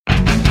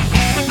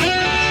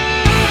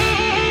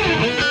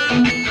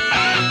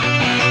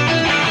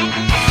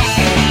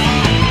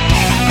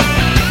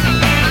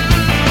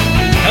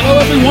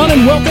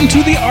and welcome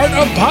to The Art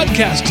of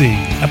Podcasting,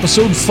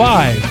 Episode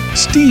 5,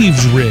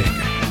 Steve's Rig,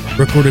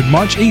 recorded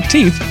March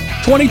 18th,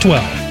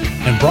 2012,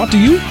 and brought to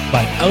you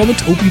by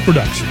Element Opie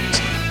Productions.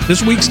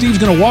 This week, Steve's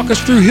going to walk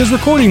us through his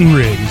recording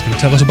rig. He's going to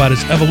tell us about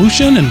its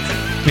evolution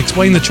and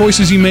explain the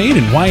choices he made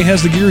and why he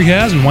has the gear he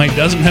has and why he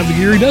doesn't have the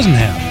gear he doesn't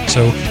have.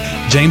 So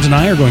James and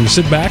I are going to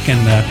sit back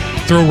and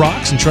throw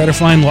rocks and try to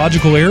find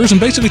logical errors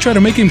and basically try to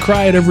make him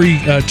cry at every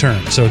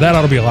turn. So that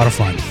ought to be a lot of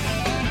fun.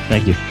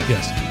 Thank you.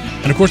 Yes.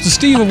 And of course, the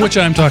Steve of which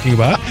I'm talking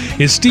about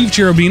is Steve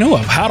Cherubino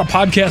of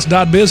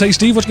howtopodcast.biz. Hey,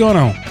 Steve, what's going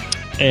on?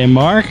 Hey,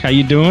 Mark, how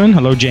you doing?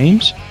 Hello,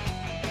 James.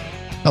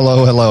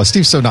 Hello.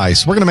 Steve's so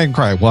nice. We're going to make him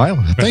cry. Well,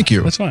 thank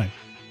you. That's fine.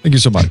 Thank you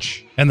so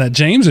much. And that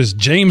James is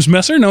James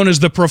Messer, known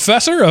as the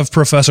Professor of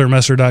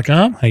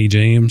ProfessorMesser.com. Hey,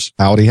 James.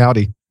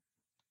 Howdy.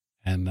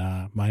 And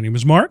my name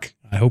is Mark.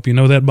 I hope you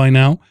know that by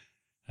now.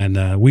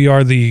 And we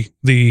are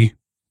the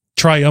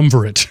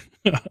triumvirate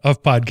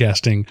of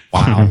podcasting,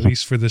 Wow. at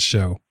least for this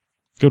show.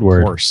 Good word.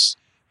 Of course.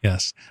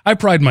 Yes. I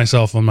pride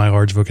myself on my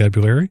large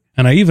vocabulary,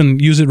 and I even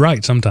use it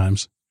right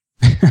sometimes.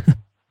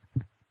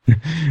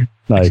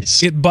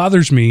 Nice. It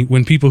bothers me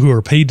when people who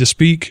are paid to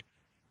speak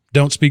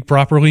don't speak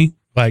properly,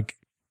 like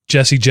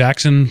Jesse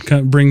Jackson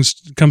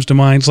comes to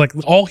mind. It's like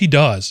all he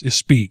does is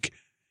speak,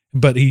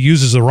 but he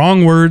uses the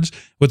wrong words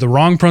with the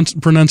wrong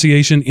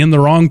pronunciation in the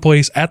wrong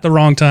place at the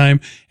wrong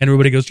time, and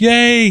everybody goes,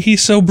 yay,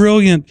 he's so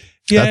brilliant.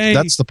 Yay.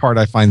 That's the part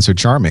I find so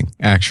charming,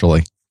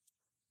 actually.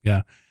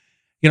 Yeah.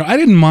 You know, I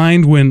didn't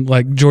mind when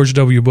like George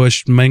W.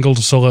 Bush mangled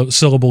a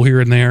syllable here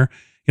and there.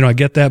 You know, I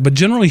get that, but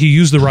generally he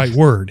used the right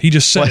word. He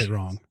just said it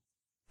wrong.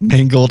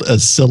 Mangled a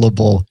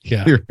syllable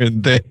here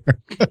and there.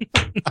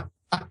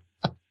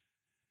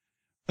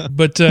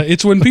 But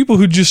it's when people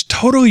who just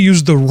totally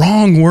use the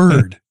wrong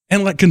word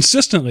and like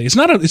consistently, it's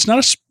not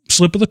a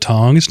slip of the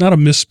tongue. It's not a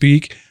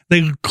misspeak.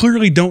 They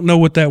clearly don't know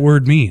what that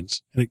word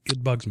means. And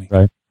it bugs me.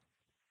 Right.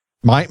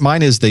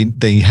 Mine is they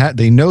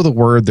know the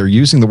word, they're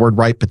using the word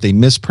right, but they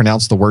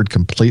mispronounce the word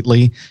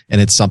completely,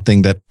 and it's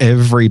something that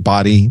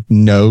everybody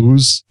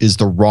knows is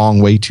the wrong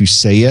way to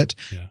say it,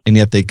 and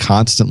yet they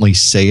constantly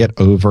say it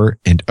over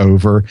and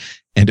over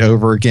and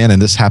over again.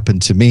 And this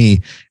happened to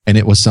me, and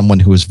it was someone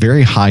who was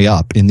very high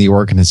up in the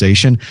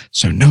organization,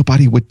 so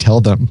nobody would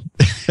tell them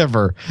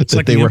ever. It's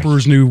like the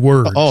Emperor's New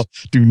Words. Oh,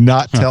 do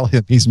not tell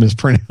him he's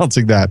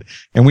mispronouncing that.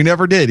 And we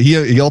never did.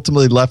 He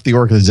ultimately left the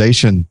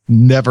organization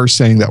never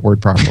saying that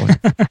word properly.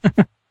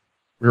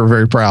 We were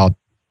very proud.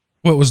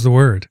 What was the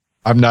word?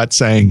 I'm not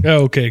saying.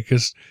 Oh, okay,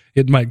 because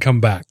it might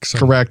come back. So.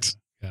 Correct.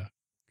 Yeah.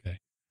 Okay.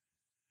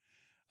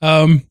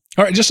 All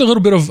right, just a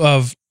little bit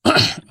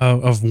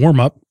of warm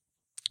up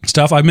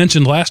stuff. I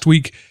mentioned last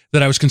week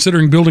that I was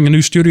considering building a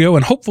new studio,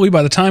 and hopefully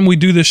by the time we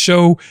do this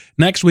show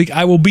next week,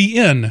 I will be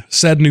in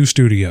said new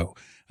studio.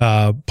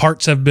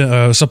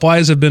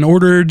 Supplies have been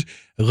ordered,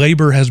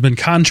 labor has been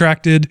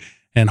contracted,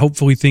 and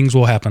hopefully things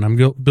will happen. I'm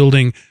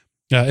building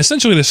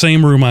essentially the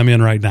same room I'm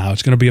in right now.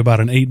 It's going to be about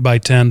an 8 by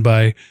 10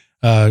 by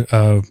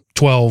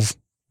 12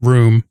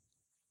 room.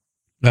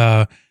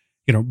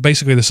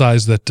 Basically the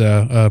size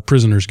that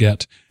prisoners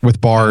get. With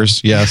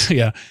bars, yes.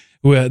 Yeah.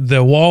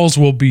 The walls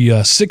will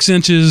be 6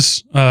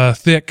 inches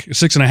thick,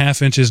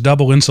 6.5 inches,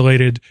 double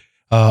insulated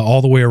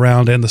all the way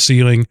around, and the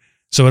ceiling.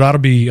 So it ought to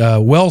be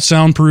well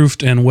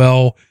soundproofed and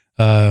well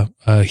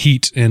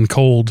heat and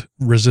cold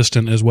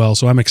resistant as well.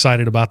 So I'm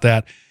excited about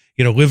that.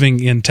 You know,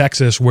 living in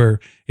Texas where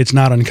it's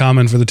not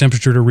uncommon for the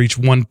temperature to reach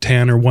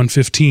 110 or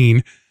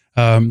 115,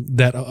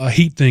 that a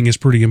heat thing is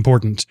pretty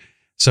important.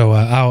 So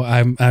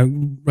I'm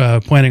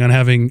planning on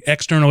having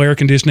external air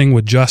conditioning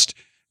with just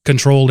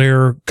controlled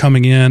air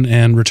coming in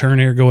and return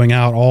air going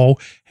out,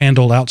 all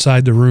handled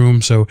outside the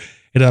room. So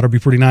it ought to be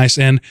pretty nice.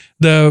 And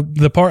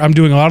the part, I'm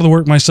doing a lot of the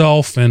work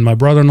myself, and my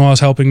brother-in-law is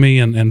helping me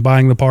and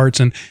buying the parts,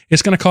 and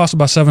it's going to cost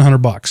about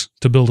 $700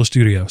 to build a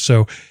studio.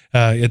 So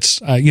it's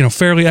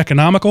fairly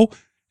economical,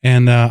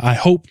 and I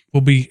hope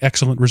will be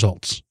excellent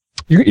results.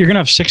 You're going to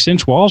have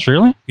 6-inch walls,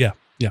 really? Yeah.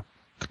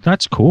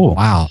 That's cool.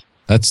 Wow.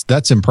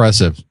 That's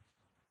impressive.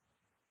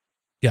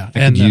 Yeah.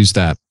 I could use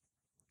that.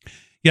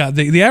 Yeah,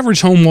 the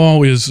average home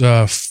wall is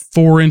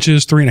 4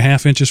 inches,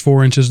 3.5 inches,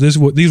 4 inches. These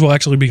will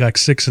actually be like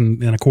 6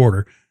 and a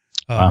quarter,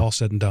 wow. all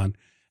said and done,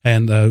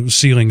 and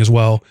ceiling as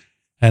well.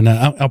 And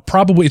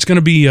it's going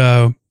to be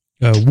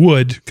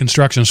wood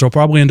construction, so I'll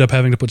probably end up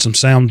having to put some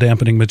sound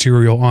dampening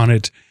material on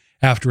it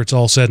after it's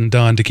all said and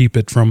done to keep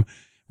it from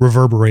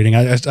reverberating.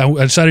 I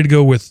decided to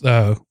go with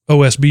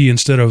OSB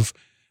instead of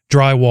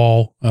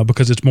drywall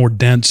because it's more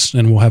dense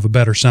and will have a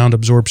better sound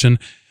absorption.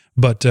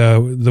 But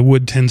the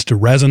wood tends to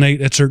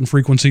resonate at certain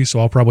frequencies,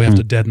 so I'll probably have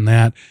to deaden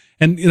that.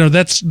 And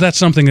that's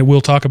something that we'll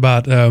talk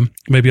about.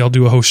 Maybe I'll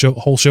do a whole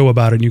show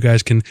about it, and you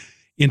guys can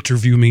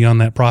interview me on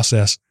that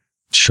process.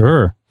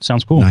 Sure,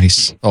 sounds cool.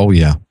 Nice. Oh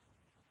yeah.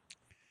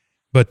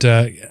 But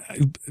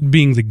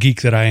being the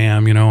geek that I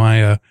am,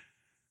 I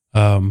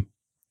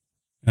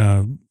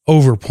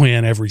over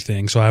plan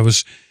everything. So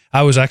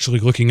I was actually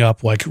looking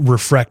up like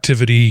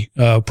refractivity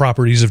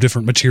properties of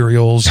different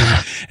materials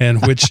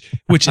and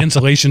which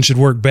insulation should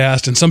work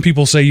best. And some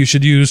people say you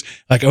should use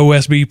like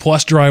OSB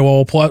plus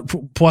drywall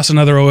plus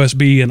another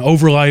OSB and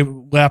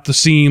overlap the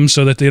seams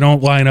so that they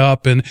don't line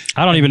up. And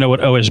I don't even know what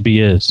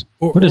OSB is.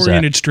 What is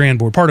oriented strand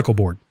board, particle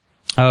board.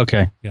 Oh,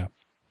 okay. Yeah.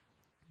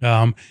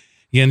 And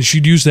you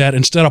should use that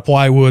instead of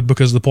plywood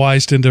because the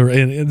plies tend to.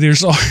 And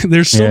there's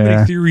so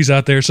many theories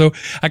out there. So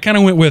I kind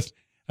of went with,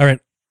 all right,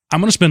 I'm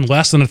going to spend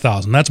less than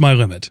 $1,000. That's my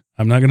limit.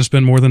 I'm not going to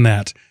spend more than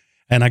that.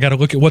 And I got to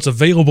look at what's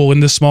available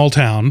in this small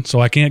town. So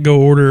I can't go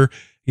order,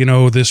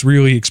 this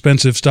really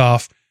expensive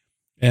stuff.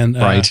 And,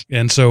 right.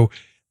 And so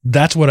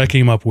that's what I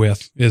came up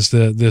with is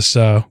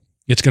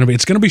it's going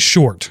to be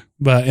short,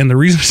 and the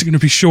reason it's going to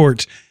be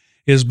short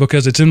is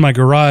because it's in my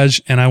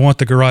garage and I want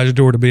the garage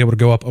door to be able to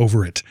go up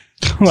over it.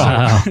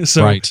 Wow.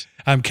 So right.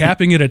 I'm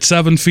capping it at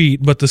 7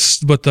 feet, but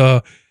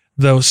the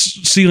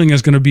ceiling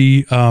is going to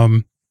be,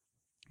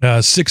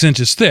 6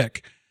 inches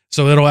thick.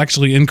 So it'll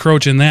actually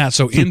encroach in that.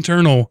 So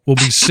internal will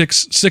be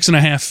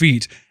 6.5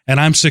 feet and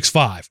I'm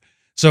 6'5".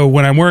 So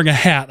when I'm wearing a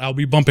hat, I'll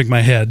be bumping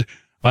my head.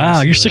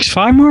 Wow. You're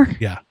 6'5", Mark?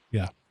 Yeah.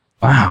 Yeah.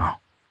 Wow.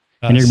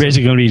 And you're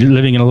basically going to be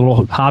living in a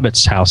little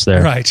hobbit's house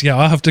there. Right. Yeah.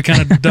 I'll have to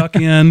kind of duck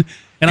in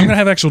and I'm going to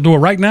have actual door.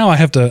 Right now I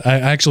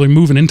actually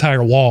move an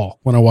entire wall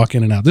when I walk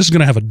in and out. This is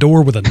going to have a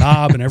door with a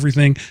knob and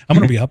everything. I'm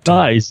going to be up to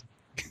nice.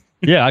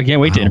 Yeah. I can't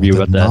wait to interview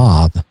about that.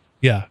 Knob.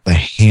 Yeah. The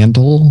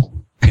handle.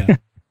 Yeah.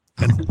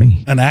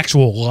 An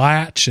actual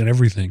latch and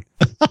everything.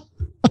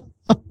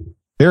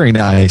 Very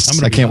nice.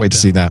 I can't wait to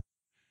see that.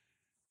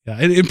 Yeah.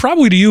 And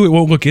probably to you, it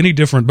won't look any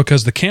different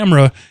because the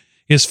camera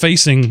is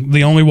facing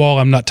the only wall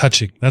I'm not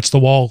touching. That's the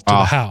wall to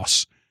the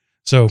house.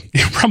 So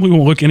it probably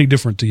won't look any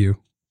different to you.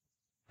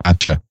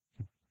 Gotcha.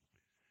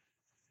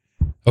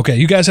 Okay.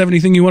 You guys have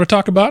anything you want to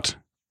talk about?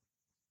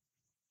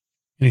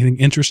 Anything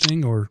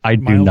interesting or I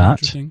do not.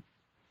 Interesting?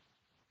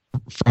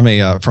 From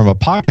a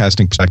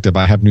podcasting perspective,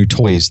 I have new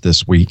toys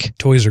this week.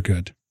 Toys are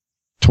good.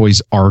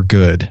 Toys are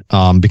good.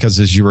 Because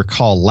as you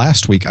recall,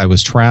 last week I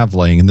was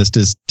traveling, and this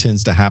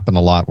tends to happen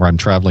a lot where I'm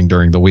traveling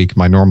during the week.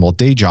 My normal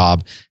day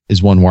job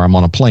is one where I'm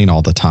on a plane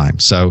all the time.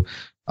 So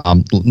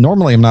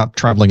normally I'm not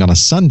traveling on a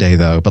Sunday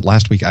though, but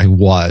last week I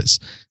was.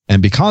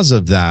 And because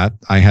of that,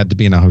 I had to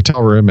be in a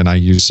hotel room and I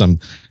used some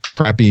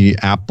crappy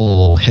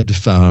Apple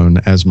headphone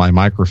as my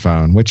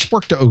microphone, which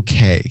worked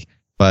okay.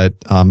 But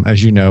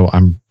as you know,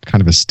 I'm kind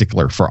of a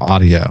stickler for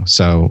audio,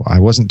 so I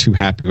wasn't too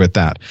happy with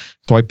that.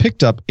 So I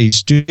picked up a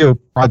Studio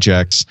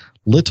Projects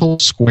Little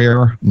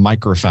Square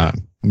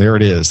microphone. There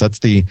it is. That's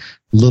the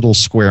Little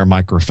Square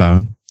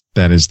microphone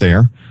that is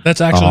there.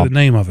 That's actually the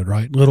name of it,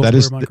 right? Little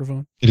Square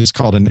microphone. It is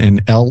called an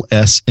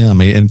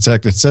LSM. In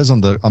fact, it says on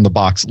the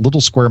box,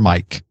 Little Square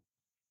mic.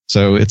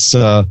 So it's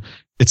a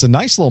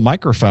nice little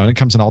microphone. It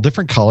comes in all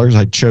different colors.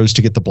 I chose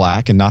to get the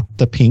black and not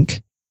the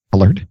pink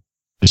colored.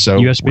 So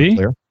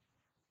USB?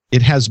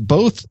 It has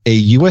both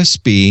a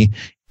USB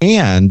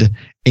and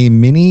a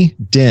mini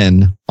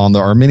DIN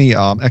mini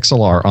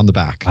XLR on the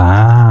back.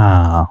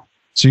 Wow.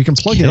 So you can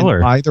plug it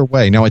in either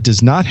way. Now, it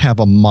does not have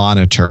a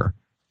monitor.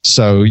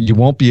 So you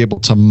won't be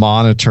able to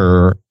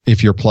monitor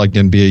if you're plugged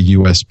in via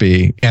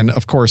USB. And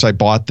of course, I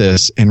bought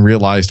this and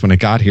realized when it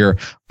got here,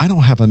 I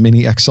don't have a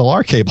mini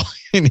XLR cable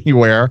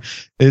anywhere.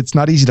 It's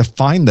not easy to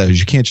find those.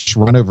 You can't just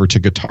run over to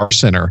Guitar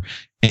Center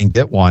and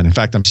get one. In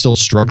fact, I'm still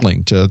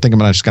struggling to think I'm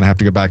just going to have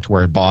to go back to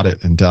where I bought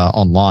it and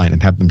online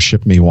and have them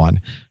ship me one.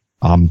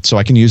 So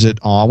I can use it.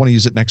 I want to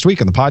use it next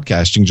week on the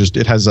podcast. You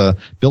can it has a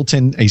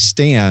built-in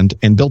stand,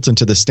 and built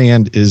into the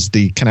stand is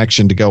the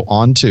connection to go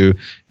onto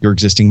your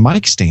existing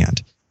mic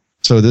stand.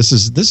 So this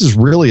is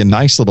really a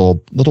nice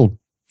little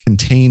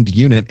contained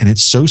unit, and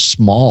it's so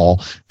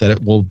small that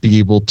it will be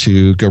able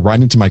to go right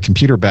into my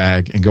computer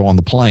bag and go on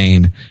the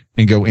plane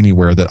and go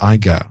anywhere that I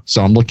go.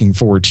 So I'm looking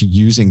forward to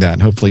using that.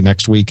 And hopefully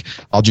next week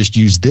I'll just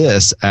use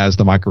this as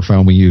the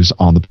microphone we use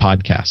on the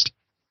podcast.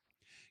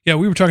 Yeah,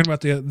 we were talking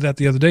about that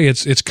the other day.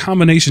 It's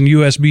combination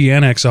USB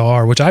and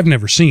XLR, which I've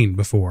never seen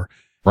before.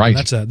 Right.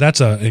 That's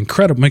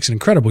makes it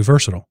incredibly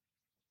versatile.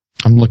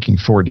 I'm looking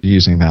forward to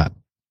using that.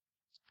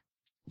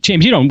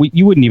 James,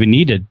 you wouldn't even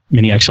need a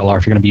mini XLR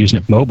if you're going to be using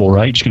it mobile,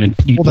 right? You're just going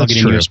to plug it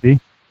in USB.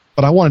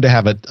 But I wanted to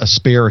have a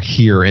spare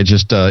here and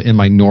just in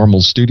my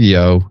normal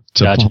studio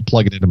to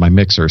plug it into my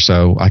mixer,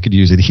 so I could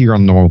use it here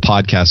on the normal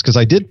podcast. Because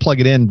I did plug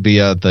it in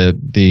via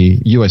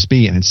the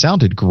USB, and it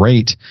sounded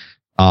great.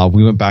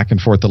 We went back and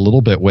forth a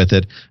little bit with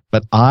it,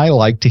 but I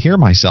like to hear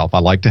myself. I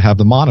like to have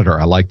the monitor.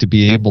 I like to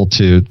be able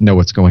to know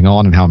what's going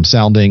on and how I'm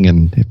sounding,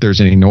 and if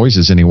there's any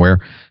noises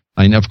anywhere.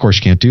 I mean, of course,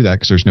 you can't do that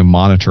because there's no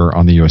monitor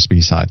on the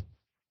USB side.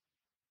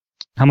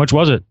 How much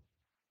was it?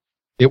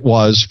 It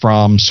was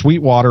from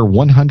Sweetwater,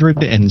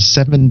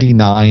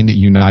 $179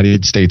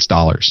 United States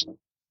dollars.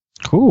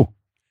 Cool.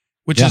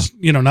 Which is,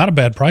 not a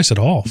bad price at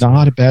all.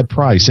 Not a bad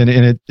price. And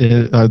it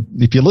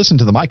if you listen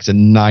to the mic, it's a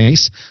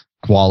nice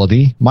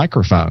quality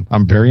microphone.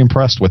 I'm very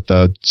impressed with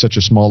such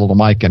a small little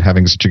mic and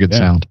having such a good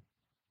sound.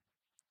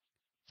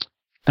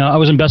 I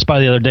was in Best Buy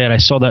the other day and I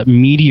saw that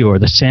Meteor,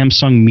 the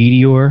Samsung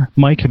Meteor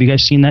mic. Have you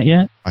guys seen that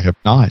yet? I have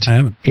not. I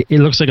haven't. It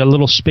looks like a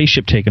little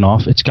spaceship taking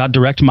off. It's got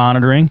direct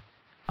monitoring.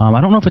 I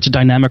don't know if it's a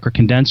dynamic or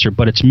condenser,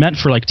 but it's meant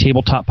for like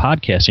tabletop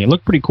podcasting. It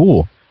looked pretty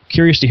cool.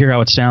 Curious to hear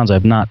how it sounds.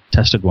 I've not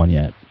tested one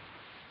yet.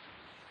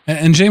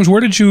 And James,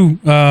 where did you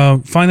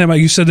find that out?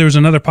 You said there was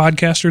another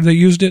podcaster that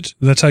used it.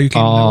 That's how you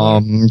came to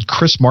know it?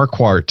 Chris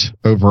Marquardt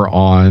over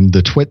on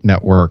the Twit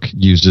network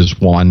uses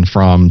one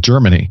from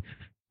Germany.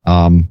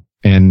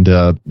 And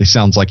it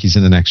sounds like he's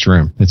in the next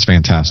room. It's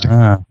fantastic.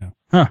 Very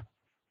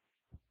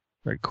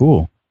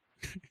cool.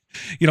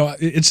 You know,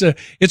 it's a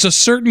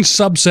certain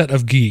subset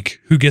of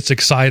geek who gets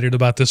excited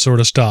about this sort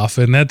of stuff,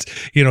 and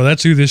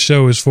that's who this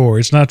show is for.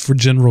 It's not for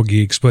general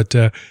geeks, but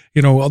the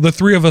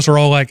three of us are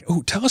all like,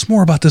 "Oh, tell us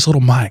more about this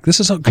little mic. This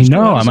is I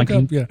know. I'm like,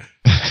 yeah,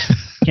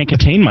 can't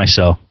contain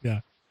myself. Yeah.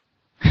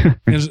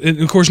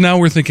 And of course, now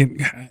we're thinking,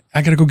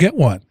 I got to go get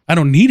one. I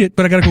don't need it,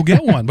 but I got to go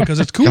get one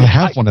because it's cool. I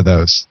have one of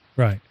those.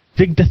 Right.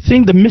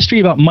 The mystery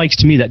about mics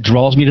to me that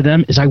draws me to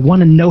them is I want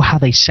to know how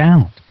they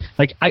sound.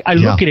 Like I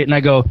look at it and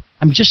I go,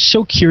 I'm just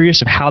so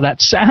curious of how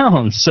that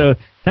sounds. So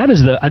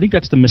I think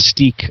that's the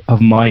mystique of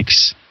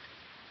mics.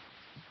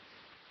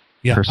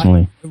 Yeah,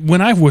 personally,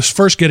 when I was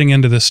first getting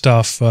into this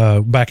stuff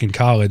back in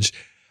college,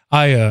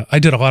 I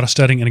did a lot of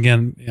studying, and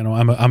again,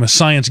 I'm a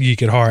science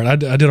geek at heart. I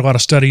did a lot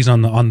of studies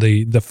on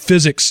the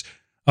physics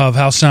of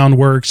how sound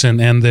works and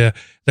the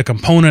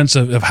components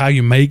of how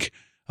you make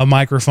a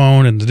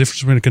microphone and the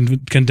difference between a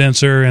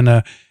condenser and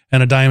a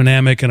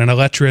dynamic and an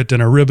electret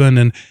and a ribbon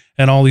and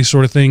all these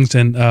sort of things.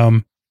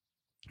 And,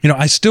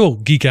 I still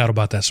geek out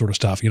about that sort of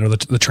stuff,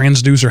 the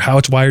transducer, how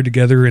it's wired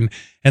together and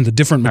the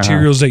different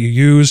materials that you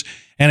use.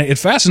 And it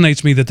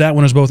fascinates me that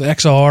one is both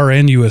XLR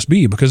and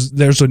USB because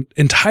there's an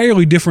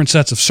entirely different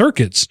sets of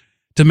circuits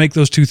to make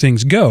those two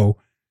things go.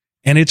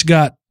 And it's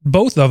got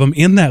both of them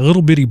in that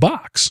little bitty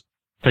box.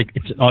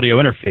 It's an audio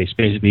interface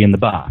basically in the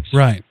box.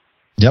 Right.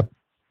 Yep.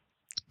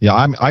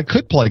 Yeah, I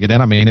could plug it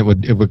in. I mean, it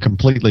would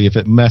completely, if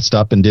it messed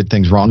up and did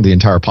things wrong, the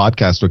entire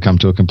podcast would come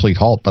to a complete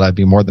halt, but I'd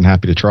be more than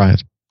happy to try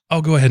it.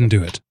 I'll go ahead and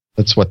do it.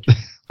 That's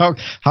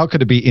how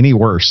could it be any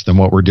worse than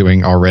what we're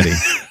doing already?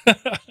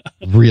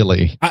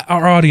 Really?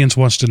 Our audience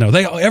wants to know.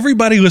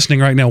 Everybody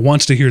listening right now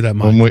wants to hear that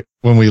mic.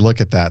 When we look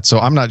at that. So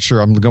I'm not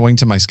sure. I'm going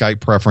to my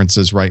Skype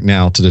preferences right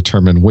now to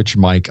determine which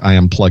mic I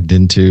am plugged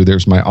into.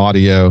 There's my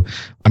audio.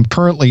 I'm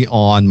currently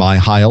on my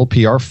Heil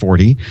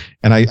PR40,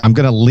 and I'm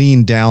going to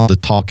lean down to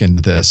talk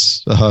into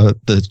this.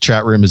 The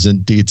chat room is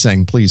indeed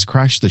saying, please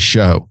crash the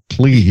show.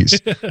 Please.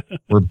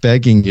 We're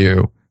begging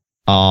you.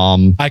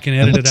 I can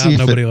edit it out.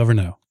 Nobody will ever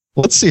know.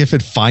 Let's see if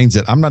it finds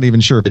it. I'm not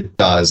even sure if it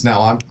does.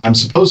 Now I'm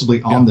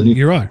supposedly on the new.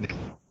 You are.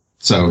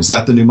 So is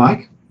that the new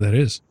mic? That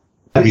is.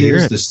 That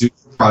is the Studio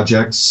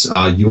Projects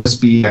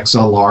USB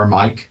XLR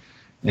mic,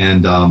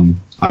 and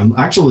I'm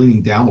actually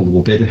leaning down a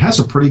little bit. It has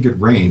a pretty good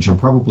range. I'm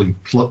probably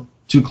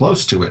too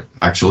close to it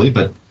actually,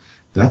 but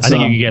that's. I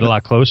think you can get a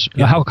lot close.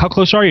 Yeah. How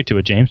close are you to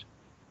it, James?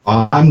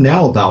 I'm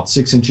now about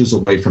 6 inches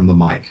away from the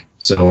mic,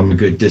 so I'm a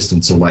good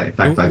distance away.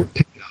 In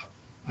fact,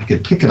 I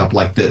could pick it up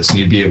like this, and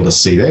you'd be able to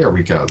see. There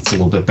we go. It's a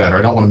little bit better.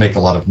 I don't want to make a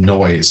lot of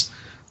noise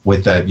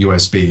with that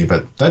USB,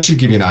 but that should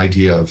give you an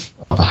idea of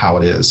how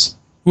it is.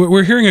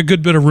 We're hearing a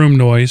good bit of room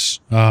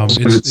noise.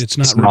 It's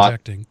not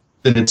rejecting.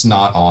 It's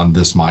not on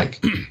this mic.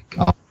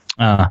 Okay.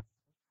 I'm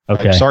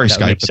sorry,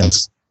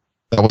 Skype.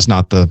 That was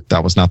not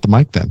the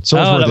mic then. So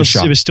it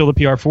was still the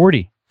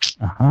PR40.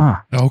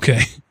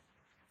 Okay.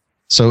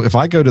 So if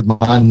I go to the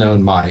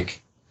unknown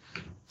mic,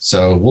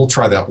 so we'll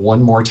try that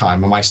one more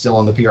time. Am I still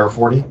on the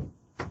PR40?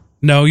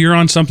 No, you're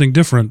on something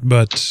different,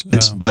 but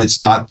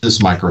it's not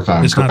this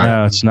microphone. It's not.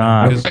 No, it's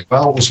not. Okay.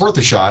 Well, it was worth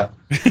a shot.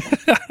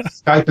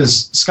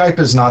 Skype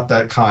is not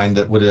that kind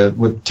that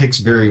would takes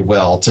very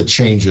well to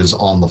changes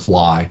on the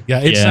fly. Yeah,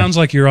 it sounds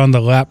like you're on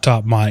the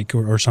laptop mic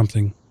or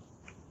something.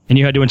 And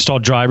you had to install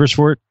drivers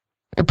for it?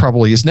 It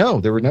probably is. No,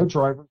 there were no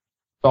drivers.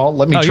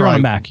 Let me try. You're on a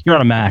Mac. You're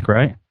on a Mac,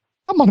 right?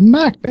 I'm on a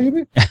Mac,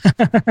 baby.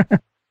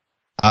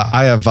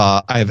 I have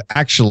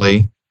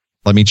actually.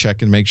 Let me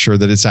check and make sure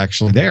that it's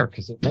actually there,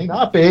 because it may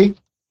not be. Here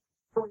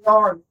we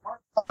are,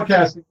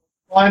 podcasting.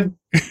 What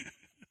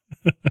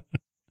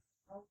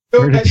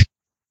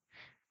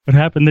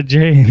happened to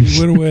James? He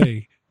went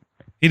away.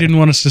 He didn't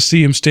want us to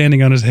see him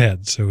standing on his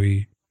head, so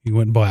he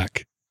went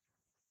black.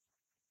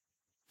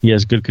 He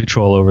has good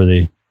control over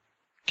the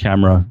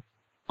camera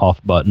off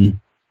button.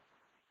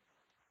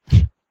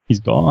 He's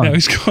gone. Yeah,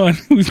 he's gone.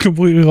 We've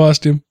completely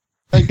lost him.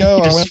 I go.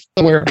 I went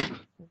somewhere.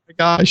 Oh my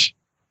gosh.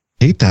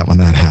 I hate that when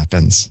that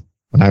happens.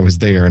 When I was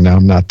there, and now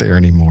I'm not there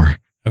anymore.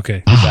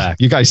 Okay.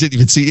 You guys didn't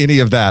even see any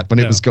of that when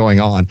it was going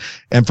on.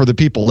 And for the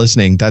people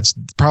listening, that's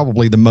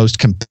probably the most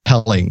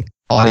compelling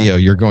audio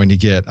you're going to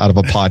get out of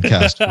a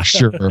podcast for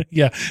sure.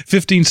 Yeah.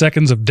 15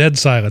 seconds of dead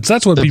silence.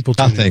 That's what people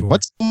tune in for.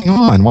 What's going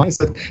on? Why is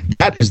that?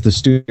 That is the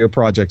Studio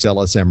Projects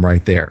LSM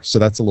right there. So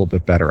that's a little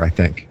bit better, I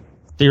think.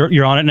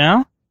 You're on it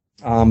now?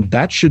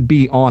 That should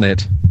be on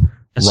it.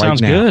 That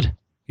sounds good.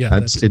 Yeah,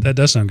 that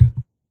does sound good.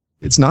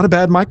 It's not a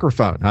bad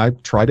microphone. I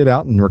tried it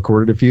out and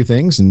recorded a few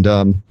things, and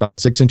about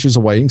 6 inches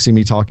away, you can see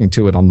me talking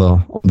to it on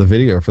the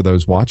video for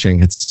those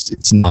watching.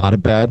 It's not a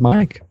bad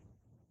mic.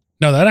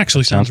 No, that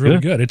actually sounds really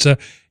good. It's a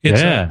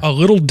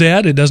little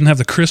dead. It doesn't have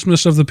the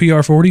crispness of the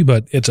PR40,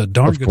 but it's a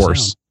darn good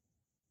sound.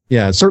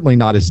 Yeah, it's certainly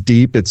not as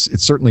deep. It's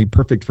certainly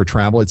perfect for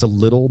travel. It's a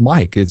little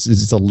mic.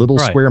 It's a little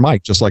square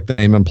mic, just like the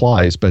name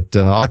implies. But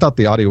I thought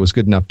the audio was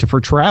good enough for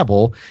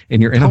travel,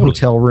 and you're in a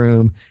hotel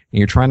room, and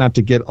you're trying not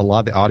to get a lot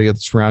of the audio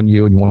that's around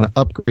you, and you want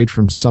to upgrade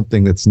from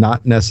something that's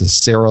not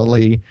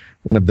necessarily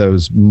one of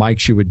those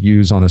mics you would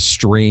use on a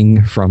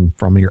string from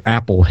your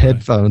Apple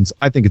headphones.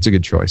 I think it's a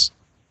good choice.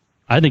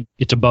 I think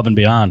it's above and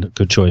beyond a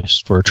good choice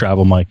for a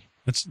travel mic.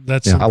 That's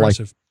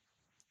impressive.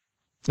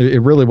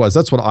 It really was.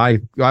 That's what I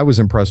was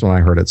impressed when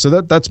I heard it.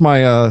 So that's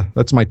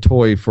my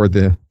toy for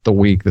the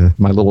week,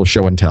 my little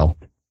show and tell.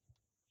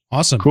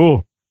 Awesome.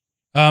 Cool.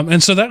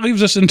 And so that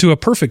leaves us into a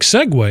perfect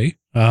segue.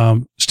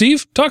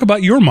 Steve, talk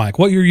about your mic,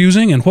 what you're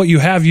using and what you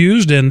have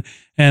used, and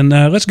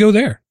let's go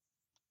there.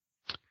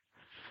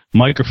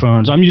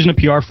 Microphones. I'm using a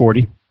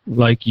PR40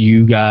 like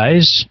you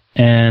guys.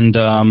 And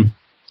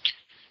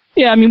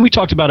we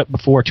talked about it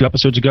before 2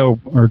 episodes ago,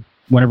 or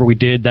whenever we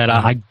did that.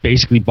 I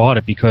basically bought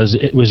it because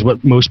it was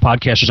what most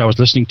podcasters I was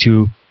listening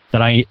to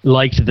that I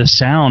liked the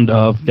sound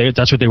of.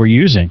 That's what they were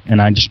using,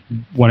 and I just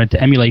wanted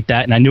to emulate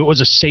that. And I knew it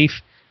was a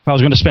safe. If I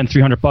was going to spend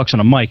 $300 on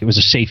a mic, it was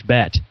a safe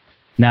bet.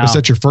 Now, was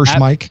that your first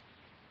mic?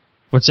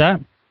 What's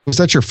that? Was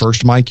that your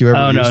first mic you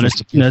ever used? Oh no,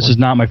 this is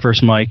not my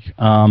first mic.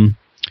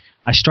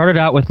 I started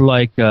out with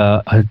like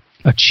a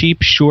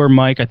cheap Shure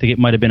mic. I think it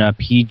might have been a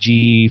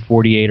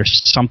PG-48 or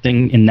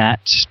something in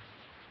that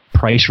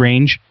price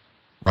range.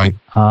 Right.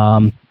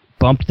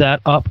 Bumped that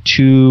up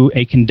to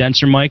a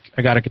condenser mic.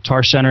 I got a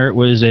Guitar Center. It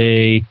was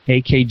a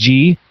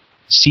AKG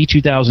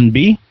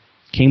C2000B.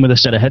 Came with a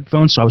set of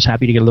headphones, so I was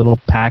happy to get a little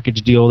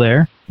package deal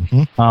there.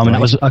 Mm-hmm. And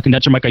that was a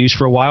condenser mic I used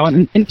for a while.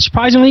 And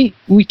surprisingly,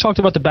 we talked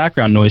about the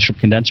background noise from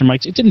condenser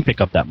mics. It didn't pick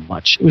up that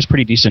much. It was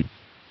pretty decent.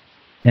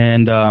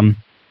 And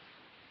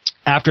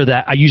after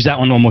that, I used that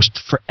one almost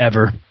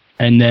forever.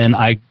 And then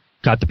I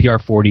got the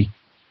PR40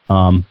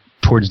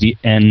 towards the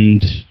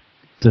end,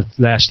 the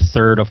last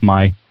third of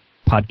my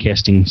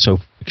podcasting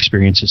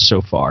experiences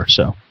so far.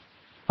 So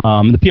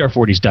the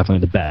PR40 is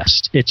definitely the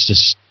best.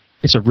 It's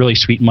a really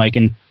sweet mic,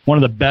 and one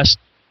of the best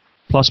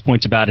plus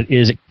points about it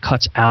is it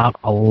cuts out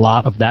a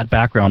lot of that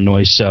background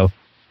noise. So,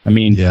 I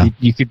mean,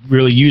 you could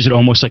really use it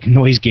almost like a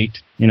noise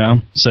gate,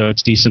 so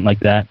it's decent like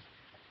that.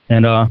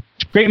 And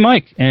it's a great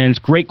mic, and it's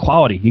great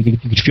quality. You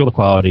can feel the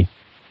quality.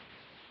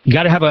 You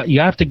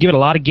have to give it a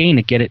lot of gain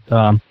to get it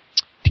to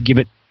give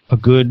it a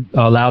good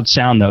loud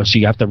sound, though. So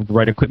you have the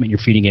right equipment you're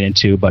feeding it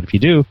into. But if you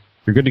do,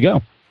 you're good to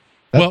go.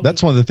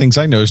 That's one of the things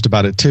I noticed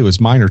about it too.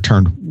 Is mine are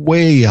turned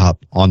way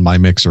up on my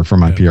mixer for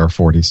my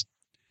PR40s.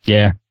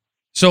 Yeah.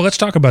 So let's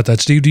talk about that,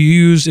 Steve. Do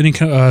you use any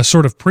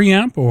sort of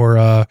preamp,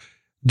 or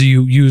do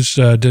you use?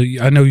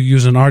 I know you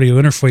use an audio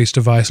interface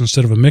device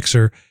instead of a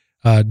mixer.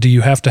 Do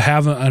you have to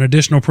have an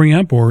additional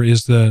preamp, or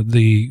is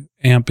the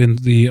amp in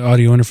the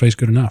audio interface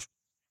good enough?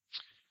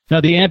 No,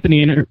 the amp in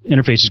the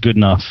interface is good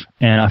enough.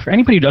 And for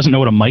anybody who doesn't know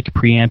what a mic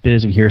preamp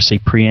is, and hear say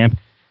preamp,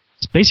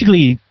 it's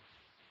basically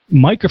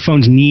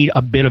microphones need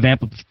a bit of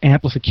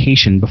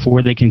amplification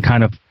before they can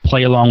kind of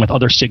play along with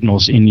other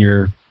signals in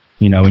your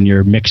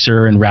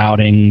mixer and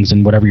routings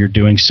and whatever you're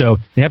doing. So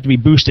they have to be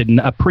boosted,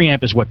 and a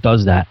preamp is what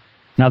does that.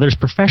 Now, there's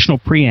professional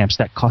preamps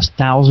that cost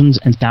thousands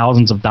and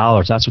thousands of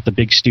dollars. That's what the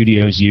big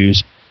studios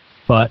use,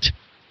 but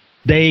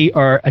they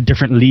are a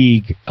different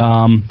league.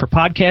 For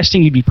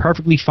podcasting, you'd be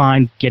perfectly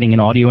fine getting an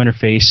audio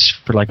interface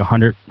for like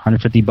 $100,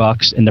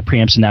 $150, and the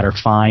preamps in that are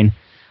fine.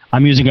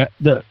 I'm using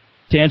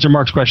to answer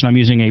Mark's question, I'm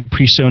using a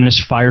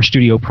PreSonus Fire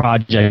Studio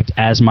Project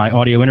as my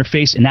audio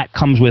interface, and that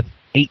comes with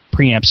 8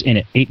 preamps in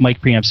it, 8 mic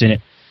preamps in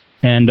it.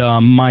 And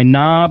my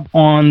knob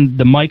on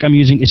the mic I'm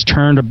using is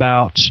turned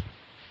about,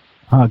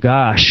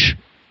 a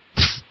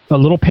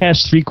little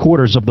past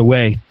 3/4 of the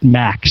way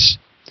max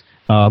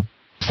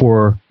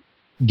for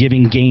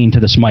giving gain to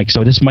this mic.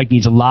 So this mic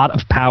needs a lot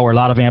of power, a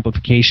lot of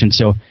amplification.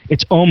 So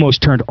it's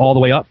almost turned all the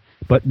way up,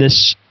 but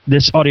this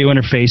audio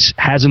interface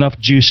has enough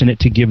juice in it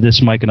to give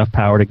this mic enough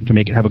power to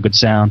make it have a good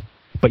sound.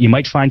 But you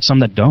might find some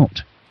that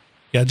don't.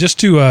 Yeah, just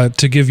to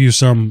give you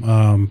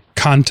some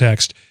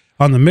context,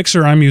 on the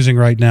mixer I'm using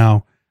right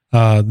now,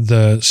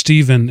 the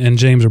Steve and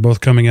James are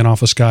both coming in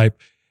off of Skype,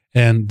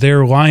 and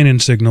their line-in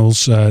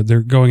signals,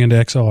 they're going into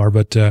XLR,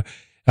 but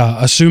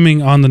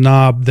assuming on the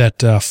knob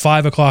that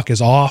 5 o'clock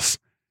is off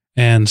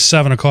and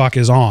 7 o'clock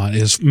is on,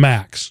 is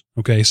max.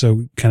 Okay,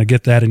 so kind of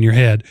get that in your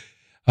head.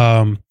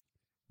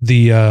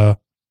 The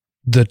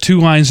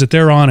 2 lines that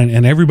they're on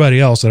and everybody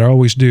else that I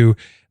always do,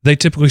 they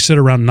typically sit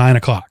around 9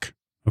 o'clock.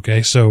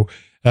 Okay, so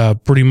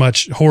pretty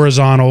much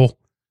horizontal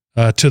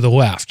to the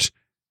left,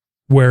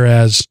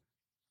 whereas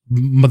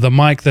the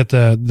mic that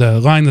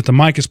the line that the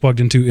mic is plugged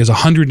into is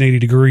 180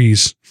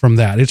 degrees from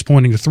that. It's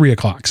pointing to 3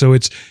 o'clock, so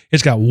it's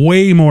got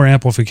way more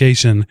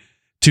amplification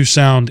to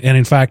sound. And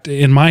in fact,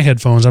 in my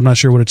headphones, I'm not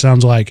sure what it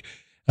sounds like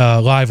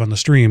live on the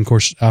stream. Of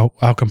course,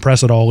 I'll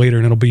compress it all later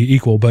and it'll be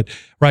equal. But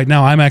right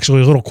now, I'm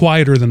actually a little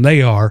quieter than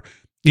they are,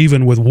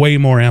 even with way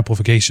more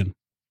amplification.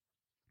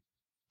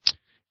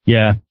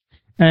 Yeah.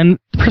 And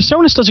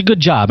PreSonus does a good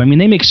job. I mean,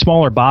 they make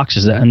smaller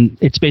boxes, and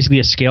it's basically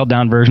a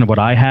scaled-down version of what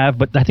I have,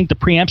 but I think the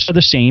preamps are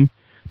the same.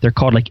 They're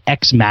called like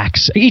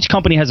X-Max. Each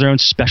company has their own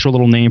special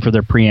little name for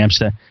their preamps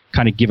to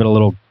kind of give it a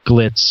little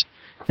glitz.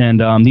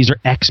 And these are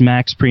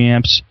X-Max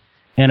preamps.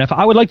 And if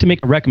I would like to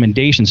make a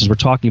recommendation, since we're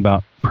talking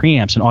about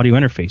preamps and audio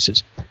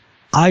interfaces,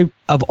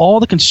 of all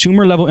the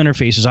consumer-level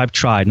interfaces I've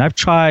tried, and I've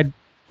tried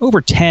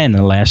over 10 in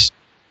the last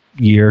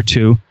year or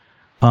two,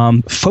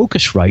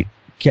 Focusrite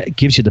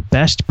gives you the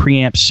best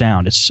preamp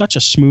sound. It's such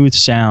a smooth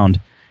sound.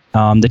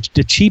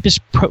 The cheapest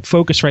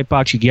Focusrite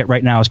box you get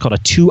right now is called a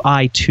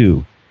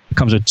 2i2. It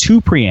comes with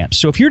 2 preamps.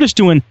 So if you're just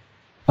doing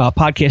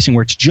podcasting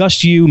where it's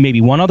just you,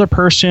 maybe one other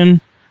person,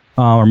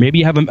 or maybe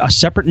you have a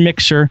separate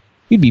mixer,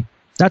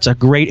 that's a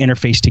great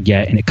interface to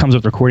get, and it comes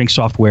with recording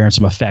software and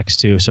some effects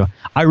too. So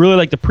I really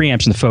like the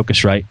preamps in the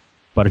Focusrite.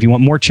 But if you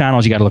want more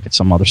channels, you got to look at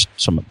some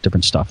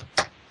different stuff.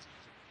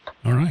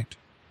 All right.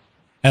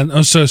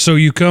 And so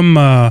you come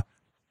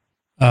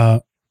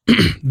the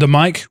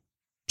mic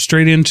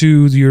straight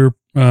into your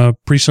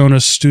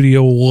PreSonus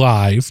Studio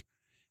Live.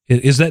 Do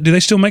they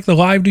still make the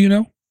Live? Do you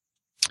know?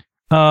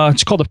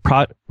 It's called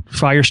the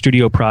Fire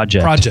Studio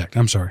Project.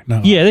 I'm sorry. No.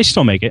 Yeah, they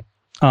still make it.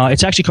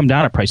 It's actually come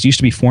down in price. It used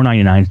to be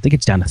 $4.99. I think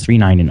it's down to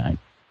 $3.99.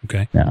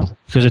 Okay. Now,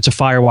 because it's a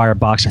FireWire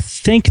box. I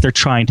think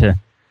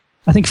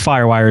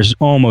FireWire is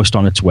almost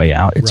on its way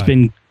out. It's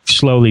been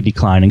slowly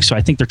declining, so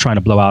I think they're trying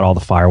to blow out all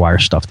the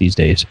FireWire stuff these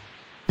days.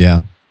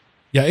 Yeah.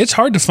 Yeah, it's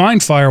hard to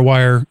find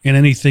FireWire in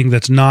anything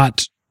that's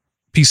not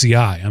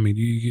PCI. I mean,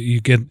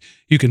 you can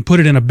put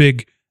it in a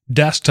big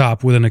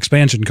desktop with an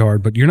expansion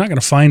card, but you're not going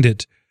to find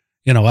it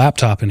in a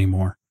laptop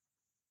anymore.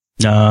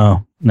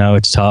 No,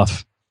 it's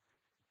tough.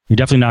 You're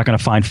definitely not going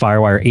to find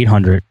FireWire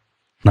 800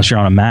 unless you're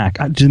on a Mac.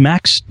 Do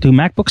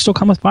MacBooks still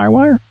come with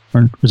FireWire,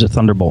 or is it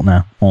Thunderbolt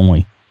now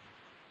only?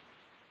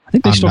 I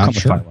think they still come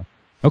with FireWire.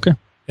 Okay.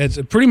 It's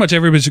pretty much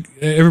everybody's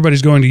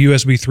going to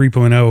USB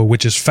 3.0,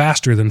 which is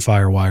faster than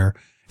FireWire.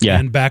 Yeah.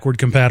 And backward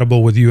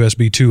compatible with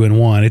USB 2 and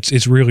 1.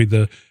 It's really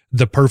the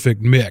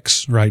perfect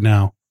mix right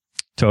now.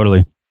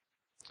 Totally.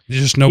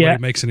 Just nobody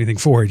makes anything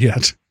for it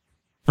yet.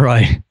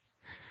 Right.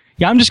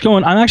 Yeah, I'm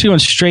actually going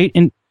straight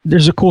in.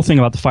 There's a cool thing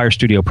about the Fire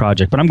Studio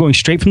project, but I'm going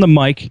straight from the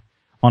mic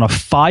on a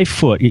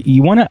 5-foot.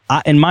 You want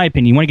to, in my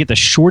opinion, you want to get the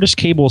shortest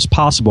cable as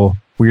possible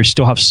where you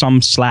still have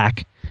some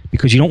slack,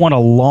 because you don't want a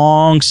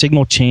long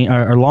signal chain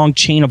or long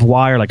chain of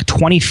wire, like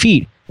 20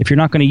 feet, if you're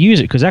not going to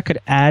use it, because that could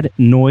add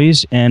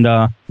noise and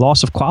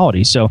loss of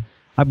quality. So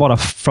I bought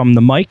from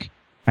the mic,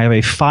 I have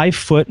a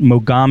 5-foot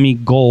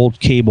Mogami Gold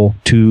cable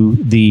to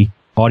the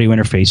audio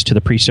interface to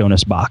the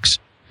PreSonus box.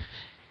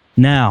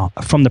 Now,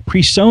 from the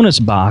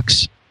PreSonus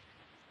box,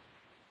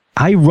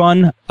 I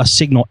run a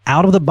signal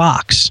out of the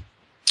box.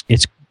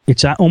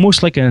 It's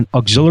almost like an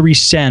auxiliary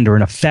send or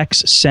an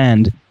effects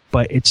send,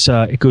 but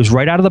it goes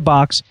right out of the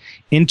box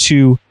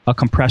into a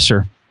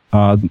compressor,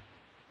 DBX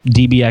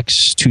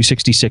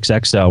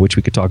 266XL, which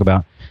we could talk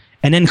about,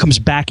 and then comes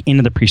back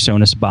into the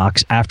PreSonus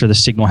box after the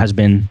signal has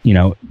been,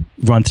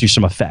 run through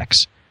some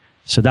effects.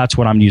 So that's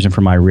what I'm using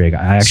for my rig.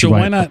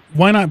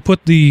 Why not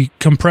put the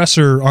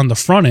compressor on the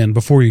front end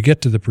before you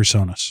get to the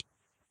PreSonus?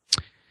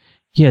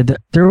 Yeah,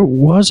 there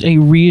was a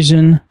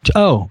reason.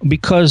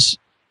 Because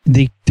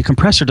the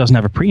compressor doesn't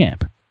have a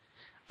preamp.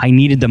 I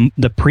needed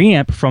the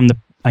preamp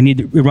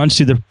it runs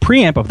through the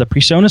preamp of the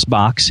PreSonus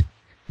box.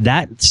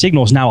 That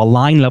signal is now a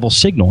line level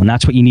signal, and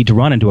that's what you need to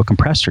run into a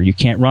compressor. You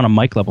can't run a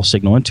mic level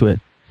signal into it.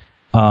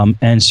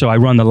 And so I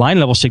run the line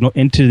level signal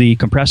into the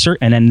compressor,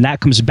 and then that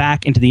comes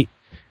back into the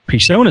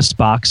PreSonus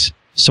box,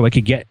 so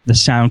the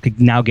sound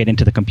could now get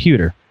into the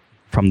computer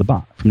from the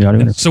audio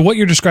interface. So what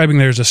you're describing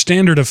there is a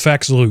standard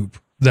effects loop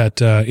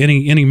that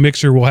any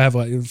mixer will have.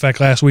 In fact,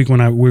 last week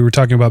when we were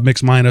talking about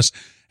Mix Minus,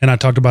 and I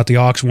talked about the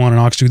aux 1 and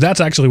aux 2, that's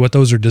actually what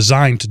those are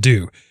designed to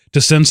do, to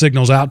send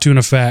signals out to an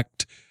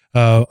effect,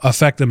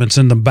 affect them, and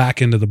send them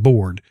back into the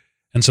board.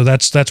 And so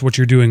that's what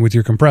you're doing with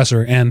your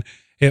compressor. And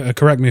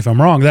correct me if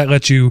I'm wrong, that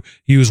lets you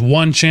use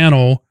one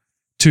channel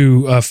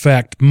to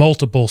affect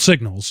multiple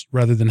signals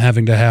rather than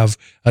having to have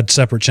a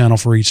separate channel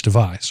for each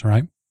device,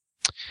 right?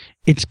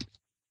 It's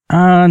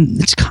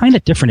kind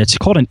of different. It's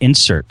called an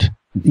insert.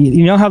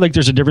 You know how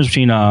there's a difference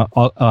between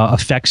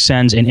effect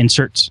sends and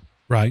inserts?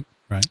 Right.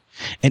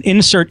 An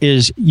insert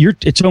is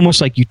it's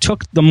almost like you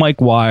took the mic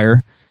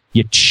wire,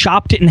 you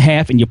chopped it in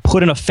half, and you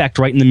put an effect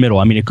right in the middle.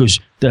 I mean,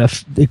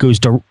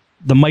 the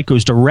mic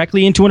goes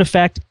directly into an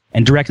effect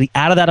and directly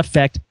out of that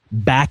effect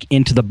back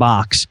into the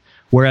box.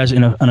 Whereas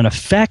in an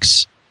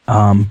effects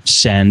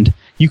send,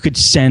 you could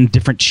send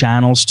different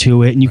channels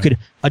to it, and you could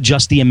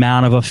adjust the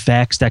amount of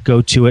effects that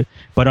go to it.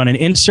 But on an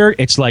insert,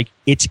 it's like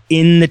it's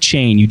in the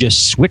chain. You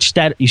just switched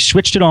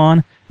it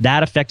on.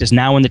 That effect is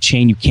now in the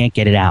chain. You can't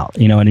get it out.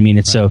 You know what I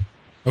mean?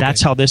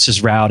 That's how this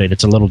is routed.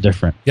 It's a little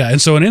different. Yeah,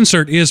 and so an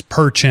insert is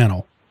per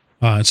channel.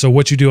 So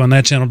what you do on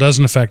that channel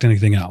doesn't affect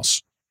anything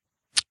else.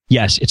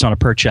 Yes, it's on a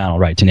per channel,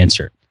 right? It's an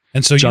insert.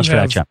 And so just for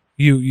that channel.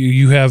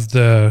 You have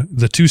the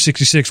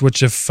 266,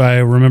 which, if I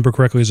remember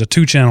correctly, is a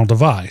 2-channel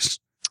device.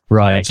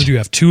 Right. So do you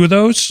have 2 of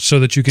those so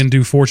that you can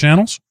do 4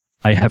 channels?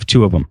 I have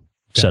 2 of them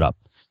set up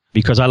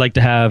because I like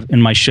to have in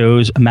my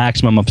shows a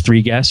maximum of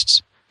 3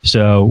 guests.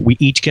 So we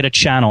each get a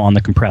channel on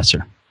the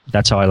compressor.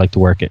 That's how I like to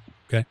work it.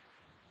 Okay.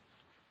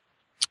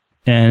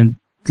 And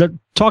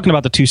talking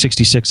about the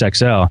 266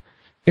 XL,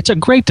 it's a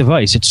great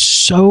device. It's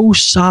so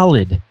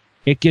solid.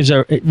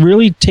 It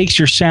really takes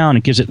your sound.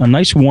 It gives it a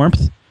nice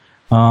warmth.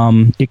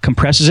 It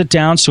compresses it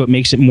down so it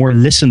makes it more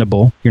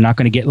listenable. You're not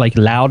going to get like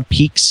loud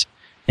peaks,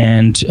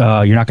 and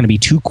you're not going to be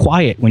too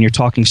quiet when you're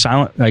talking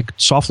silent, like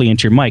softly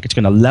into your mic. It's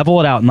going to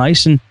level it out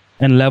nice and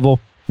level,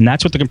 and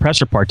that's what the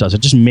compressor part does. It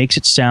just makes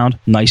it sound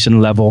nice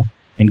and level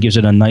and gives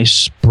it a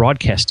nice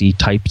broadcasty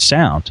type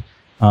sound.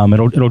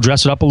 It'll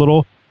dress it up a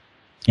little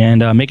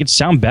and make it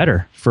sound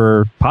better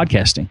for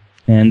podcasting.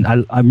 And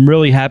I'm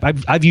really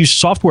happy. I've used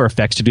software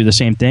effects to do the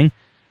same thing,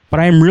 but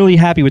I am really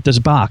happy with this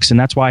box, and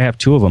that's why I have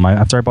 2 of them.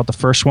 After I bought the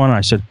first one,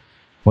 I said,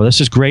 well,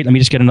 this is great. Let me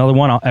just get another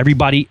one.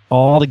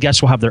 All the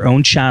guests will have their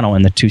own channel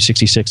in the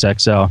 266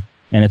 XL,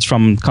 and it's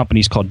from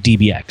companies called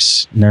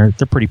DBX. And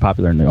they're pretty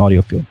popular in the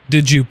audio field.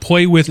 Did you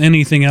play with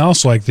anything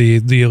else? Like the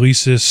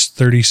Alesis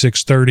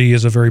 3630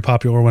 is a very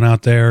popular one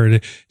out there.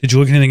 Did you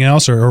look at anything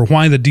else, or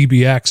why the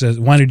DBX?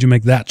 Why did you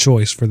make that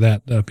choice for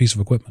that piece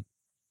of equipment?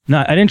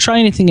 No, I didn't try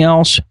anything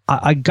else.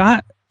 I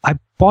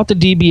bought the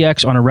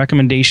DBX on a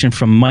recommendation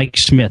from Mike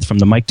Smith from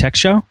the Mike Tech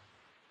Show,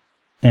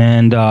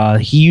 and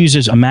he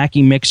uses a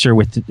Mackie mixer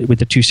with the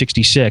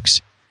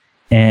 266,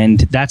 and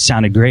that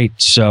sounded great.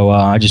 So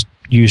I just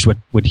used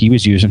what he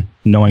was using,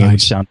 knowing it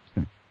would sound.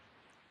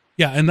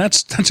 Yeah, and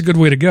that's a good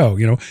way to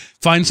go.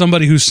 Find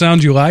somebody whose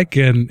sound you like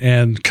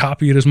and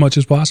copy it as much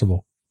as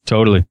possible.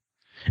 Totally.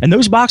 And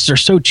those boxes are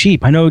so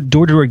cheap. I know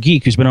Door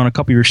Geek, who's been on a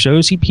couple of your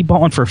shows, he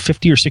bought one for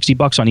 $50 or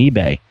 $60 on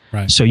eBay.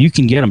 Right. So you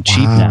can get them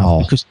cheap now.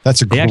 Because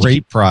that's a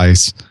great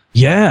price.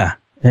 Yeah,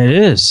 it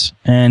is.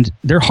 And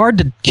they're hard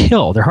to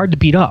kill. They're hard to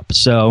beat up.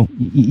 So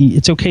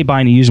it's okay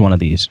buying a used one of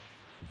these.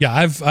 Yeah,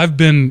 I've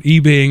been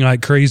eBaying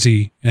like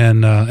crazy,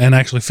 and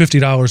actually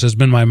 $50 has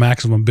been my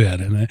maximum bid,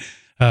 and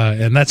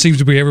that seems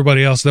to be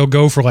everybody else. They'll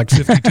go for like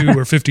 52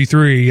 or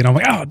 53, and I'm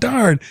like, oh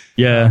darn.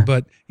 Yeah.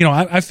 But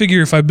I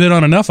figure if I bid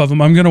on enough of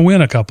them, I'm going to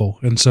win a couple,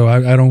 and so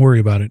I don't worry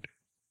about it.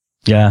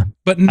 Yeah.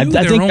 But new,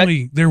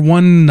 they're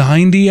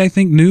 $190, I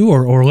think, new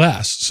or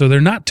less, so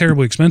they're not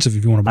terribly expensive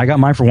if you want to buy. I got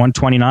mine for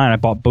 $129. I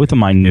bought both of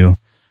mine new.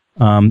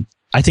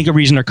 I think the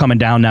reason they're coming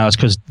down now is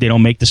because they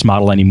don't make this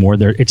model anymore.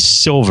 It's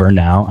silver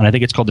now, and I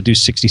think it's called the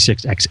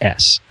 266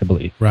 XS, I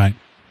believe. Right.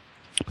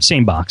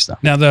 Same box though.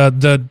 Now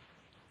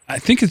I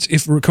think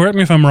correct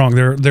me if I'm wrong.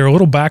 They're a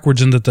little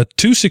backwards in that the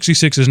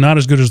 266 is not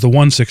as good as the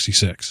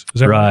 166. Is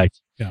that right?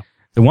 Yeah.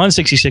 The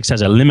 166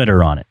 has a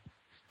limiter on it,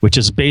 which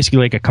is basically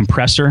like a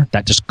compressor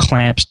that just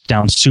clamps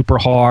down super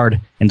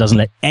hard and doesn't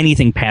let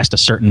anything past a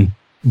certain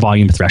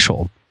volume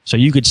threshold. So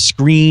you could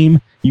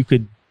scream, you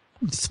could,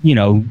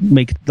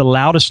 make the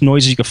loudest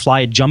noises. You could fly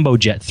a jumbo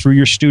jet through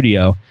your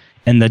studio,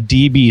 and the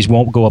dBs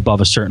won't go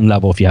above a certain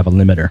level if you have a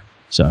limiter.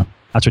 So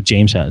that's what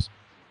James has.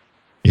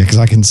 Yeah, because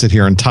I can sit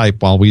here and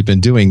type while we've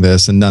been doing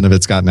this, and none of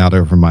it's gotten out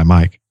over my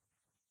mic.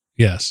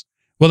 Yes.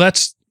 Well,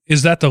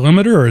 is that the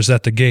limiter or is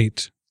that the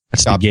gate?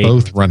 That's got the gate.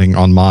 Both running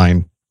on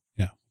mine.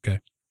 Yeah. Okay.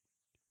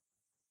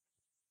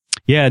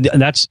 Yeah,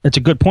 that's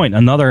a good point.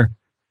 Another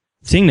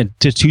thing that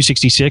the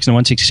 266 and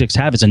 166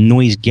 have is a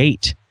noise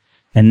gate,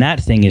 and that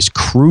thing is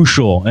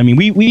crucial. I mean,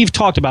 we've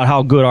talked about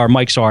how good our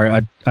mics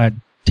are at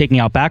taking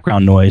out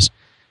background noise,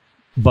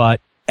 but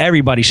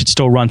everybody should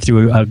still run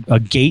through a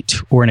gate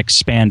or an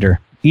expander.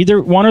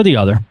 Either one or the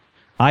other.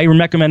 I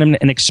recommend an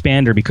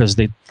expander because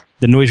the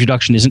noise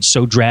reduction isn't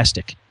so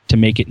drastic to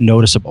make it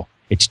noticeable.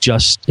 It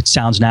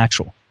sounds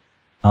natural.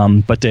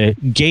 But the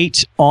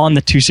gate on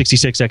the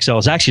 266 XL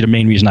is actually the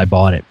main reason I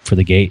bought it, for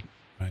the gate.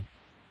 Right.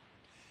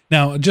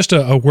 Now, just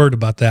a word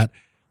about that.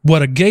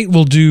 What a gate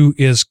will do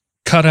is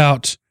cut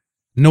out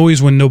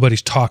noise when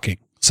nobody's talking.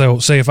 So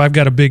say if I've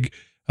got a big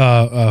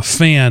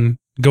fan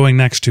going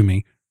next to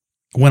me,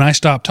 when I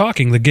stop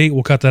talking, the gate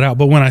will cut that out.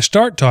 But when I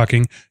start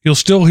talking, you'll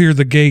still hear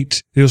the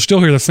gate. You'll still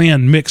hear the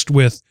fan mixed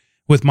with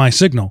my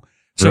signal.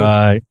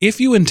 So if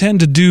you intend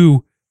to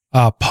do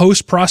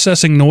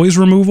post-processing noise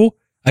removal,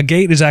 a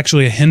gate is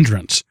actually a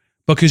hindrance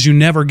because you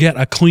never get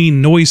a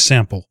clean noise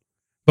sample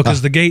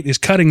because the gate is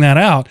cutting that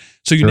out.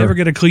 So you never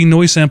get a clean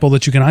noise sample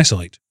that you can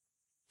isolate.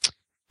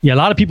 Yeah, a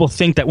lot of people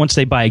think that once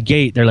they buy a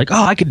gate, they're like,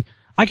 oh,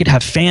 I could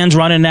have fans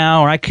running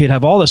now, or I could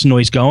have all this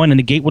noise going, and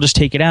the gate will just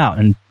take it out.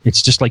 And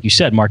it's just like you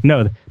said, Mark,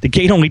 no, the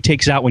gate only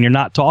takes out when you're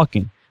not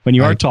talking. When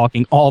you are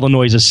talking, all the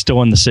noise is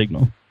still in the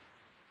signal.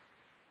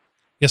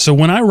 Yeah, so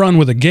when I run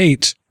with a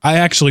gate, I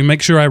actually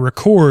make sure I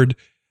record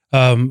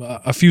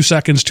a few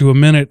seconds to a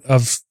minute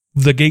of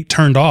the gate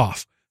turned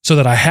off so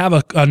that I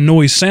have a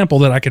noise sample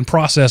that I can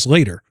process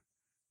later.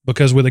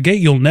 Because with a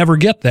gate, you'll never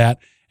get that.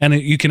 And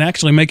you can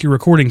actually make your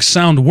recording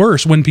sound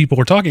worse when people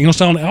are talking. It'll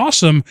sound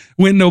awesome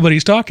when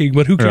nobody's talking,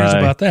 but who cares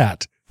about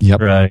that?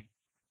 Yep. Right.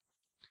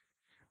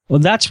 Well,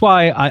 that's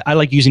why I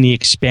like using the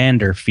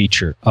expander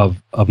feature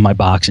of my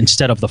box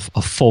instead of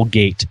a full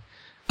gate.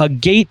 A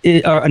gate,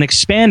 or an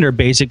expander,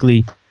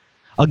 basically,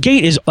 a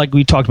gate is, like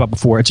we talked about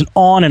before, it's an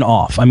on and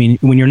off. I mean,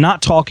 when you're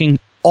not talking,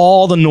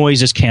 all the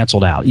noise is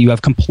canceled out. You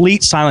have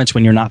complete silence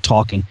when you're not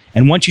talking.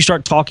 And once you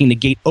start talking, the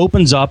gate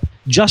opens up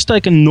just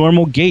like a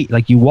normal gate,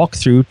 like you walk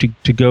through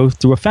to go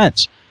through a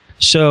fence.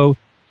 So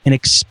an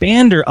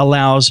expander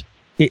allows,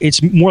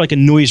 it's more like a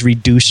noise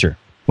reducer.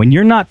 When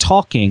you're not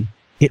talking,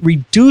 it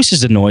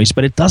reduces the noise,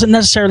 but it doesn't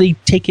necessarily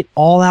take it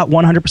all out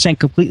 100%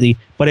 completely,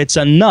 but it's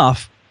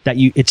enough that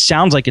it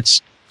sounds like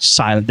it's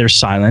silent. There's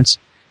silence.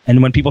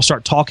 And when people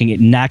start talking, it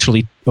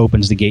naturally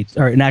opens the gate,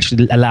 or it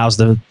naturally allows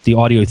the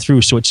audio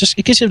through. So it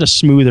gives it a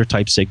smoother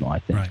type signal, I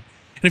think. Right.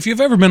 And if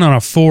you've ever been on a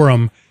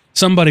forum,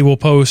 somebody will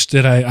post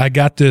that I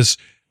got this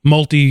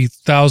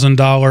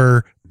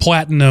multi-$1,000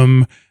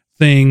 platinum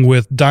thing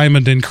with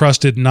diamond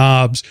encrusted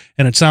knobs,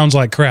 and it sounds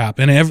like crap.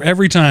 And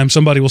every time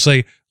somebody will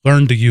say,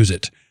 learn to use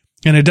it.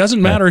 And it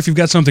doesn't matter if you've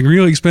got something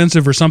really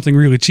expensive or something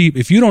really cheap.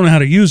 If you don't know how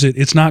to use it,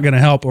 it's not going to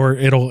help, or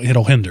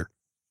it'll hinder.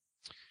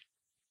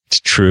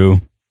 It's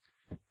true.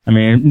 I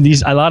mean,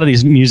 a lot of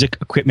these music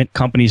equipment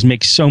companies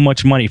make so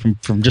much money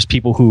from just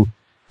people who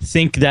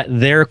think that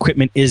their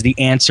equipment is the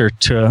answer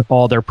to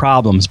all their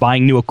problems.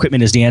 Buying new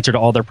equipment is the answer to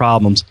all their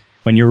problems.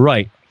 When you're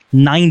right,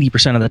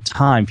 90% of the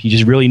time, if you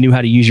just really knew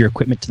how to use your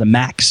equipment to the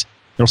max,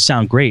 it'll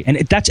sound great. And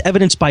that's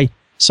evidenced by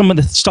some of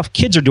the stuff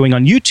kids are doing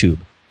on YouTube.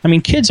 I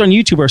mean, kids on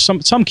YouTube, or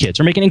some kids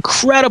are making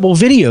incredible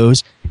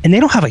videos, and they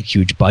don't have a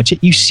huge budget.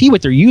 You see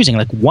what they're using,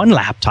 like one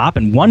laptop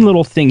and one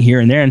little thing here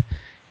and there,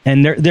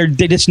 and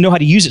they just know how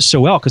to use it so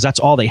well because that's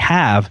all they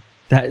have.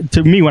 That,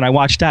 to me, when I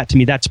watch that, to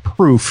me, that's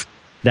proof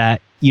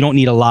that you don't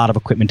need a lot of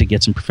equipment to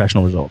get some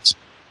professional results.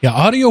 Yeah,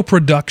 audio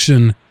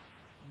production,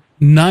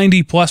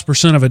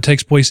 90+% of it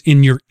takes place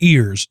in your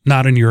ears,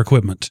 not in your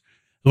equipment.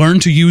 Learn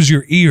to use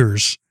your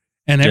ears,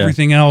 and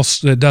everything else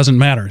that doesn't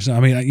matter. So, I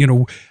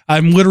mean,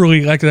 I'm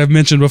literally, like I've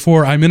mentioned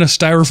before, I'm in a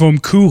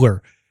styrofoam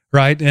cooler,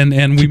 right?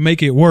 And we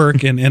make it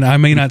work, and I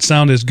may not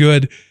sound as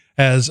good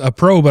as a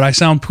pro, but I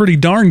sound pretty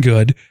darn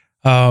good.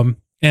 And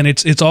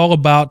it's all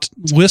about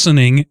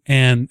listening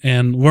and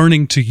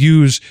learning to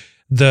use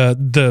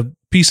the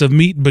piece of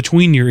meat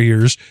between your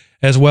ears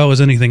as well as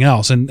anything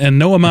else. And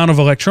no amount of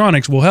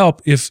electronics will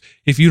help if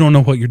you don't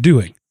know what you're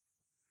doing.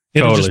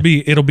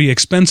 It'll be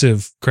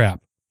expensive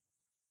crap.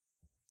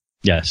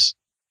 Yes.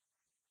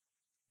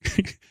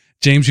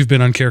 James, you've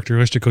been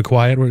uncharacteristically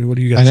quiet. What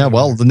do you guys? I know.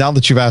 Well, now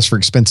that you've asked for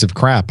expensive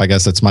crap, I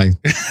guess that's my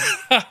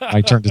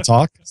turn to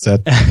talk. Is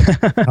that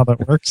how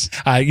that works?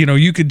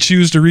 You could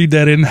choose to read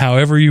that in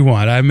however you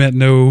want. I meant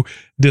no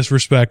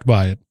disrespect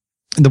by it.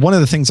 One of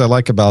the things I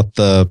like about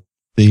the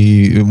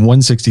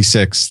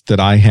 166 that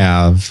I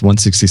have,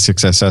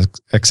 166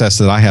 XS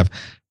that I have,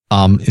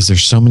 is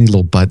there's so many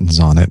little buttons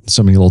on it,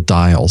 so many little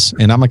dials.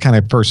 And I'm a kind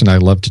of person, I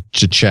love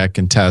to check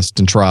and test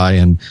and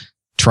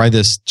try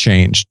this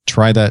change,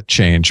 try that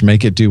change,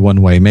 make it do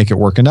one way, make it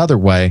work another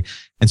way.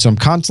 And so I'm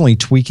constantly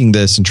tweaking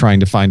this and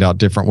trying to find out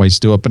different ways to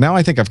do it. But now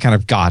I think I've kind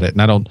of got it,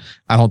 and I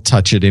don't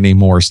touch it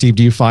anymore. Steve,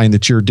 do you find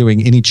that you're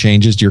doing any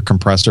changes to your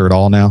compressor at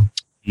all now?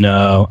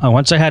 No.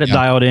 Once I had it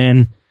dialed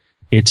in,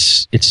 it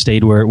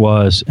stayed where it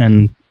was.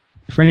 And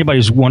for anybody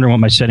who's wondering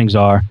what my settings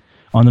are,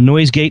 on the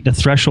noise gate, the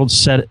threshold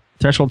set at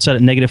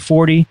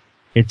 -40.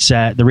 It's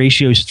at, the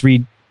ratio is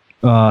 3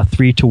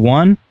 to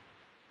 1.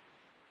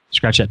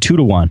 Scratch that, 2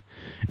 to 1.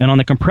 And on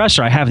the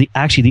compressor, I have the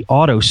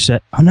auto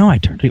set. Oh no, I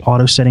turned the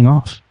auto setting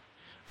off.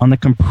 On the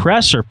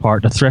compressor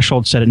part, the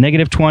threshold set at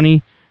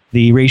 -20.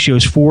 The ratio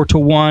is 4 to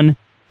 1.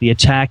 The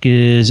attack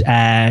is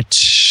at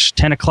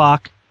 10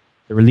 o'clock.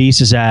 The release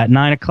is at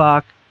 9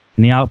 o'clock.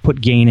 And the output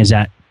gain is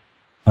at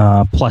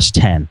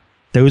 +10.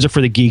 Those are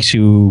for the geeks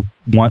who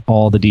want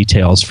all the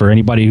details. For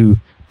anybody who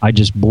I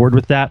just bored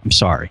with that, I'm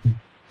sorry.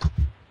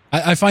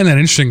 I find that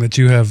interesting that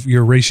you have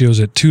your ratios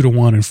at 2 to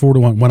 1 and 4 to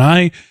 1. When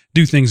I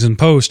do things in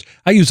post,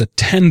 I use a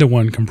 10 to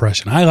 1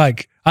 compression. I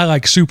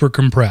like super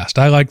compressed.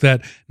 I like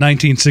that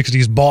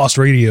 1960s Boss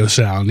radio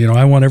sound.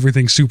 I want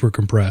everything super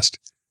compressed.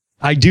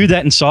 I do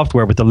that in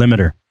software with the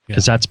limiter,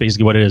 because that's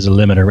basically what it is, a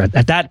limiter.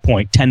 At that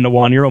point, 10 to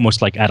 1, you're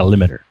almost like at a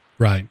limiter.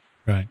 Right.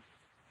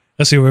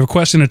 Let's see. We have a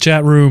question in the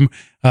chat room.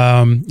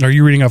 Are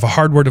you reading off a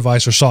hardware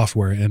device or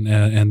software?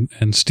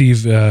 And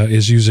Steve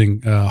is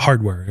using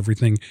hardware.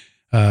 Everything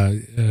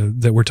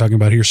that we're talking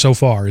about here so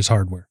far is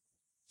hardware.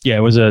 Yeah,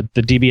 it was the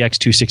DBX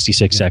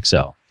 266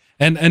 XL.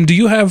 And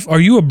are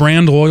you a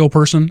brand loyal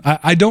person?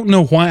 I don't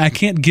know why. I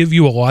can't give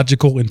you a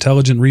logical,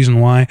 intelligent reason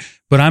why,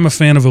 but I'm a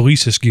fan of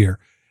Alesis gear,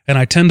 and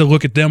I tend to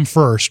look at them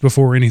first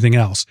before anything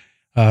else.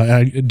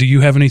 Do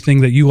you have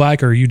anything that you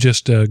like, or you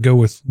just go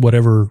with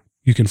whatever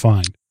you can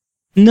find?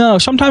 No,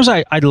 sometimes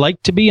I'd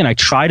like to be, and I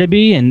try to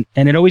be, and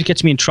it always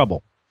gets me in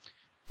trouble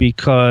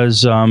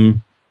because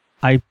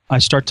I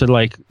start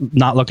to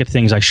not look at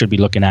things I should be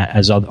looking at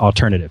as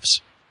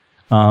alternatives.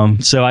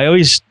 So I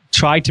always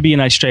try to be,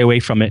 and I stray away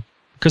from it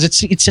because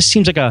it just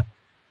seems like a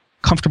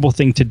comfortable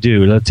thing to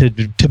do,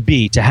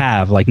 to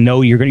have. Like,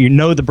 you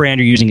know the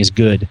brand you're using is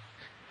good.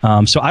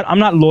 So I'm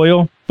not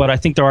loyal, But I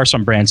think there are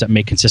some brands that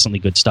make consistently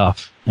good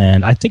stuff.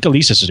 And I think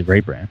Alesis is a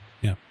great brand.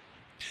 Yeah.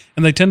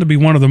 And they tend to be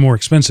one of the more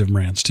expensive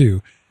brands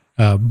too.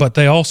 But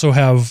they also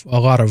have a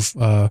lot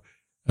of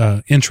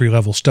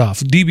entry-level stuff.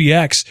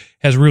 DBX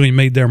has really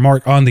made their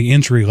mark on the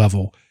entry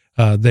level.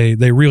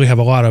 They really have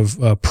a lot of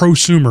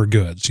prosumer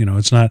goods. You know,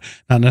 it's not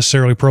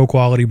necessarily pro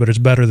quality, but it's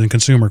better than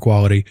consumer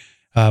quality.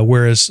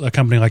 Whereas a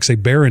company like, say,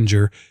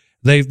 Behringer,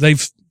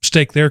 they've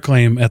staked their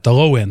claim at the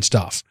low end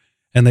stuff,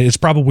 and it's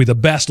probably the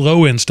best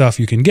low end stuff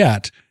you can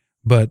get.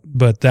 But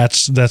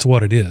that's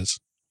what it is.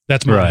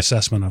 That's my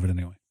assessment of it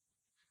anyway.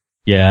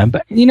 Yeah,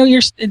 but you know,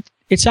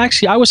 it's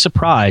actually, I was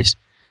surprised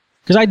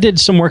because I did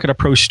some work at a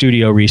pro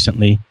studio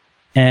recently,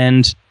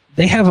 and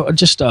they have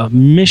just a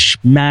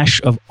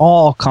mishmash of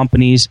all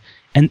companies,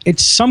 and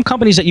it's some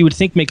companies that you would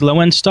think make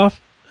low-end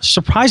stuff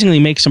surprisingly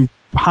make some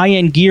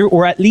high-end gear,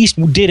 or at least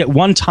did at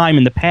one time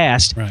in the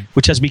past,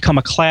 which has become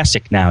a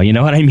classic now. You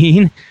know what I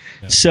mean?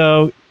 Yeah.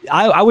 So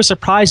I was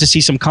surprised to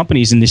see some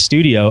companies in the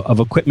studio of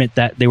equipment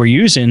that they were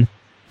using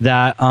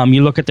that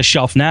you look at the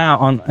shelf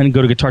now and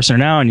go to Guitar Center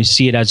now and you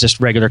see it as just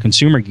regular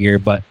consumer gear.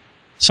 But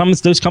some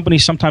of those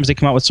companies, sometimes they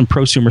come out with some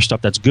prosumer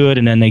stuff that's good,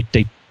 and then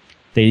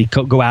they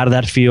go out of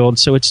that field.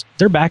 So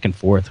they're back and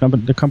forth.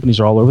 The companies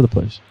are all over the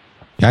place.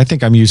 Yeah, I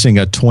think I'm using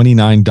a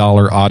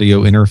 $29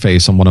 audio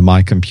interface on one of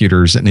my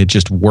computers, and it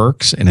just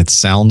works and it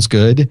sounds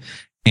good.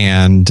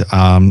 And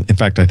in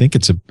fact, I think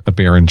it's a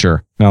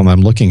Behringer. Now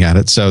I'm looking at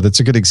it. So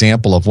that's a good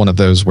example of one of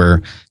those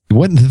where you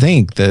wouldn't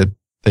think that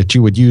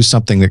you would use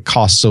something that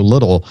costs so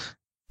little,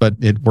 but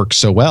it works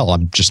so well.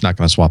 I'm just not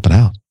going to swap it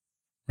out.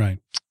 Right.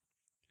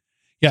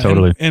 Yeah,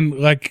 totally. And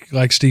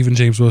like Steve and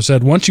James both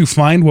said, once you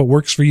find what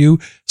works for you,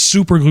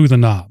 super glue the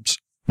knobs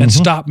and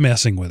stop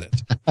messing with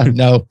it.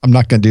 No, I'm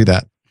not going to do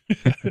that.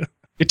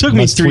 It took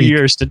me 3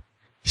 years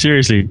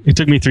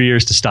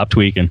to stop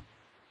tweaking.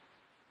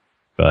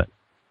 But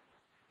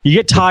you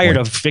get tired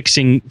of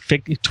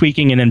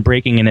tweaking and then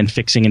breaking and then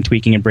fixing and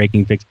tweaking and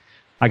breaking.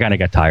 I kind of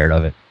got tired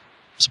of it,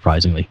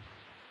 surprisingly.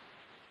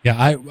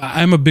 Yeah,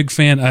 I'm a big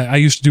fan. I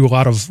used to do a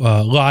lot of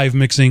live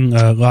mixing,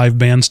 live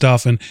band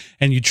stuff, and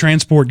you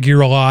transport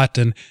gear a lot,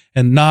 and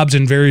knobs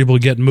invariably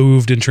get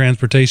moved in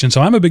transportation. So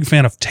I'm a big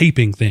fan of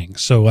taping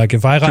things. So like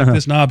if I like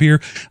this knob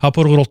here, I'll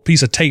put a little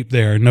piece of tape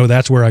there and know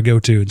that's where I go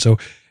to. And so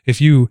if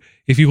you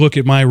look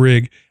at my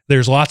rig,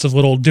 there's lots of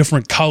little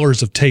different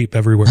colors of tape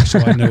everywhere, so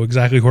I know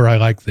exactly where I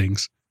like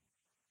things.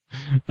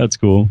 That's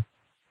cool.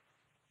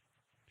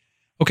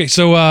 Okay,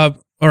 so all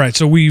right,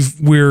 so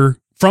we're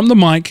from the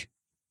mic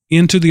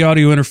into the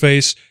audio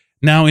interface,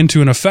 now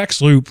into an effects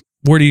loop.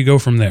 Where do you go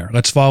from there?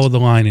 Let's follow the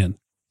line in.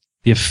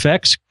 The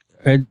effects,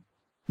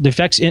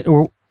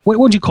 or what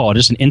would you call it?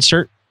 Just an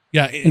insert?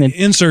 Yeah,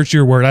 insert's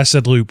your word. I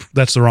said loop.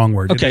 That's the wrong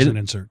word. Okay. It is an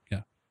insert.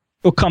 Yeah.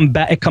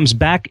 It comes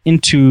back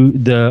into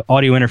the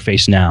audio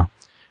interface now.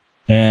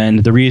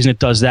 And the reason it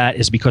does that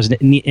is because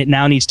it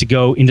now needs to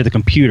go into the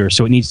computer.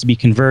 So it needs to be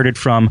converted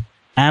from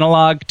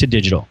analog to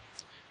digital.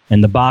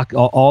 And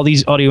all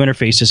these audio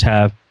interfaces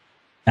have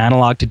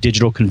analog to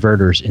digital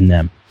converters in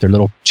them. They're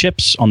little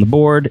chips on the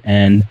board,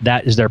 and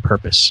that is their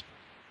purpose.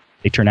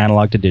 They turn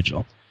analog to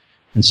digital.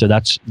 And so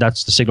that's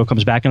the signal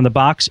comes back into the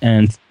box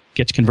and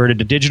gets converted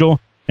to digital,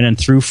 and then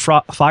through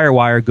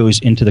FireWire goes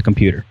into the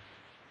computer.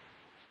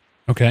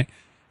 Okay.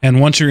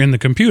 And once you're in the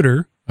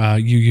computer,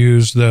 you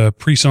use the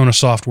PreSonus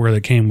software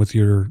that came with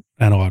your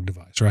analog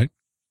device, right?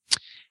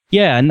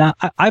 Yeah, and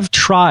I've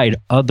tried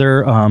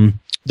other...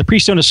 the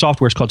PreSonus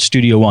software is called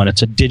Studio One.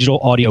 It's a digital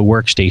audio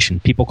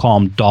workstation. People call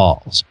them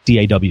DAWs,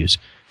 DAWs.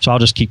 So I'll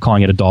just keep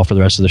calling it a DAW for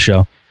the rest of the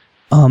show.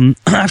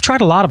 I've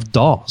tried a lot of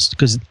DAWs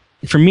because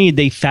for me,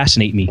 they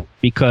fascinate me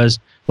because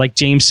like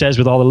James says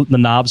with all the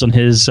knobs on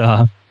his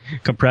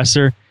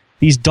compressor,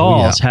 these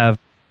DAWs have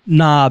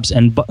knobs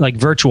and like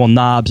virtual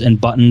knobs and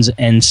buttons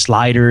and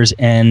sliders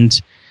and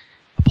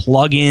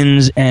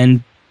plugins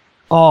and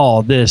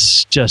all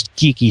this just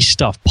geeky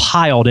stuff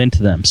piled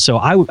into them. So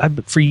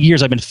for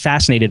years, I've been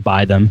fascinated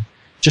by them,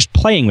 just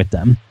playing with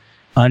them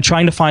and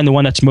trying to find the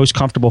one that's most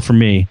comfortable for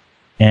me.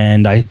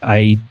 And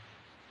I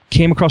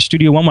came across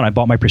Studio One when I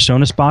bought my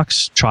PreSonus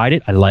box, tried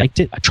it. I liked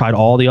it. I tried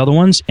all the other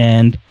ones,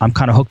 and I'm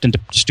kind of hooked into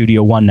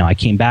Studio One now. I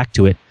came back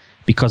to it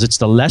because it's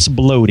the less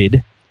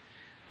bloated,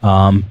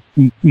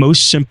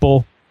 most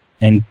simple,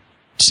 and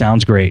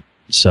sounds great.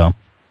 So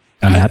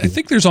I'm happy. I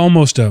think there's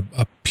almost a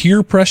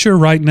peer pressure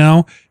right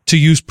now to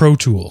use Pro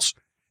Tools.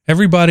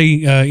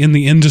 Everybody in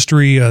the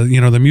industry,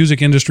 the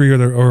music industry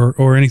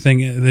or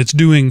anything that's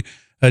doing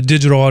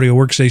digital audio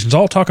workstations,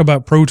 all talk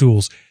about Pro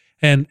Tools.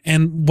 And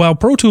while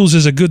Pro Tools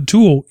is a good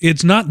tool,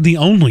 it's not the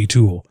only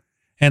tool.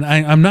 And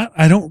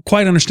I don't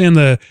quite understand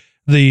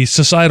the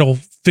societal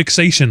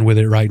fixation with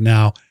it right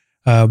now.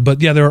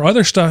 But yeah, there are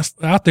other stuff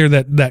out there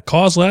that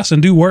cost less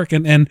and do work.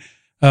 And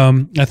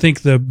I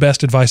think the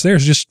best advice there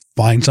is just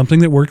find something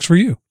that works for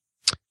you.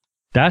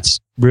 That's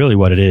really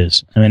what it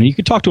is. I mean, you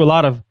could talk to a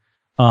lot of,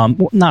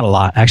 not a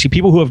lot, actually,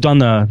 people who have done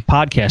the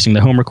podcasting,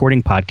 the home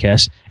recording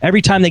podcast.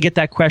 Every time they get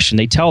that question,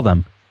 they tell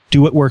them,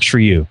 do what works for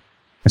you.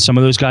 And some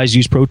of those guys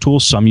use Pro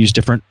Tools. Some use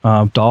different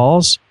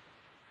DAWs.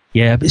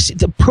 Yeah, but see,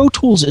 the Pro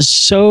Tools is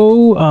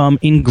so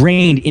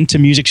ingrained into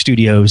music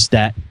studios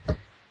that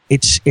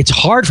it's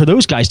hard for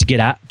those guys to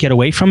get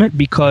away from it,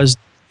 because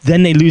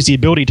then they lose the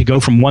ability to go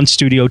from one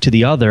studio to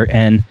the other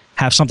and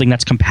have something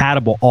that's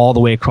compatible all the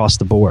way across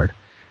the board.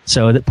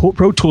 So the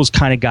Pro Tools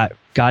kind of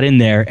got in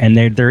there, and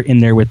they're in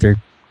there with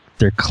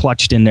they're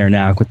clutched in there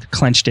now, with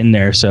clenched in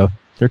there. So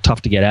they're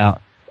tough to get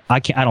out. I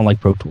don't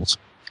like Pro Tools.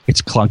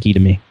 It's clunky to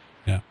me.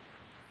 Yeah.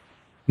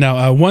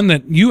 Now, one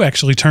that you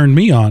actually turned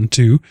me on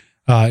to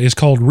is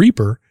called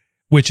Reaper,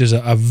 which is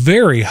a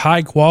very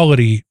high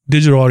quality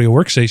digital audio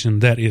workstation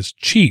that is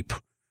cheap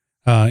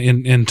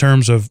in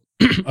terms of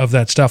of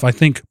that stuff. I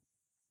think,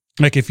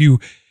 like, if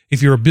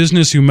you're a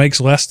business who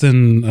makes less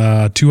than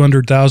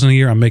 $200,000 a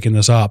year, I'm making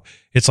this up,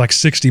 it's like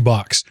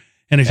 $60.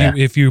 And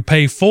if you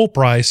pay full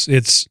price,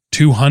 it's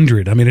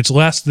 $200. I mean, it's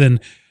less than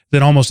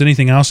almost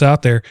anything else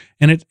out there,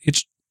 and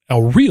it's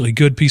a really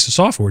good piece of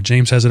software.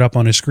 James has it up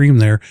on his screen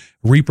there,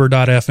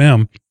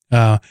 Reaper.fm.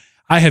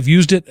 I have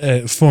used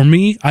it. For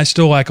me, I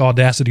still like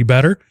Audacity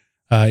better.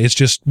 It's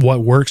just what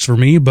works for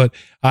me, but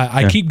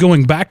I keep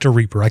going back to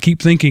Reaper. I keep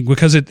thinking,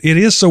 because it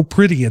is so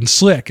pretty and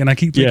slick, and I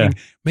keep thinking,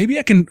 maybe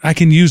I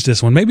can use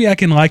this one. Maybe I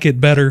can like it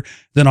better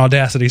than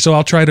Audacity. So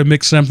I'll try to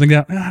mix something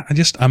out.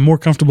 I'm more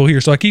comfortable here.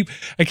 So I keep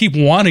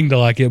wanting to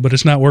like it, but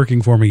it's not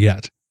working for me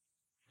yet.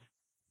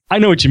 I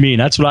know what you mean.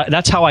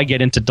 That's how I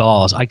get into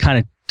DAWs. I kind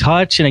of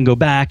touch and then go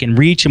back and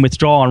reach and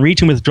withdraw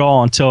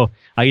until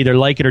I either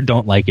like it or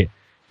don't like it.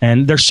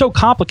 And they're so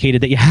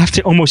complicated that you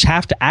almost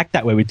have to act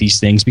that way with these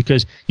things,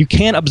 because you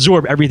can't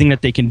absorb everything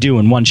that they can do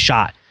in one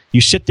shot.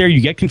 You sit there,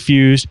 you get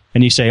confused,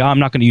 and you say, I'm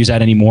not going to use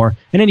that anymore.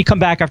 And then you come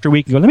back after a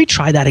week and go, let me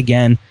try that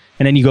again.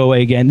 And then you go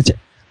away again.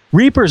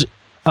 Reaper's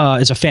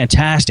is a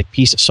fantastic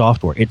piece of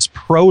software. It's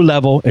pro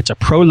level. It's a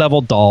pro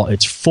level DAW.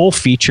 It's full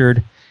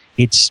featured.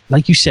 It's,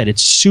 like you said,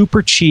 it's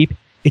super cheap.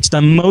 It's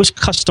the most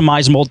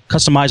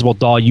customizable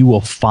DAW you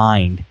will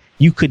find.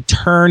 You could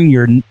turn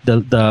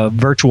the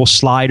virtual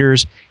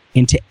sliders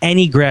into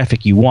any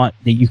graphic you want.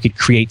 That you could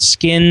create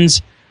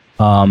skins,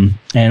 and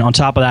on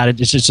top of that,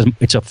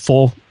 it's a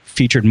full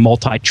featured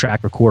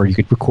multi-track recorder. You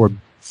could record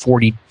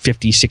 40,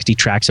 50, 60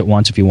 tracks at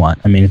once if you want.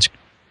 I mean,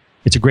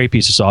 it's a great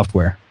piece of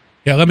software.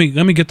 Yeah, let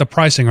me get the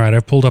pricing right.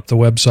 I've pulled up the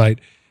website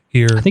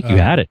here. I think you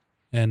had it.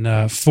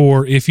 And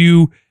for if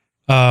you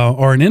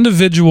are an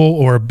individual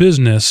or a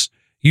business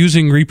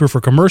using Reaper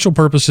for commercial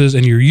purposes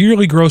and your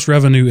yearly gross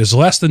revenue is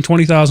less than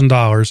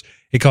 $20,000,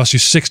 it costs you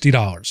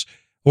 $60.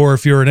 Or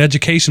if you're an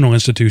educational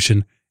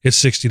institution, it's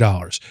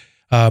 $60.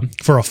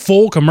 For a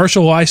full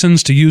commercial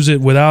license to use it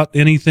without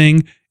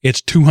anything,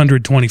 it's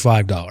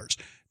 $225.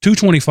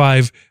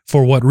 $225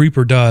 for what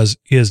Reaper does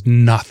is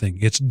nothing.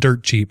 It's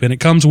dirt cheap. And it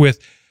comes with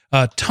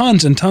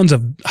tons and tons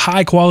of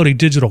high quality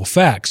digital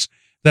effects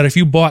that if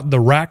you bought the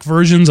rack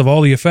versions of all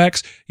the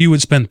effects, you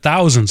would spend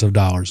thousands of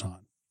dollars on.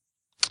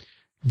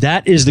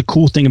 That is the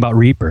cool thing about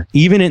Reaper.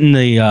 Even in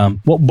the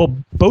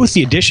both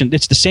the edition,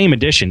 it's the same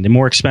edition, the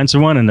more expensive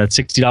one and the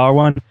 $60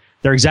 one,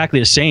 they're exactly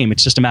the same.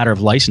 It's just a matter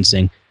of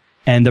licensing.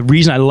 And the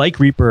reason I like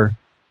Reaper,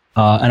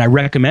 and I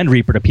recommend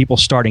Reaper to people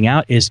starting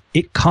out, is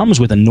it comes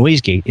with a noise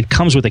gate. It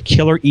comes with a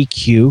killer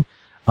EQ.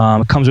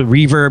 It comes with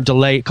reverb,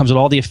 delay. It comes with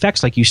all the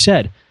effects, like you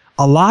said.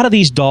 A lot of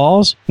these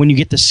DAWs, when you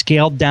get the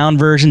scaled down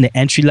version, the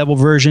entry level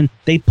version,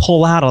 they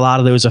pull out a lot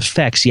of those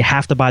effects. You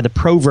have to buy the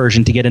pro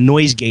version to get a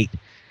noise gate.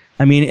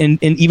 I mean,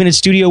 and even in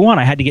Studio One,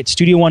 I had to get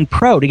Studio One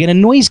Pro to get a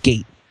noise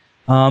gate.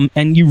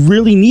 And you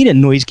really need a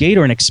noise gate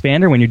or an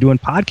expander when you're doing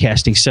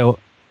podcasting. So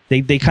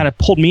they kind of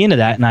pulled me into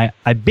that, and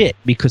I bit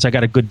because I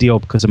got a good deal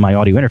because of my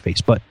audio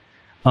interface. But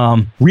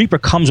Reaper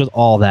comes with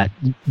all that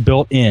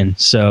built in.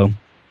 So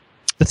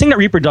the thing that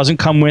Reaper doesn't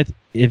come with,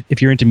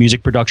 if you're into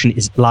music production,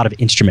 is a lot of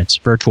instruments,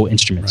 virtual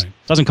instruments. Right.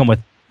 Doesn't come with,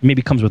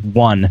 maybe comes with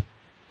one,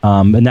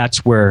 and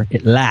that's where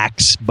it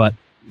lacks. But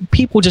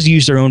people just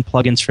use their own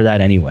plugins for that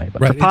anyway.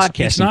 But for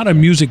podcasting, it's not a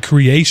music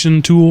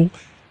creation tool.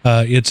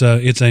 It's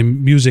a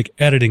music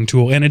editing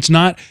tool, and it's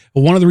not.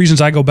 One of the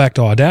reasons I go back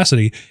to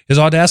Audacity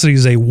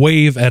is a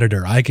wave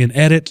editor. I can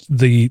edit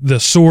the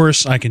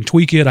source, I can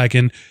tweak it, I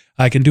can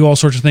do all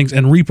sorts of things,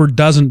 and Reaper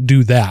doesn't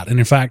do that. And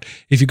in fact,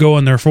 if you go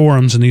on their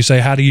forums and you say,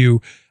 how do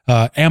you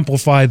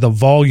amplify the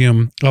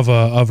volume of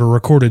a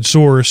recorded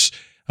source,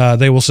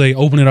 they will say,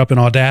 open it up in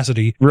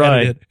Audacity,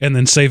 right, edit it, and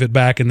then save it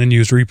back, and then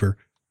use Reaper.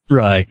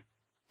 Right.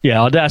 Yeah,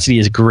 Audacity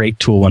is a great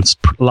tool once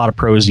a lot of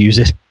pros use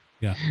it.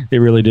 Yeah, they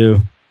really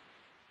do.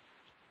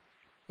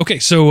 Okay,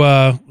 so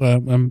I'm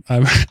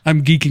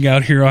geeking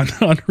out here on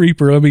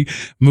Reaper. Let me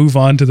move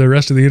on to the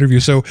rest of the interview.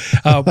 So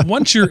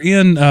once you're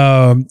in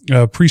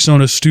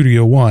PreSonus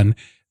Studio One,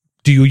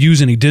 do you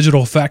use any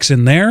digital effects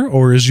in there,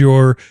 or is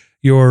your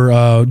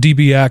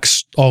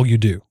DBX all you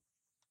do?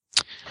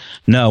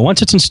 No,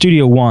 once it's in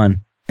Studio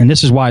One, and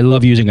this is why I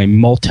love using a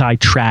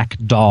multi-track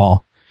DAW,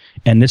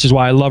 and this is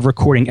why I love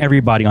recording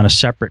everybody on a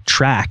separate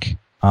track.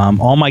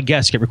 All my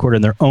guests get recorded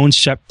in their own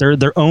separate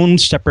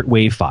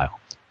WAV file.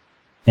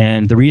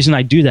 And the reason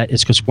I do that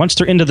is because once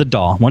they're into the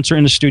DAW, once they're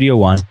into Studio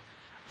One,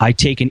 I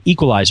take an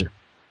equalizer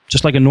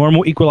just like a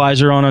normal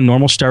equalizer on a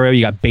normal stereo.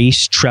 You got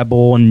bass,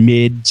 treble, and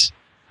mids.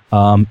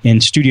 In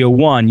Studio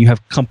One, you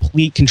have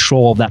complete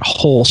control of that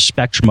whole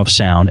spectrum of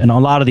sound. And a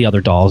lot of the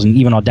other DAWs, and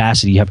even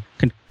Audacity, you have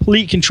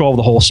complete control of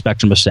the whole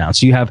spectrum of sound.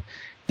 So you have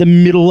the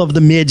middle of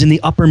the mids and the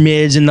upper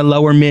mids and the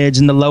lower mids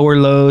and the lower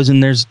lows,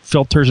 and there's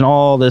filters and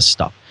all this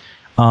stuff.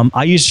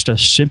 I use just a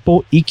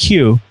simple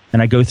EQ,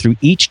 and I go through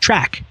each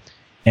track.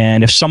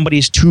 And if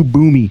somebody's too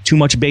boomy, too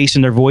much bass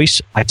in their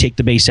voice, I take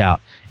the bass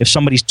out. If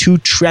somebody's too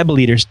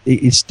trebly,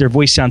 their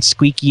voice sounds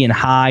squeaky and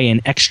high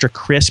and extra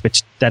crisp,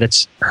 it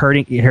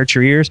hurts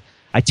your ears,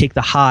 I take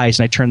the highs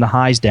and I turn the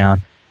highs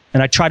down.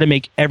 And I try to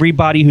make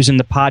everybody who's in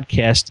the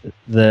podcast,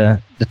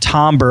 the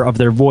timbre of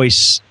their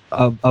voice,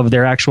 of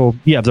their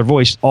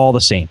voice, all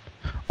the same,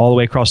 all the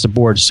way across the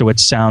board, so it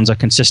sounds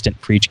consistent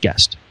for each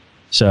guest.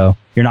 So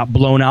you're not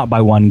blown out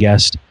by one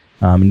guest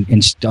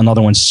and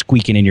another one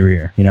squeaking in your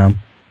ear, you know?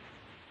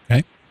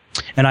 Okay.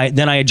 And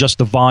I adjust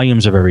the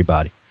volumes of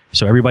everybody.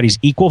 So everybody's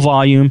equal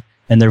volume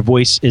and their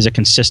voice is a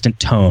consistent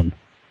tone.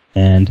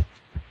 And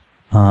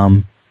that's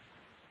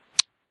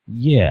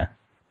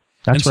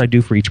what I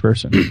do for each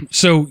person.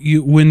 So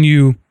when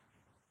you're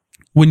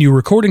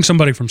recording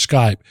somebody from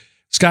Skype,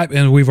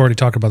 and we've already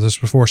talked about this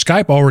before,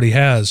 Skype already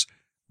has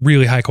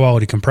really high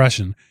quality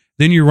compression.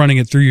 Then you're running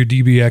it through your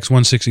DBX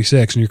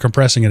 166 and you're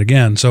compressing it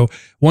again. So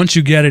once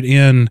you get it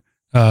in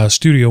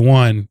Studio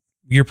One,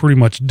 you're pretty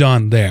much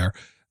done there.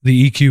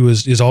 The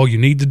EQ is all you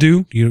need to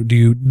do. Do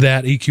you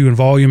that EQ and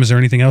volume? Is there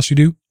anything else you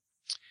do?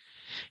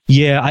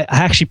 Yeah, I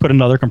actually put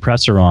another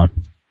compressor on.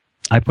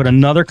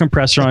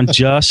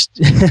 Just.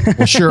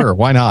 Well, sure.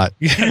 Why not?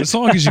 Yeah, as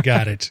long as you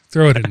got it,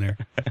 throw it in there.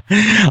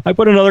 I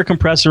put another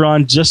compressor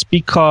on just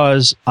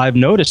because I've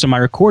noticed in my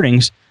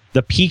recordings,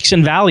 the peaks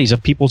and valleys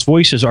of people's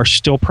voices are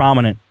still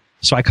prominent.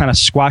 So I kind of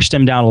squash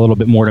them down a little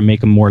bit more to make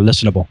them more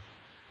listenable.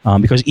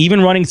 Because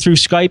even running through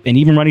Skype and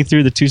even running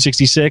through the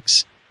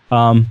 266,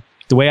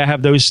 the way I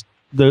have those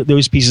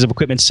pieces of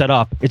equipment set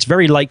up, it's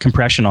very light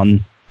compression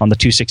on the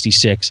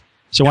 266.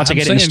 So once I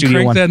get it in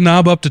Studio One, crank that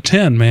knob up to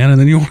 10, man, and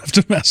then you won't have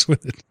to mess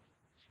with it.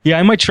 Yeah,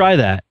 I might try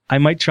that.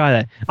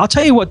 I'll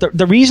tell you what,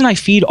 the reason I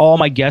feed all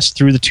my guests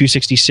through the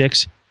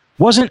 266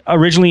 wasn't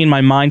originally in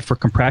my mind for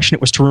compression.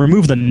 It was to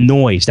remove the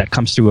noise that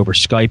comes through over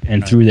Skype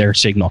and through their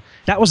signal.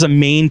 That's the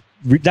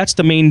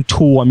main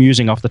tool I'm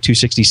using off the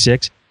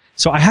 266.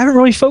 So I haven't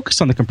really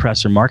focused on the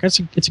compressor, Mark. It's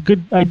a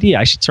good idea.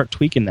 I should start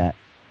tweaking that.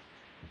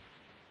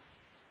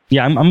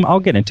 Yeah, I'll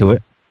get into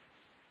it.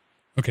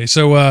 Okay,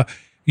 so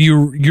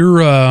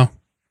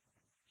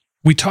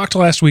we talked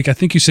last week. I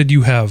think you said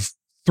you have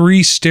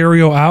 3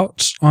 stereo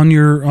outs on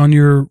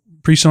your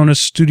PreSonus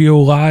Studio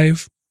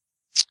Live.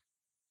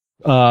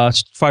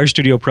 Fire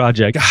Studio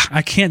Project.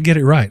 I can't get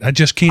it right. I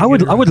just can't. I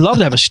would love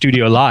to have a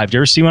Studio Live. Do you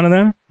ever see one of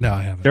them? No,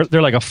 I haven't.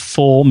 They're like a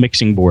full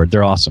mixing board.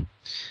 They're awesome.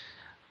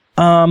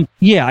 For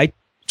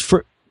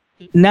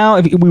now,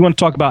 if we want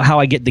to talk about how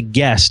I get the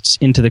guests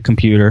into the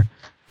computer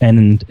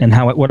and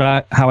how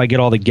I get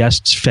all the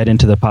guests fed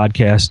into the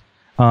podcast.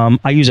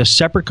 I use a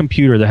separate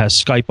computer that has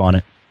Skype on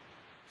it,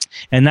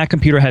 and that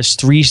computer has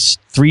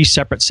three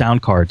separate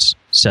sound cards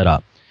set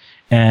up,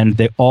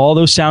 and all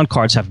those sound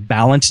cards have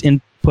balanced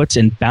inputs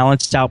and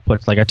balanced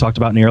outputs, like I talked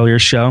about in the earlier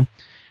show.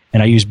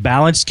 And I use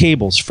balanced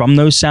cables from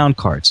those sound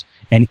cards,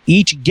 and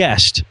each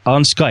guest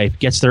on Skype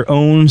gets their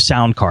own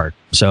sound card.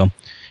 So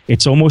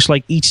it's almost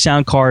like each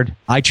sound card.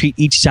 I treat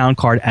each sound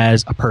card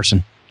as a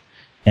person,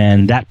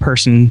 and that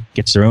person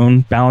gets their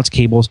own balanced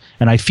cables,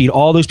 and I feed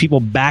all those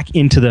people back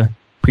into the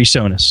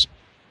PreSonus.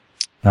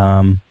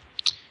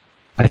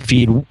 I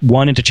feed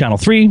one into channel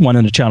 3, one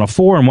into channel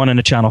 4, and one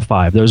into channel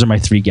 5. Those are my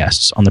 3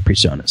 guests on the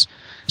PreSonus.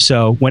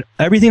 So when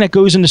everything that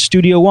goes into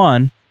Studio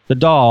One, the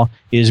DAW,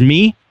 is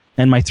me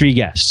and my 3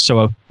 guests.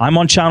 So I'm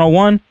on channel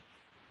 1,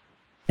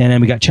 and then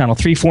we got channel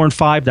 3, 4, and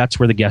 5. That's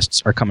where the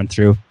guests are coming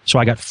through. So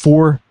I got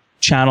 4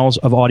 channels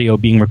of audio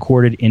being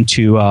recorded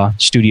into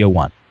Studio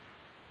One.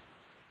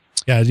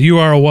 Yeah,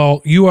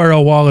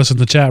 URL Wallace in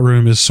the chat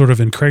room is sort of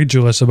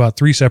incredulous about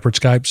 3 separate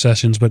Skype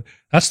sessions, but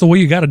that's the way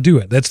you got to do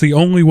it. That's the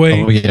only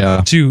way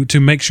to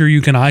make sure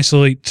you can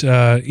isolate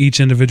each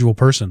individual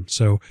person.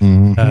 So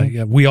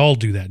we all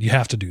do that. You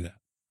have to do that.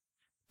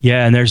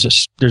 Yeah, and there's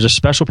a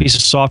special piece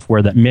of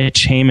software that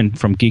Mitch Heyman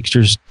from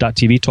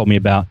Geeksters.tv told me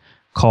about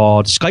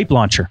called Skype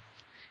Launcher.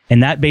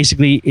 And that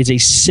basically is a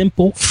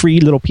simple, free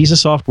little piece of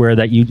software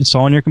that you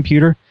install on your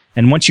computer.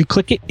 And once you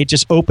click it, it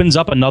just opens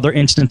up another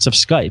instance of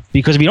Skype.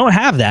 Because if you don't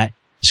have that,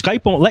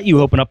 Skype won't let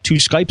you open up 2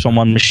 Skypes on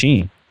one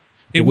machine.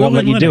 It won't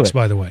let you do it.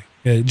 By the way.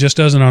 It just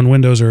doesn't on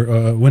Windows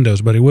or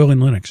Windows, but it will in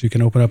Linux. You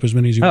can open up as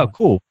many as you want. Oh,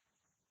 cool.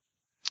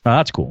 Oh,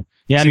 that's cool.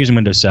 Yeah, I'm using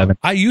Windows 7.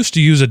 I used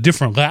to use a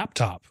different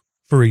laptop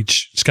for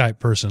each Skype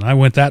person. I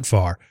went that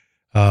far.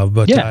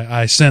 But yeah.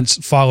 I since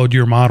followed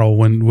your model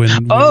when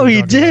oh,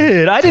 you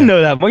did? I didn't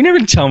know that. Well, you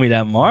never tell me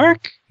that,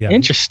 Mark. Yeah.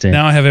 Interesting.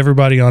 Now I have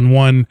everybody on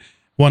one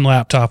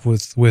laptop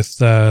with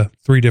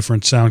 3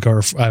 different sound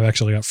cards. I've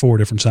actually got 4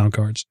 different sound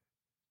cards.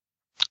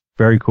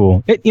 Very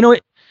cool.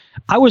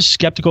 I was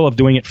skeptical of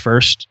doing it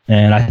first,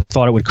 and I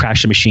thought it would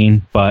crash the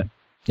machine, but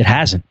it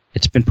hasn't.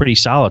 it's been pretty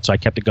solid. So I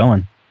kept it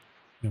going.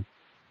 Yeah.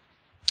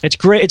 It's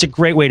great. It's a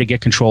great way to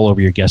get control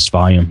over your guest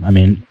volume. I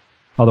mean,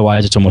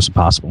 otherwise it's almost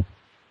impossible.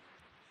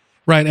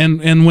 Right.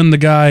 And when the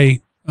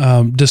guy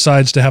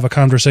decides to have a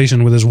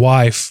conversation with his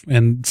wife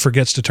and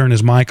forgets to turn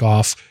his mic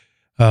off,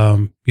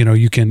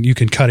 you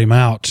can cut him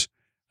out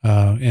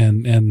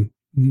and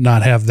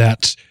not have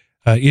that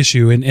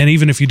issue. And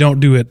even if you don't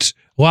do it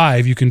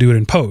live, you can do it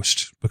in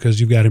post because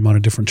you've got him on a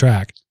different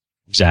track.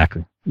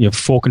 Exactly. You have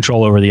full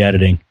control over the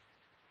editing.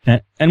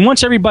 And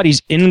once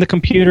everybody's in the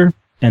computer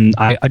and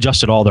I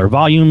adjusted all their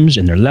volumes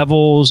and their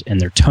levels and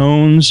their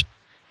tones,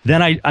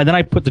 then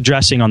I put the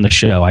dressing on the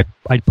show. I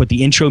put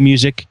the intro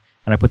music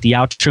and I put the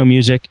outro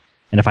music.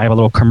 And if I have a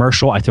little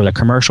commercial, I throw the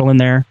commercial in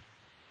there.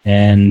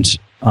 And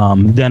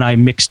then I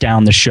mix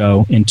down the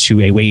show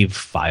into a WAV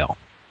file,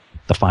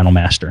 the final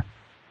master.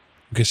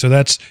 Okay, so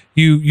that's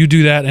you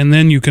do that, and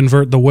then you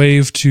convert the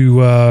WAV to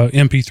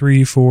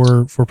MP3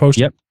 for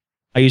posting. Yep,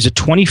 I use a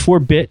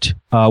 24-bit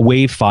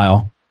WAV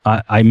file.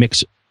 I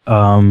mix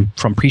from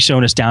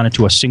PreSonus down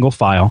into a single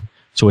file,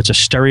 so it's a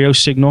stereo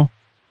signal.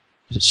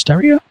 Is it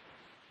stereo?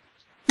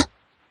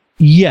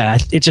 Yeah,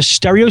 it's a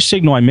stereo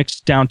signal I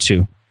mixed down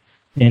to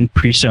in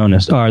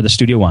PreSonus or the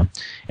Studio One,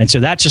 and so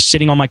that's just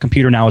sitting on my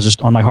computer now, is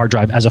just on my hard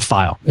drive as a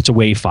file. It's a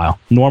WAV file,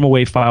 normal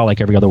WAV file like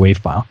every other WAV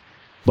file.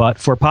 But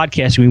for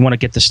podcasting, we want to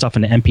get this stuff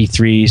into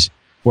MP3s,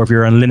 or if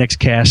you're on Linux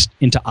Cast,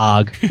 into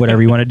OGG,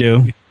 whatever you want to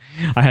do.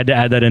 I had to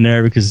add that in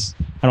there because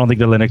I don't think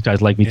the Linux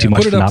guys like me too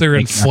much. Put it up there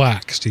in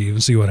FLAC, Steve,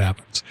 and see what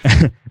happens.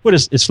 What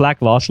is FLAC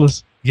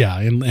lossless? Yeah,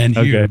 and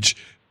huge.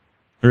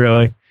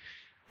 Really?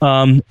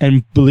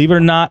 And believe it or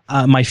not,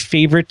 my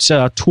favorite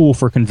tool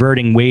for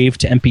converting WAV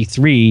to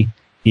MP3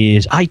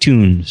 is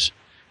iTunes.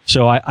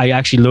 So I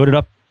actually load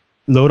up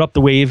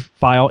the WAV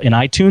file in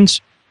iTunes.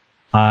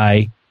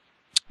 I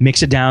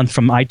mix it down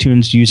from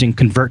iTunes using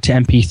Convert to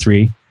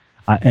MP3.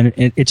 And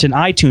it's in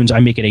iTunes.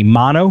 I make it a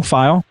mono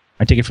file.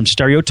 I take it from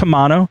stereo to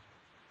mono,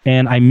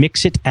 and I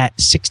mix it at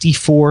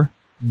 64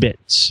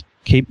 bits.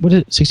 Okay, what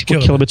is it? 64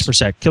 kilobits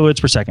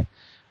per second.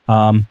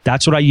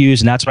 That's what I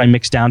use, and that's what I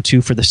mix down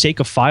to for the sake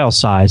of file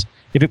size.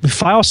 If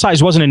file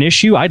size wasn't an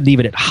issue, I'd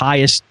leave it at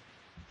highest,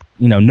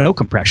 no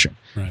compression.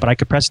 Right. But I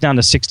compress it down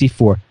to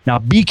 64. Now,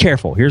 be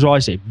careful. Here's all I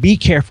say. Be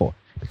careful.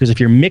 Because if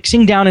you're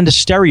mixing down into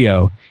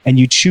stereo and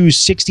you choose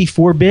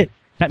 64-bit,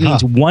 that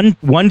means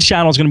one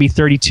channel is going to be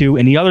 32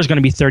 and the other is going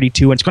to be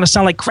 32, and it's going to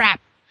sound like crap.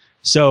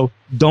 So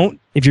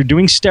if you're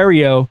doing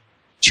stereo,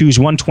 choose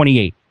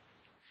 128.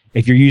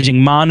 If you're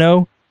using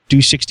mono,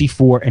 do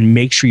 64, and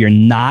make sure you're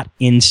not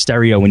in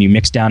stereo when you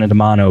mix down into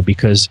mono,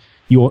 because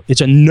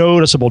it's a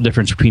noticeable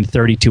difference between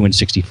 32 and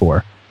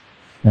 64.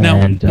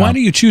 Now, why do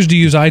you choose to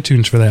use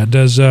iTunes for that?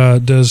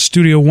 Does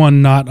Studio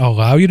One not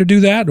allow you to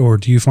do that, or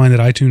do you find that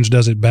iTunes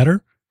does it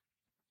better?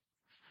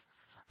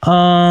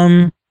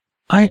 I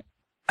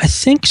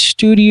think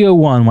Studio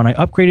One, when I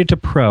upgraded to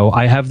Pro,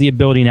 I have the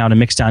ability now to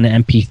mix down to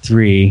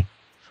MP3.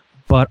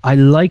 But I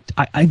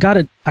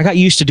got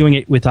used to doing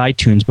it with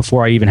iTunes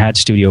before I even had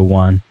Studio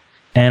One,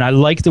 and I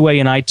like the way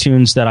in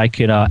iTunes that I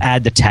could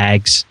add the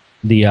tags,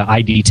 the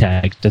ID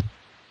tags, the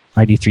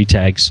ID3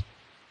 tags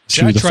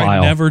to the file. I try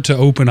never to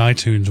open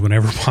iTunes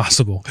whenever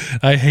possible.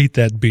 I hate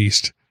that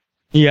beast.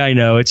 Yeah, I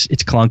know it's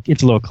clunky.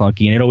 It's a little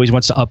clunky, and it always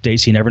wants to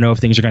update, so you never know if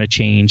things are going to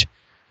change.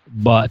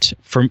 But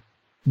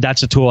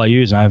that's a tool I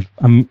use,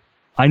 and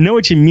I know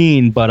what you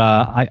mean, but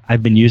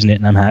I've been using it,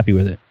 and I'm happy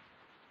with it.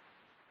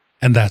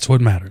 And that's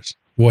what matters.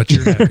 What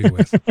you're happy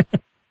with.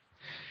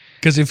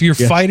 Because if you're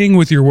fighting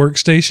with your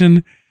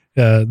workstation,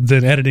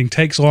 then editing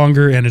takes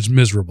longer and it's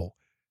miserable.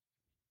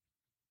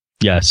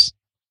 Yes.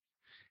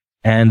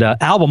 And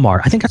album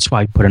art. I think that's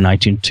why I put in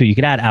iTunes too. You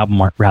can add album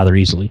art rather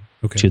easily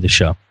to the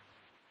show.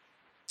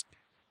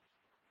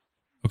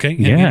 Okay.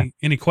 Yeah.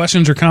 Any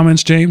questions or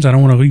comments, James? I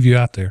don't want to leave you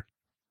out there.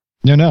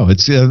 No.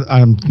 It's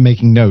I'm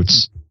making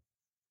notes.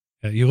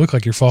 You look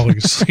like you're falling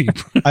asleep.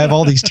 I have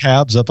all these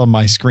tabs up on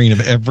my screen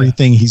of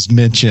everything he's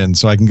mentioned,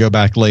 so I can go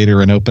back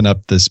later and open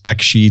up the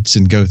spec sheets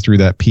and go through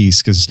that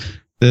piece. Because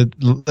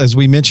as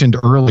we mentioned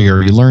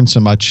earlier, you learn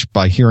so much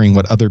by hearing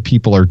what other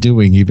people are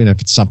doing, even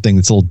if it's something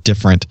that's a little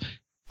different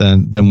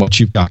than what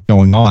you've got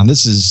going on.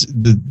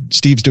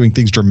 Steve's doing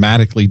things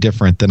dramatically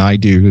different than I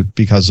do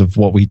because of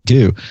what we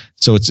do.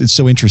 So it's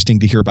so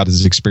interesting to hear about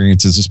his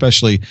experiences,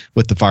 especially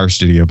with the Fire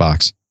Studio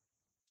box.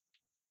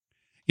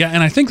 Yeah,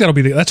 and I think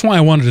that's why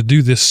I wanted to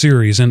do this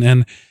series,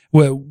 and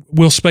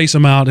we'll space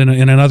them out in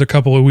another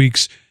couple of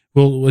weeks.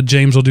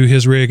 James will do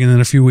his rig, and then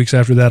a few weeks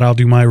after that, I'll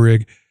do my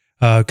rig,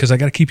 because I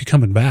got to keep you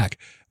coming back.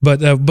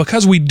 But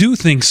because we do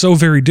things so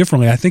very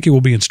differently, I think it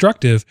will be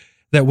instructive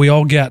that we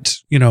all get,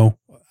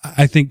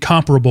 I think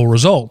comparable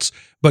results,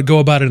 but go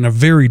about it in a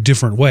very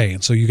different way.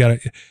 And so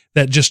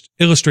that just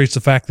illustrates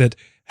the fact that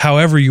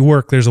however you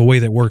work, there's a way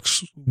that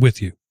works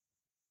with you.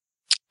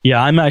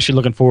 Yeah, I'm actually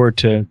looking forward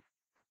to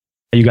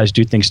how you guys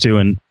do things too,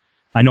 and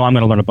I know I'm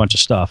going to learn a bunch of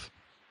stuff,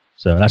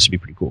 so that should be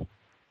pretty cool.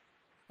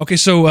 Okay,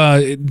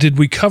 so did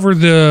we cover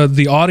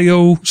the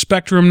audio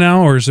spectrum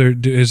now, or is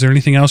there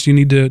anything else you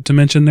need to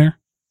mention there?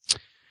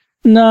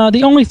 No,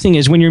 the only thing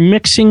is when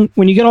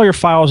you get all your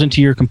files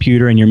into your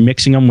computer and you're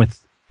mixing them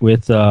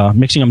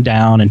mixing them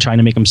down and trying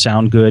to make them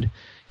sound good,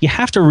 you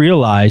have to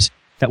realize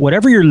that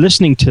whatever you're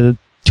listening to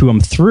them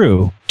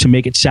through to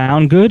make it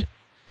sound good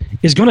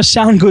is going to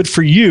sound good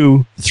for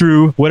you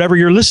through whatever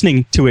you're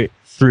listening to it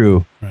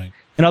through. Right.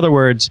 In other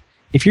words,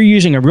 if you're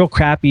using a real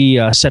crappy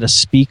set of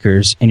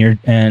speakers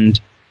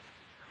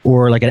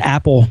or like an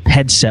Apple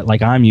headset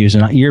like I'm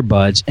using,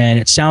 earbuds, and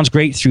it sounds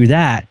great through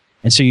that,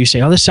 and so you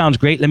say, oh, this sounds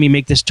great, let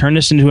me turn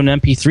this into an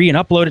MP3 and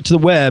upload it to the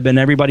web and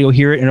everybody will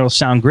hear it and it'll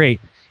sound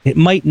great. It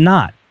might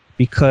not,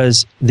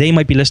 because they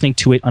might be listening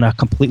to it on a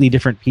completely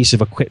different piece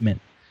of equipment.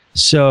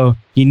 So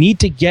you need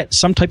to get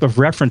some type of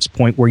reference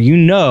point where you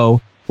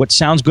know what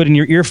sounds good in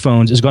your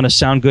earphones is going to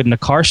sound good in a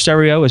car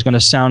stereo, is going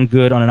to sound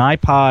good on an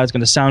iPod, is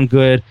going to sound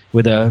good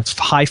with a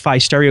hi-fi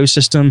stereo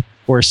system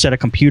or a set of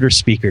computer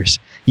speakers.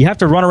 You have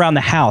to run around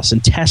the house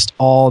and test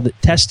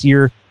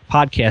your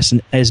podcast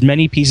in as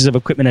many pieces of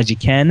equipment as you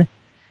can.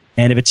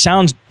 And if it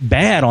sounds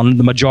bad on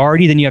the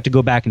majority, then you have to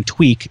go back and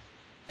tweak.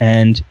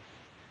 And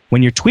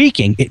when you're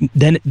tweaking,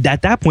 then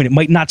at that point, it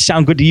might not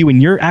sound good to you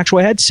in your actual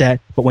headset,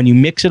 but when you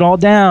mix it all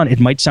down, it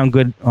might sound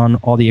good on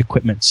all the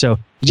equipment. So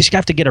you just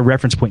have to get a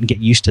reference point and get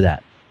used to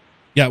that.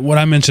 Yeah, what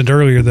I mentioned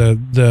earlier,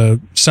 the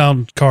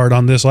sound card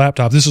on this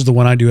laptop, this is the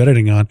one I do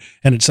editing on,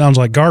 and it sounds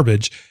like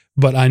garbage,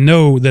 but I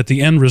know that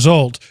the end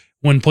result,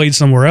 when played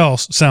somewhere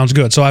else, sounds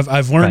good. So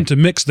I've learned to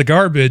mix the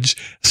garbage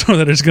so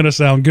that it's going to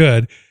sound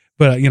good.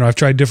 But I've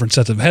tried different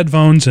sets of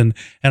headphones, and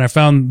I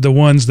found the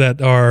ones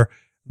that are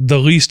the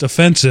least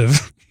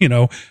offensive.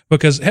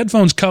 Because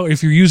headphones color,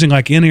 if you're using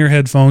like in-ear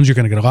headphones, you're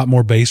going to get a lot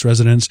more bass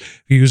resonance.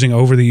 If you're using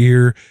over the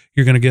ear,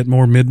 you're going to get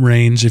more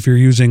mid-range. If you're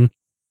using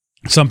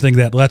something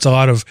that lets a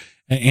lot of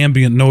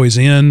ambient noise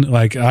in,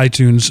 like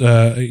iTunes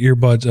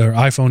earbuds or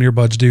iPhone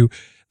earbuds do,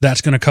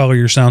 that's going to color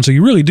your sound. So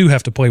you really do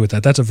have to play with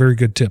that. That's a very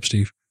good tip,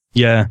 Steve.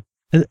 Yeah.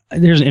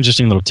 There's an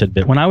interesting little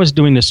tidbit. When I was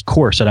doing this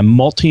course at a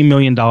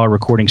multi-million-dollar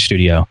recording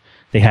studio,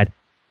 they had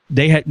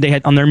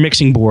on their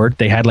mixing board,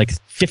 they had like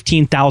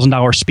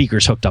 $15,000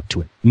 speakers hooked up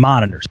to it.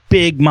 Monitors,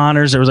 big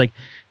monitors. There was like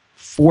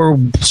 4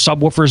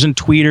 subwoofers and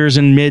tweeters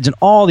and mids and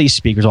all these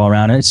speakers all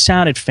around. And it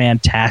sounded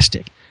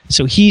fantastic.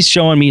 So he's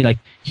showing me like,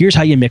 here's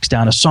how you mix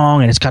down a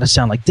song and it's got to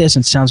sound like this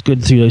and it sounds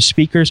good through those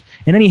speakers.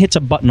 And then he hits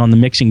a button on the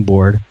mixing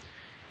board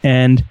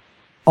and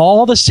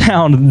all the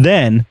sound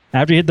then,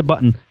 after he hit the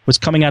button, was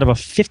coming out of a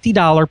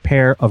 $50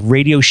 pair of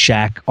Radio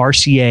Shack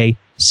RCA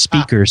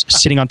speakers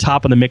sitting on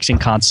top of the mixing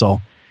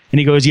console. And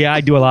he goes, yeah,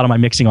 I do a lot of my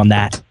mixing on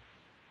that.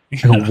 I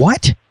go,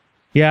 what?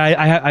 Yeah,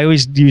 I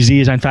always use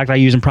these. In fact, I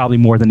use them probably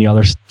more than the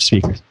other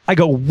speakers. I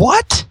go,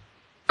 what?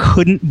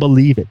 Couldn't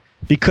believe it.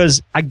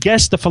 Because I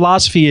guess the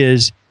philosophy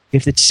is,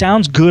 if it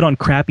sounds good on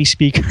crappy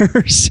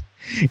speakers,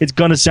 it's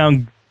going to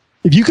sound...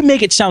 If you can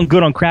make it sound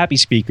good on crappy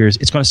speakers,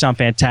 it's going to sound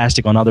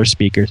fantastic on other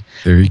speakers.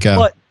 There you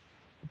go.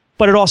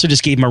 But it also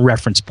just gave him a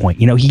reference point.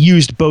 He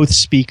used both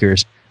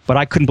speakers, but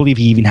I couldn't believe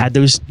he even had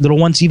those little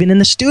ones even in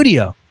the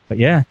studio. But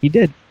yeah, he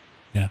did.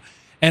 Yeah.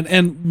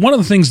 And one of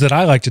the things that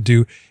I like to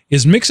do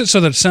is mix it so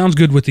that it sounds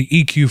good with the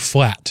EQ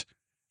flat,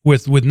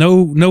 with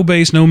no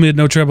bass, no mid,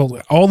 no treble,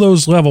 all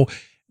those level.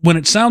 When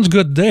it sounds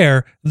good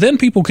there, then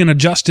people can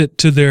adjust it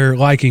to their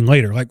liking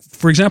later. Like,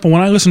 for example,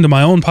 when I listen to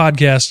my own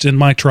podcast in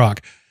my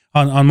truck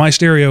on my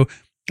stereo,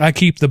 I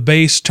keep the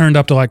bass turned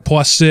up to like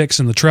 +6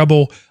 and the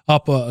treble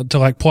up to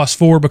like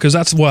 +4 because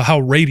that's how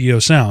radio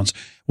sounds.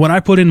 When I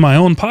put in my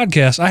own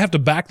podcast, I have to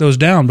back those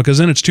down because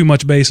then it's too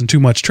much bass and too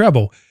much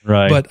treble.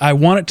 Right. But I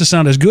want it to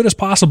sound as good as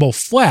possible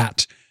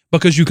flat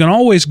because you can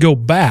always go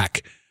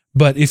back.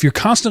 But if you're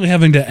constantly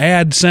having to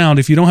add sound,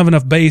 if you don't have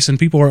enough bass and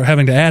people are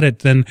having to add it,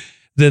 then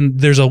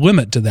there's a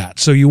limit to that.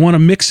 So you want to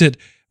mix it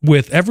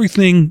with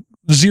everything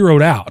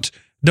zeroed out.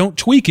 Don't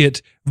tweak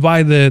it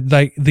by the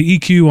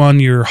EQ on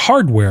your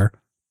hardware.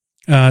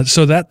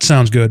 So that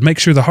sounds good. Make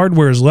sure the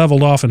hardware is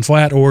leveled off and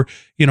flat, or,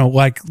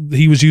 like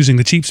he was using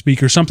the cheap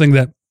speaker, something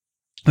that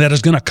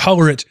is going to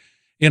color it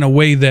in a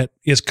way that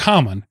is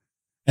common,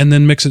 and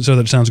then mix it so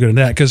that it sounds good in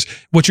that. Because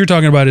what you're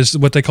talking about is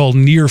what they call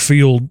near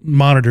field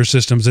monitor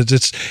systems.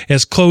 It's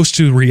as close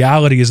to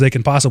reality as they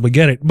can possibly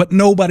get it, but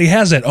nobody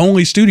has that.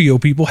 Only studio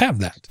people have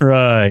that.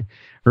 Right.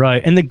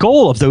 And the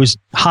goal of those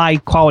high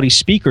quality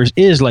speakers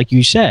is, like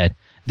you said,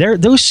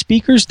 those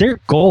speakers, their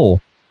goal,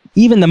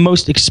 even the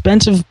most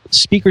expensive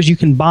speakers you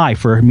can buy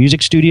for a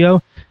music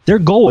studio, their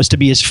goal is to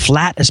be as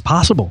flat as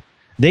possible.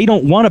 They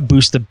don't want to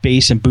boost the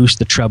bass and boost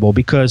the treble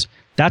because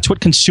that's what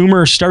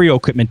consumer stereo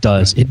equipment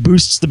does. It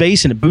boosts the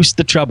bass and it boosts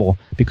the treble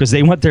because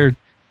they want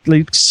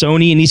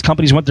Sony and these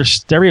companies want their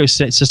stereo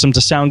system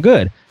to sound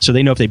good. So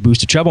they know if they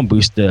boost the treble and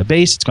boost the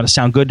bass, it's going to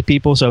sound good to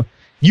people. So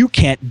you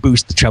can't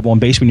boost the treble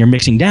and bass when you're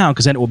mixing down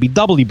because then it will be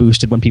doubly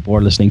boosted when people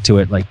are listening to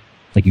it like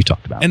you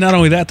talked about. And not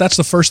only that, that's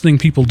the first thing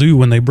people do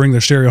when they bring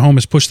their stereo home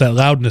is push that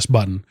loudness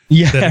button.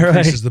 Yeah, that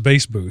increases the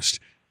bass boost.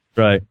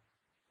 Right.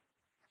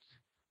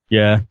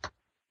 Yeah.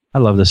 I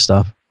love this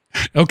stuff.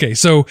 Okay,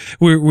 so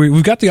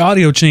we've got the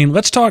audio chain.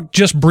 Let's talk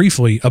just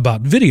briefly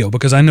about video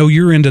because I know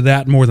you're into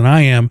that more than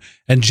I am,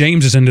 and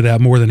James is into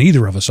that more than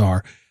either of us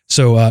are.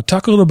 So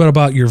talk a little bit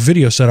about your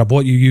video setup,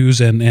 what you use,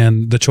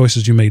 and the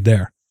choices you made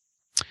there.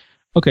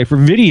 Okay, for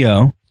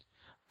video,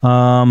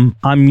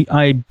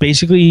 I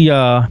basically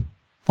I'll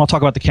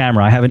talk about the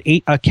camera. I have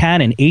a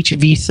Canon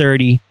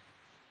HV30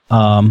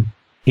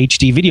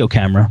 HD video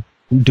camera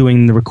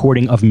doing the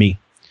recording of me.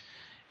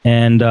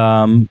 And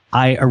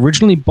I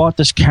originally bought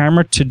this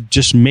camera to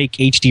just make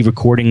HD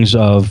recordings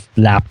of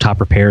laptop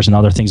repairs and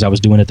other things I was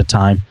doing at the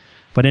time.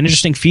 But an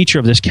interesting feature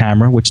of this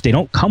camera, which they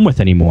don't come with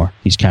anymore,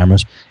 these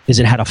cameras, is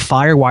it had a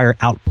FireWire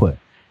output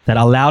that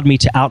allowed me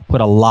to output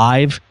a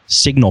live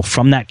signal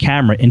from that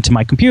camera into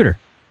my computer.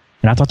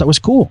 And I thought that was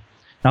cool.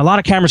 Now, a lot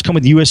of cameras come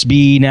with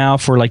USB now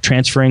for like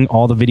transferring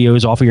all the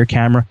videos off of your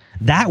camera.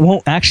 That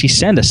won't actually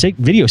send a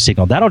video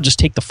signal. That'll just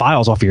take the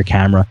files off of your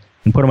camera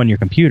and put them on your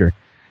computer.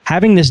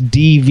 Having this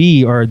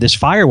DV or this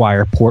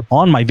FireWire port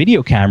on my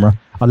video camera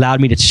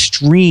allowed me to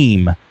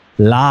stream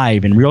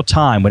live in real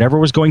time whatever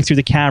was going through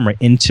the camera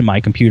into my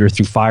computer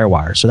through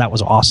FireWire. So that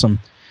was awesome.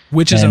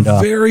 Which is a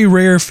very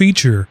rare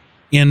feature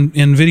in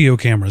video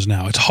cameras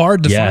now. It's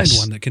hard to find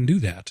one that can do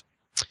that.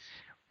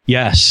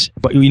 Yes,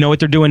 but you know what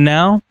they're doing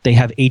now? They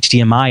have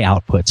HDMI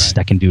outputs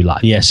that can do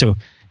live. Yeah,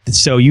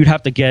 so you'd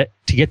have to get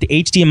the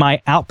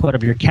HDMI output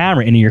of your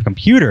camera into your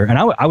computer. And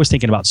I was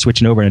thinking about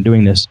switching over and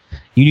doing this.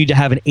 You need to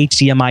have an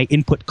HDMI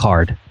input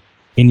card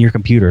in your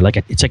computer.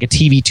 It's like a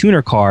TV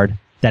tuner card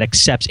that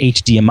accepts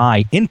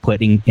HDMI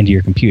inputting into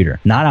your computer,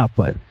 not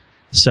output.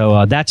 So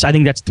I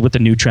think that's what the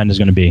new trend is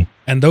going to be.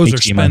 And those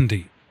HDMI. are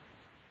spendy.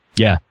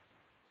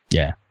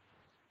 Yeah,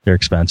 they're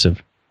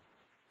expensive.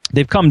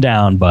 They've come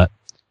down, but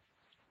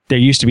they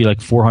used to be like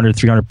 $400,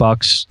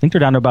 $300. I think they're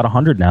down to about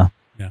 $100 now.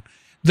 Yeah.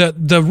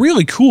 The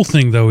really cool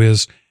thing though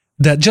is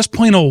that just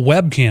plain old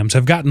webcams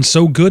have gotten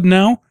so good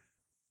now.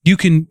 You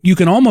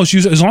can almost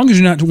use it as long as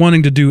you're not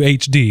wanting to do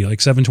HD like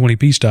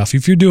 720p stuff.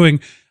 If you're doing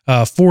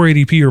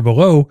 480p or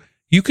below,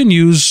 you can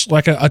use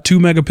like a 2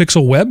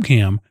 megapixel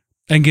webcam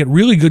and get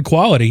really good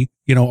quality,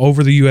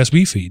 over the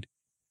USB feed.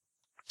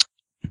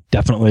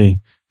 Definitely.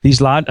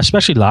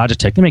 Especially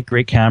Logitech, they make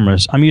great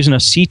cameras. I'm using a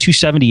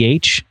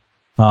C270H.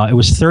 It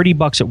was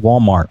 $30 at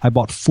Walmart. I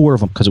bought 4 of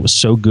them because it was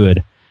so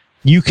good.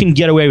 You can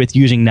get away with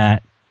using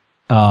that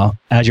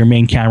as your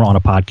main camera on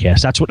a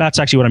podcast. That's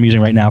actually what I'm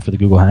using right now for the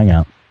Google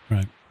Hangout.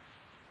 Right.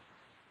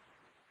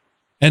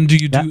 And do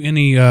you do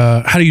any?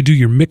 How do you do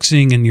your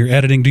mixing and your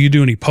editing? Do you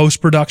do any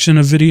post production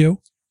of video?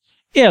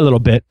 Yeah, a little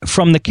bit.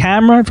 From the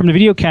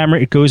video camera,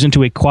 it goes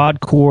into a quad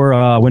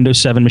core Windows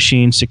 7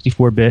 machine,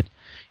 64-bit,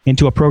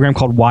 into a program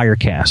called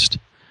Wirecast.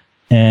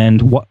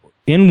 And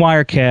in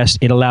Wirecast,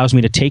 it allows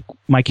me to take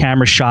my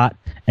camera shot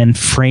and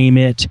frame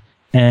it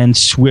and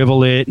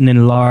swivel it and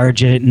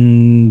enlarge it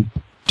and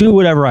do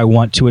whatever I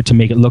want to it to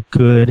make it look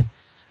good.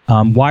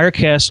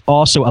 Wirecast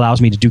also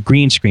allows me to do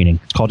green screening.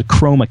 It's called a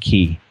chroma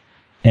key.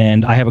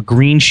 And I have a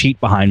green sheet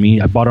behind me.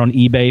 I bought it on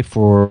eBay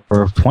for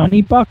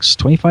 $20,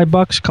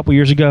 $25 a couple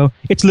years ago.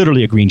 It's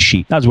literally a green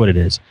sheet. That's what it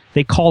is.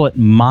 They call it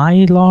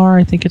Mylar.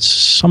 I think it's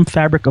some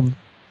fabric of,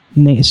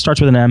 it starts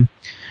with an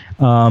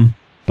M.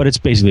 But it's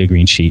basically a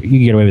green sheet. You can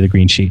get away with a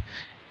green sheet.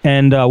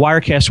 And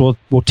Wirecast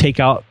will take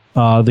out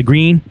the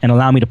green and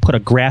allow me to put a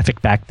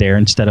graphic back there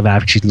instead of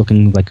actually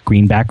looking like a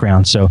green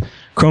background. So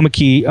chroma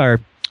key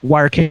or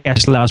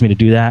Wirecast allows me to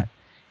do that.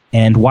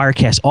 And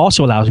Wirecast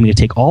also allows me to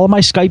take all of my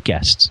Skype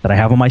guests that I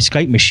have on my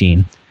Skype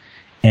machine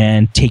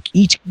and take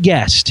each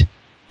guest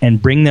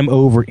and bring them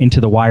over into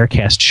the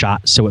Wirecast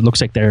shot. So it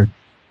looks like they're,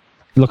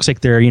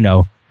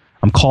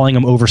 I'm calling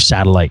them over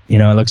satellite. It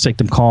looks like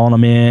I'm calling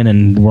them in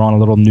and we're on a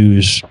little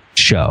news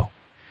show.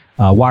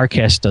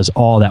 Wirecast does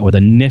all that with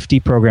a nifty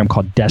program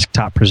called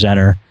Desktop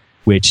Presenter,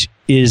 which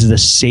is the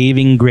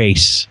saving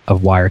grace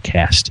of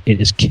Wirecast.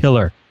 It is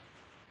killer.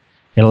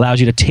 It allows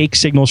you to take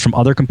signals from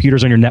other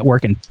computers on your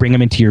network and bring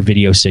them into your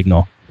video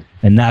signal.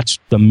 And that's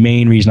the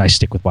main reason I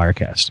stick with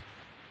Wirecast.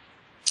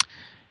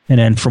 And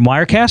then from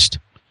Wirecast,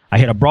 I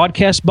hit a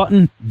broadcast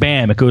button.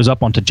 Bam, it goes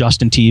up onto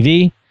Justin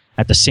TV.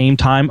 At the same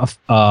time,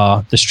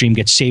 the stream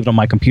gets saved on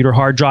my computer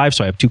hard drive,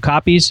 so I have 2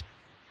 copies.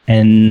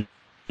 And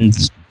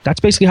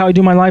that's basically how I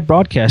do my live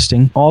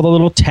broadcasting. All the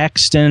little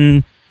text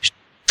and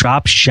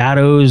drop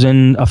shadows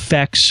and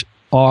effects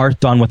are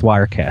done with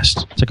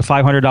Wirecast. It's like a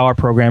 $500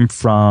 program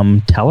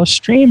from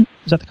Telestream.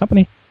 Is that the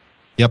company?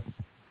 Yep.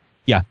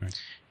 Yeah.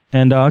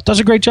 And it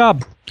does a great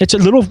job. It's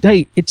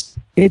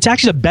it's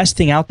actually the best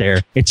thing out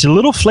there. It's a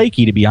little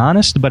flaky, to be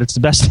honest, but it's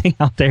the best thing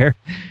out there.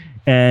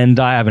 And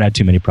I haven't had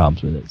too many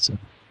problems with it. So.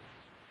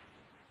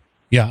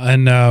 Yeah,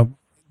 and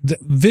the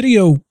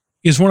video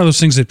is one of those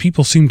things that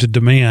people seem to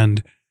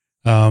demand.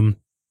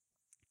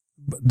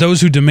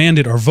 Those who demand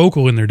it are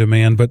vocal in their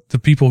demand, but the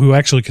people who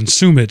actually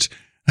consume it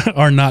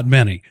are not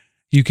many.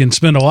 You can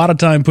spend a lot of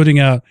time putting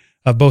out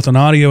both an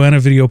audio and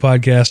a video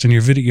podcast, and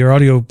your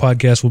audio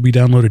podcast will be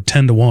downloaded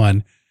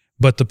 10-1.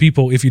 But the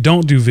people, if you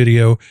don't do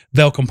video,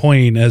 they'll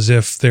complain as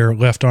if their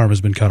left arm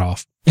has been cut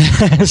off.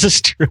 This is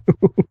true.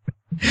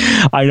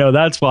 I know.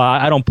 That's why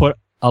I don't put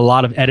a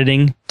lot of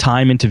editing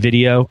time into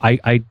video.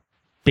 I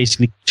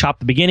basically chop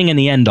the beginning and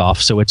the end off,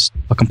 so it's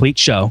a complete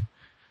show.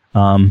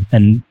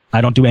 And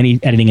I don't do any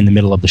editing in the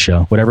middle of the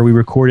show. Whatever we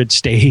recorded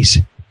stays.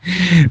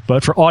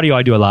 But for audio,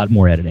 I do a lot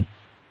more editing.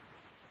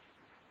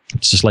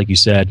 It's just like you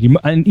said. You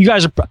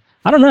guys are,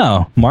 I don't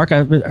know, Mark,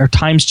 are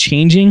times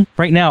changing?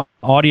 Right now,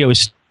 audio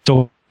is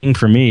still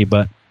for me,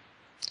 but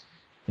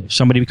if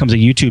somebody becomes a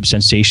YouTube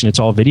sensation, it's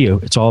all video.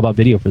 It's all about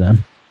video for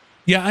them.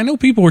 Yeah, I know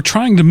people are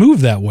trying to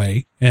move that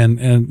way,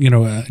 and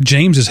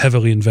James is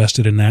heavily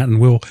invested in that,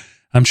 and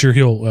I'm sure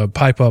he'll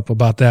pipe up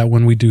about that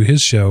when we do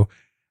his show.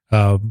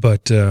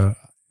 But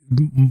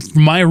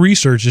my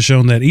research has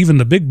shown that even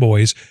the big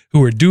boys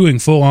who are doing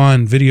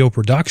full-on video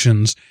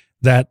productions,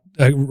 that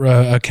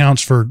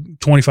accounts for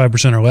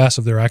 25% or less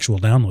of their actual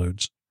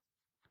downloads.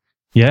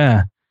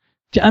 Yeah.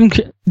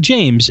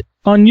 James,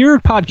 on your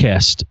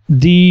podcast,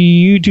 do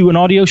you do an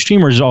audio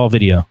stream or is it all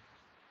video?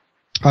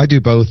 I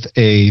do both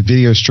a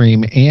video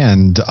stream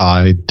and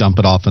I dump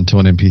it off into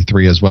an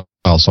MP3 as well.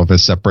 So I have a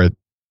separate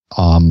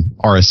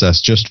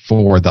RSS just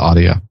for the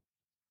audio.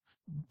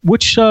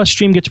 Which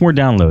stream gets more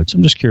downloads?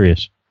 I'm just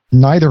curious.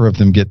 Neither of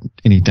them get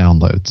any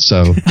downloads,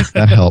 so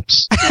that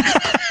helps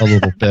a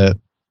little bit.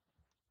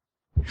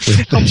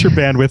 Helps your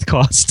bandwidth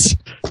costs.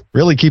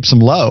 Really keeps them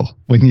low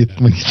when you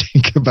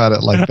think about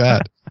it like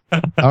that.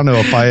 I don't know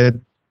if I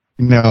had,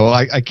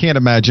 I can't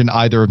imagine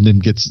either of them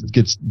gets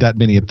that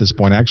many at this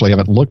point. Actually, I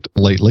haven't looked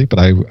lately, but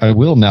I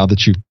will now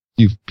that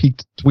you've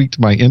tweaked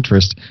my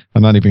interest.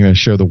 I'm not even going to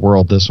show the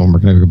world this one. We're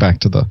going to go back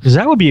to because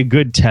that would be a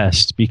good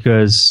test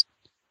because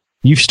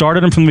you've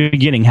started them from the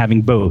beginning,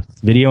 having both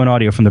video and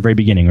audio from the very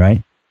beginning,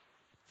 right?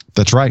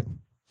 That's right.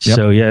 Yep.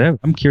 So yeah,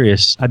 I'm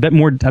curious. I bet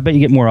you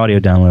get more audio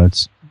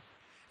downloads.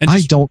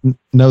 I don't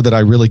know that I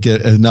really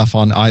get enough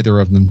on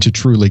either of them to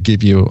truly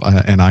give you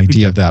an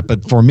idea of that.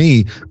 But for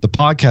me, the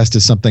podcast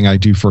is something I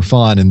do for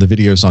fun, and the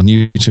videos on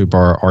YouTube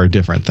are a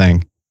different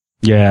thing.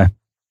 Yeah.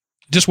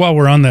 Just while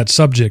we're on that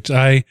subject,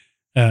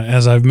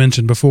 as I've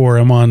mentioned before,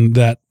 I'm on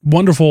that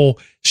wonderful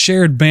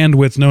shared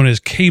bandwidth known as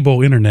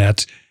cable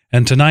internet,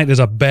 and tonight is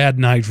a bad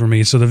night for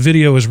me. So the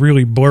video is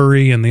really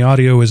blurry, and the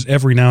audio is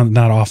every now and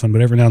not often,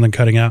 but every now and then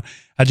cutting out.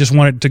 I just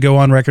wanted to go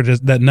on record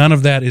that none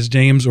of that is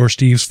James or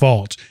Steve's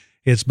fault.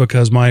 It's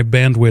because my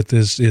bandwidth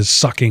is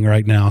sucking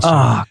right now. So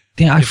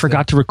I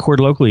forgot to record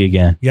locally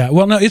again. Yeah,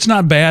 well, no, it's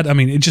not bad. I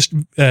mean, it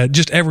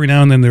just every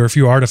now and then there are a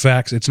few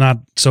artifacts. It's not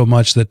so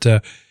much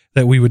that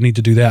we would need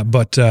to do that,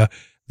 but the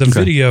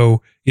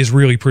video is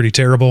really pretty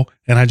terrible,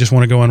 and I just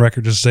want to go on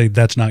record to say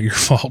that's not your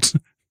fault.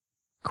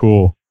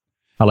 Cool.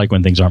 I like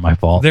when things aren't my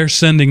fault. They're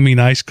sending me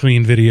nice,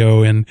 clean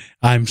video, and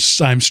I'm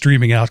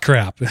streaming out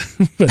crap.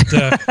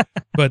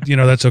 but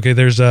that's okay.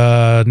 There's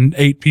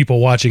 8 people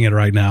watching it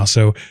right now,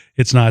 so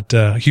it's not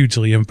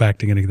hugely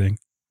impacting anything.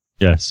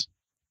 Yes.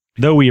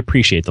 Though we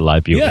appreciate the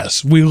live viewers.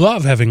 Yes, we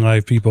love having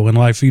live people and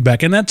live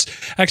feedback. And that's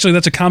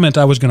a comment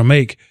I was going to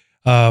make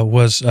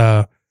was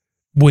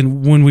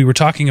when we were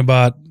talking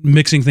about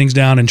mixing things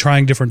down and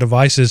trying different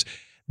devices,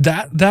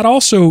 that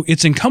also,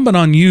 it's incumbent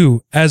on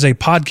you as a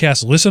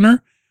podcast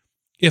listener.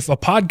 If a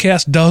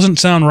podcast doesn't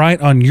sound right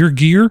on your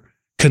gear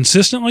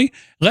consistently,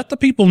 let the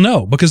people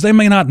know because they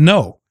may not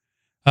know.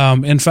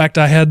 In fact,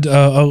 I had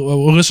a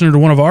listener to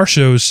one of our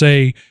shows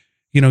say,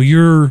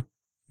 your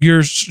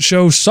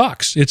show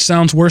sucks. It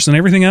sounds worse than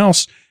everything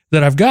else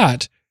that I've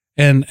got.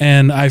 And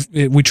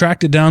we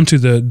tracked it down to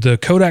the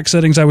Kodak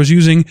settings I was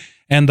using,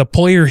 and the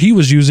player he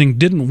was using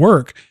didn't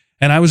work.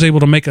 And I was able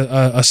to make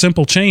a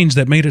simple change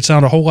that made it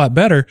sound a whole lot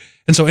better.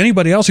 And so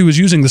anybody else who was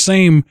using the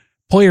same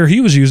player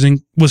he was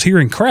using was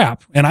hearing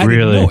crap, and I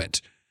didn't know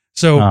it.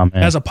 So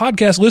as a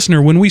podcast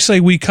listener, when we say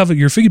we covet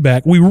your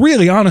feedback, we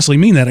really honestly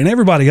mean that, and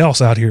everybody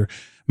else out here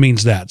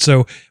means that.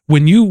 So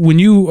when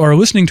you are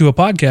listening to a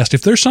podcast,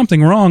 if there's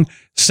something wrong,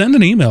 send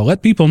an email,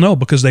 let people know,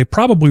 because they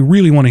probably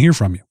really want to hear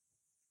from you.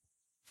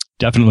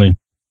 Definitely.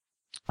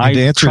 And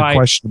to answer your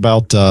question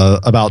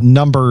about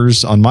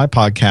numbers on my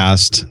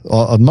podcast,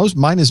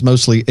 mine is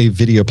mostly a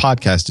video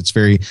podcast. It's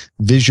very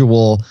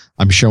visual.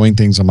 I'm showing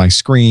things on my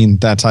screen,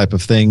 that type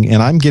of thing.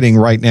 And I'm getting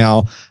right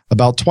now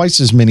about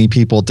twice as many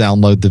people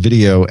download the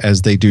video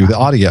as they do the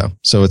audio.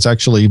 So it's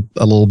actually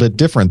a little bit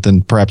different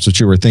than perhaps what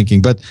you were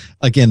thinking. But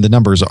again, the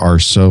numbers are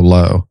so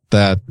low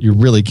that you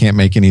really can't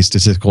make any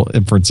statistical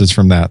inferences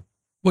from that.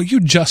 Well,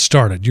 you just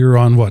started. You're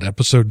on what,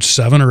 episode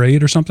 7 or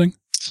 8 or something?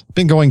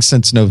 Been going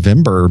since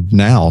November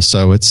now,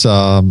 so it's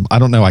I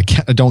don't know. I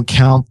don't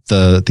count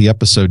the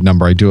episode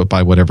number. I do it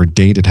by whatever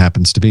date it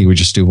happens to be. We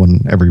just do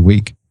one every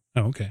week.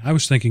 Oh, okay. I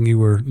was thinking you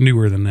were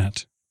newer than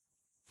that.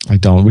 I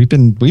don't. We've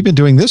been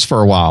doing this for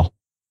a while.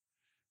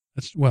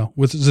 This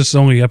is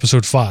only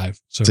episode 5.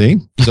 So. See,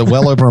 so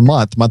well over a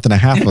month and a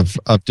half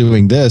of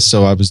doing this.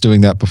 So I was doing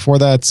that before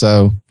that.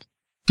 So a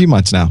few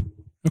months now.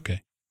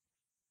 Okay.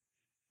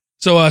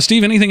 So,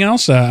 Steve, anything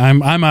else?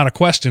 I'm out of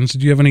questions.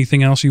 Did you have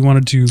anything else you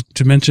wanted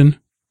to mention?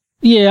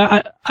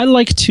 Yeah, I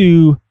like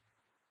to.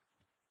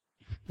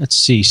 Let's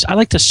see. I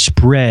like to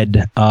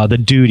spread the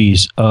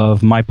duties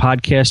of my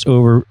podcast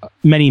over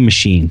many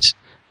machines.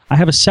 I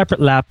have a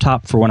separate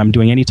laptop for when I'm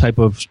doing any type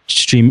of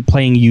stream,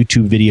 playing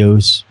YouTube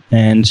videos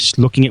and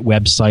looking at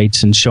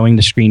websites and showing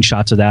the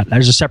screenshots of that.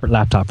 There's a separate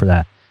laptop for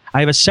that.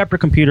 I have a separate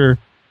computer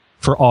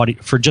for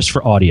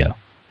audio.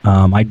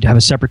 I have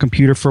a separate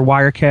computer for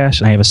Wirecast,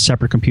 and I have a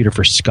separate computer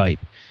for Skype.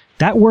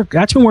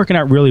 That's been working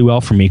out really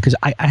well for me because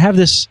I have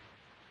this.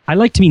 I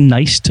like to be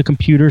nice to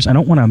computers. I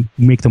don't want to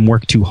make them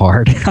work too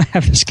hard. I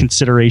have this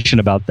consideration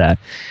about that,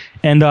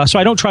 and so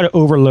I don't try to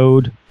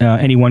overload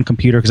any one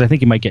computer because I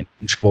think you might get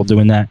in trouble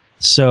doing that.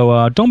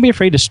 So don't be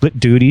afraid to split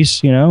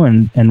duties,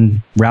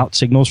 and route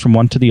signals from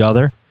one to the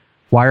other.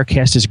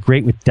 Wirecast is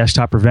great with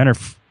Desktop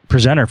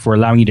Presenter for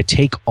allowing you to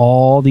take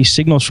all these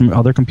signals from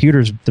other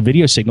computers, the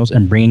video signals,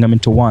 and bringing them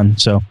into one.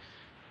 So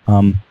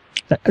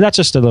that's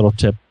just a little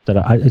tip that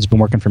it's been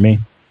working for me.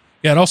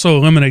 Yeah, it also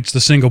eliminates the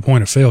single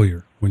point of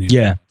failure when you.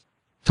 Yeah,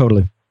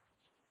 totally.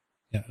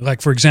 Yeah,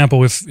 like for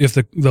example, if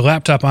the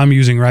laptop I'm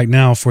using right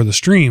now for the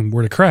stream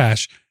were to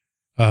crash,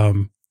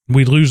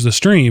 we'd lose the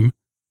stream,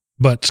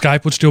 but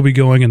Skype would still be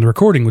going and the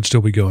recording would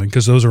still be going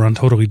because those are on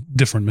totally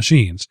different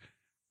machines.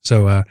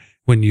 So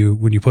when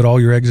you put all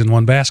your eggs in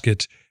one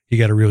basket, you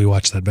got to really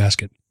watch that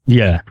basket.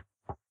 Yeah.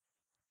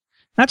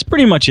 That's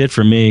pretty much it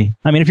for me.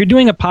 I mean, if you're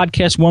doing a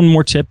podcast, one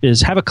more tip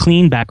is have a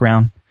clean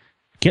background.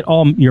 Get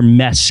all your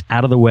mess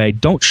out of the way.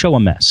 Don't show a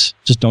mess.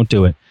 Just don't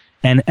do it.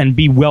 And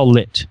be well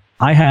lit.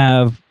 I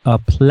have a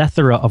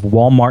plethora of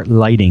Walmart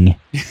lighting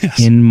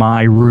in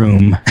my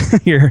room.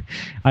 Here,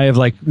 I have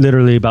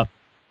literally about,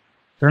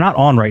 they're not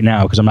on right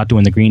now because I'm not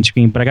doing the green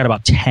screen, but I got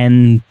about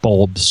 10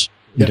 bulbs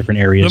in different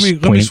areas.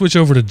 Let me switch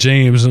over to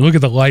James and look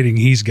at the lighting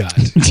he's got.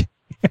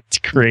 It's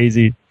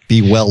crazy.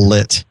 Be well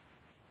lit.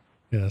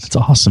 Yes. It's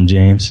awesome,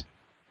 James.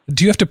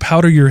 Do you have to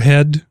powder your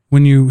head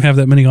when you have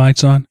that many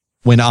lights on?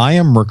 When I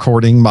am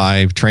recording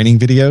my training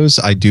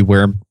videos, I do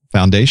wear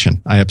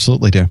foundation. I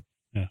absolutely do.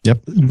 Yeah. Yep.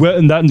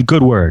 Well, that's a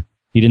good word.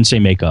 You didn't say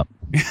makeup.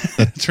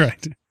 That's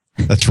right.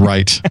 That's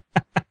right.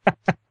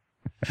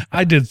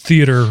 I did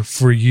theater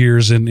for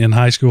years in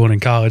high school and in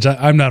college.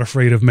 I'm not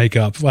afraid of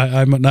makeup.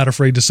 I'm not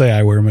afraid to say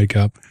I wear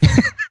makeup.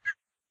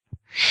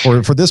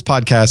 For this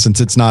podcast, since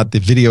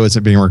the video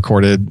isn't being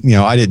recorded,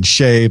 I didn't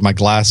shave. My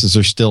glasses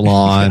are still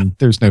on.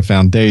 There's no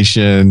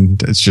foundation.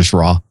 It's just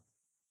raw.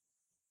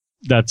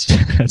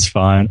 That's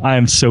fine. I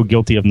am so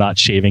guilty of not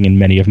shaving in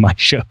many of my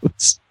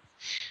shows.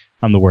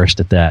 I'm the worst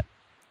at that.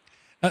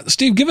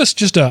 Steve, give us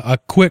just a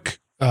quick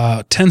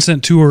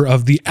 10-cent tour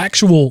of the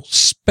actual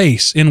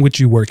space in which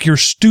you work. Your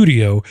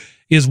studio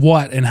is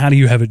what, and how do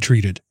you have it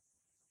treated?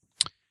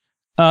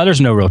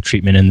 There's no real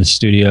treatment in the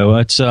studio.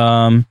 It's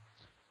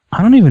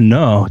I don't even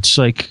know. It's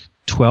like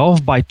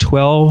 12 by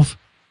 12.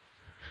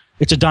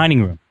 It's a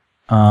dining room.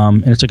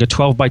 And it's like a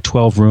 12 by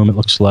 12 room, it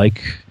looks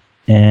like.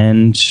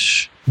 And,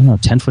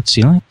 10-foot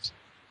ceilings.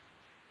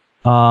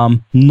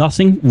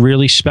 Nothing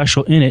really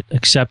special in it,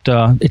 except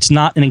it's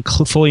not an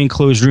fully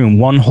enclosed room.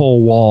 One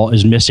whole wall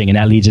is missing, and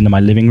that leads into my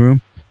living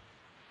room.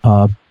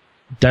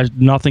 There's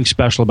nothing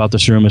special about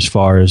this room as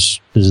far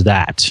as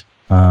that.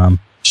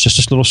 It's just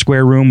this little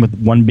square room with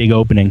one big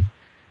opening.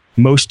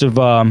 Most of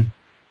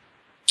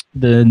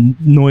the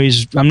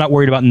noise, I'm not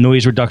worried about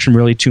noise reduction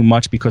really too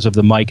much because of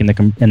the mic and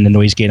the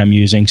noise gate I'm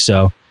using.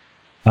 So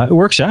it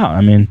works out.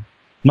 I mean,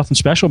 nothing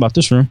special about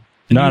this room.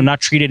 No, I'm not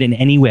treated in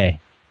any way.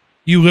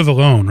 You live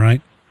alone,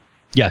 right?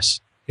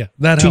 Yes. Yeah,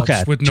 that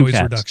helps with noise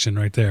reduction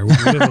right there. We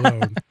live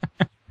alone.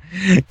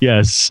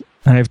 Yes.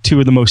 I have two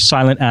of the most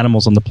silent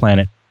animals on the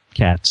planet,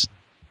 cats.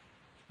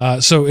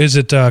 So is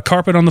it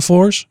carpet on the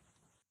floors?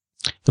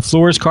 The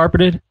floor is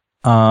carpeted.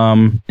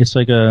 It's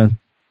like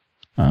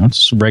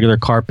it's regular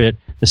carpet.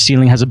 The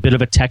ceiling has a bit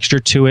of a texture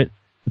to it.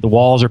 The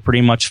walls are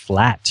pretty much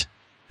flat.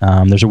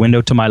 There's a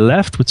window to my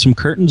left with some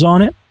curtains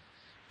on it.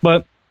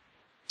 But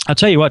I'll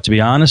tell you what, to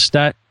be honest,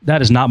 that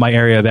is not my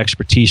area of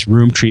expertise,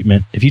 room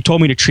treatment. If you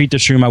told me to treat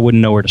this room, I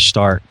wouldn't know where to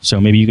start.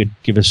 So maybe you could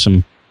give us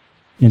some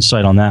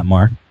insight on that,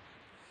 Mark.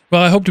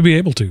 Well, I hope to be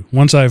able to.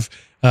 Once I've,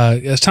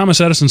 as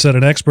Thomas Edison said,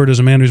 an expert is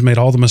a man who's made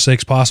all the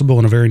mistakes possible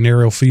in a very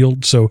narrow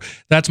field. So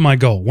that's my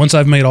goal. Once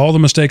I've made all the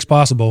mistakes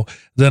possible,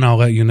 then I'll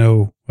let you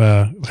know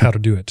how to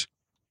do it.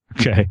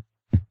 Okay.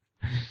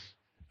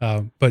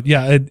 But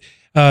yeah,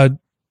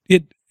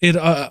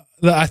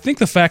 I think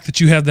the fact that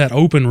you have that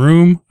open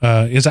room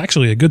is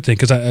actually a good thing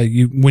because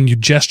when you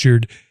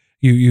gestured,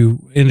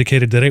 you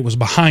indicated that it was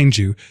behind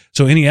you.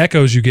 So any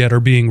echoes you get are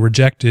being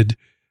rejected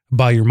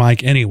by your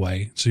mic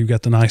anyway. So you've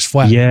got the nice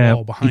flat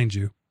wall behind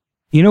you.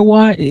 You know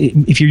what?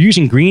 If you're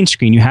using green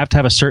screen, you have to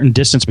have a certain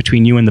distance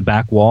between you and the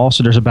back wall.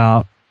 So there's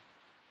about,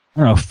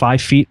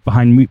 5 feet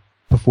behind me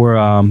before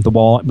the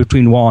wall,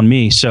 between the wall and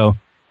me. So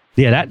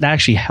yeah, that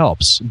actually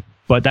helps.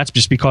 But that's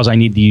just because I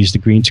need to use the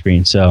green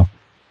screen. So,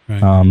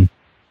 right.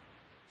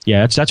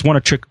 Yeah, that's one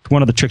of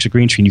the tricks of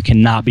green screen. You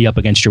cannot be up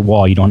against your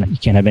wall. You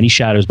can't have any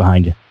shadows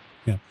behind you.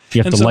 Yeah,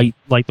 you have to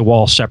light the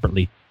wall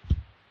separately.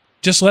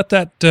 Just let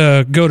that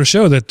go to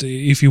show that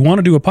if you want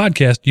to do a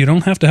podcast, you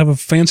don't have to have a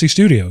fancy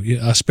studio.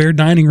 A spare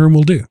dining room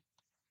will do.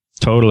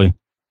 Totally,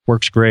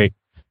 works great.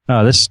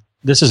 This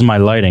is my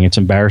lighting. It's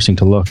embarrassing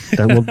to look.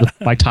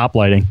 My top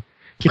lighting.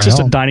 It's just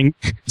a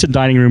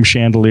dining room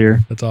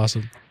chandelier. That's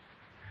awesome.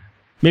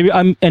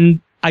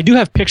 I do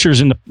have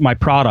pictures in my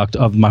product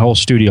of my whole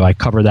studio. I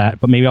cover that,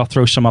 but maybe I'll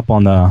throw some up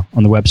on the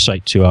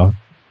website too.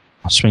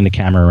 swing the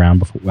camera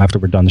around after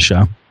we're done the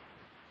show.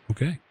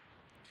 Okay.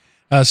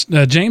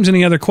 James,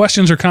 any other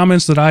questions or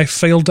comments that I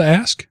failed to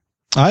ask?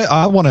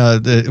 I want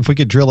to, if we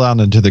could drill down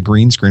into the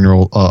green screen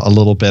a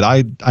little bit.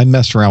 I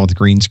messed around with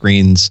green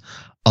screens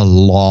a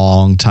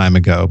long time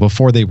ago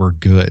before they were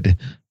good.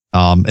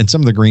 And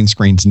some of the green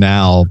screens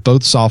now,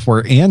 both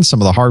software and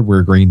some of the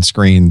hardware green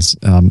screens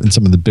in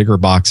some of the bigger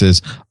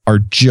boxes are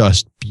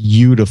just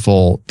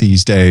beautiful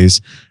these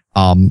days.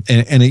 And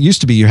it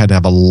used to be you had to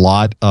have a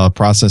lot of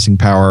processing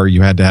power.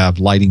 You had to have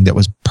lighting that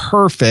was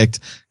perfect.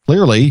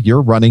 Clearly,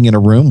 you're running in a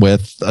room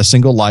with a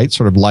single light,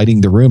 sort of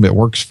lighting the room. It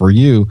works for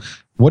you.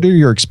 What are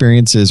your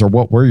experiences, or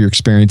what were your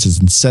experiences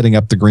in setting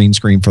up the green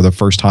screen for the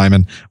first time,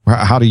 and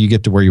how do you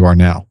get to where you are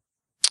now?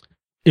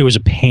 It was a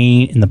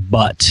pain in the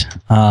butt.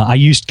 I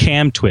used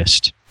Cam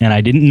Twist, and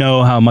I didn't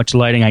know how much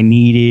lighting I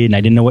needed, and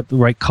I didn't know what the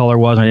right color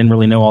was. I didn't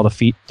really know all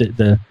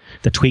the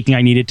tweaking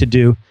I needed to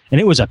do, and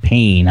it was a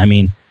pain. I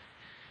mean,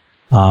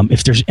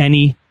 if there's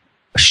any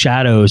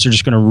shadows, they're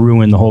just going to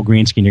ruin the whole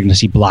green screen. You're going to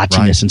see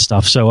blotchiness and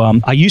stuff. So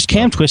I used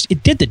Cam Twist.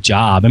 It did the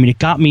job. I mean, it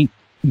got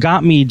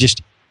me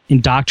just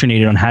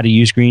indoctrinated on how to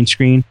use green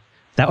screen.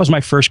 That was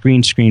my first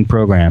green screen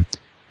program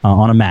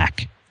on a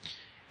Mac.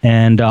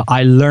 And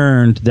I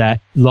learned that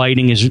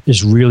lighting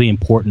is really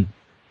important.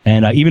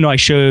 And even though I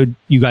showed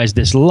you guys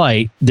this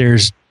light,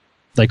 there's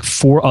like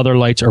 4 other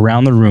lights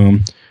around the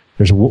room.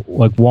 There's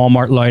like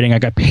Walmart lighting. I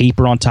got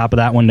paper on top of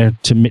that one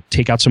to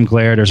take out some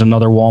glare. There's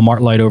another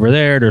Walmart light over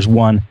there. There's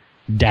one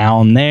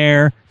down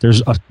there.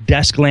 There's a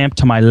desk lamp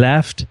to my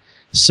left.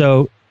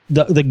 So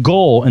the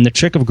goal and the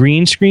trick of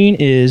green screen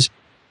is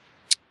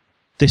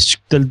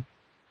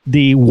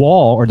the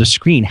wall or the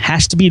screen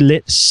has to be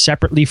lit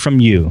separately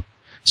from you.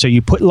 So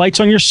you put lights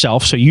on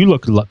yourself so you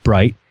look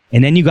bright,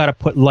 and then you got to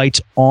put lights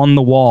on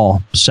the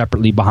wall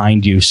separately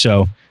behind you.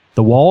 So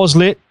the wall is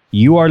lit,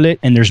 you are lit,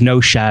 and there's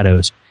no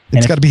shadows.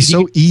 It's got to be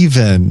so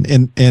even,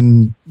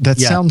 and that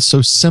sounds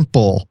so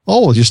simple.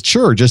 Oh,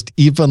 just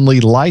evenly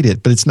light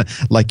it, but it's not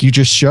like you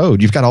just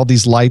showed. You've got all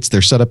these lights;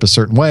 they're set up a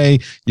certain way.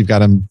 You've got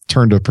them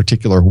turned to a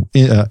particular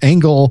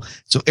angle,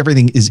 so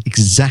everything is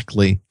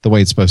exactly the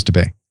way it's supposed to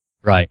be.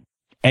 Right,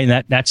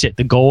 and that's it.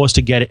 The goal is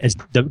to get it as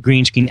the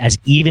green screen as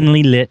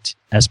evenly lit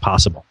as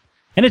possible,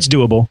 and it's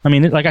doable. I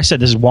mean, like I said,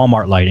 this is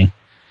Walmart lighting,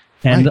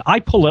 and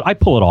I pull it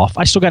off.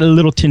 I still got a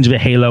little tinge of a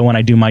halo when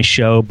I do my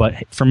show, but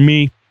for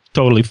me,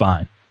 totally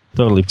fine.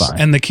 Totally fine.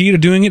 And the key to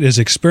doing it is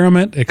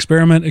experiment.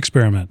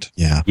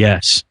 Yeah.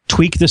 Yes.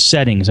 Tweak the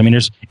settings. I mean,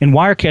 in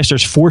Wirecast,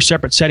 there's 4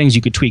 separate settings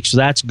you could tweak, so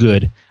that's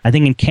good. I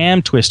think in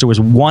Cam Twist, there was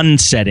 1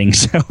 setting.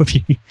 So if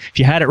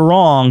you had it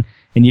wrong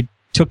and you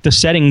took the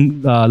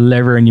setting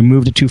lever and you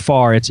moved it too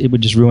far, it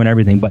would just ruin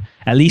everything. But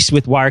at least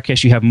with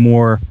Wirecast, you have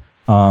more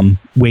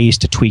ways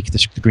to tweak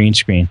the green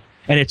screen.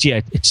 And it's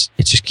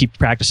just keep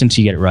practicing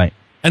until you get it right.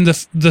 And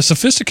the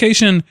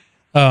sophistication,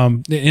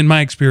 in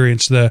my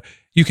experience,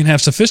 you can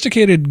have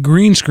sophisticated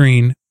green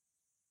screen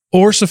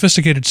or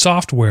sophisticated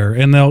software,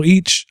 and they'll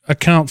each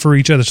account for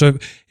each other. So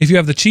if you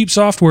have the cheap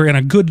software and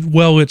a good,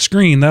 well-lit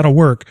screen, that'll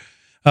work.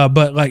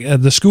 But like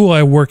the school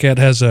I work at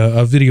has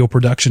a video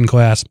production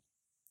class,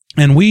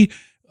 and we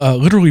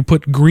literally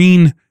put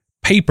green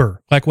paper,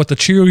 like what the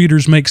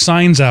cheerleaders make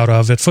signs out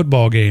of at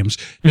football games.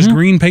 There's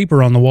green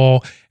paper on the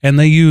wall, and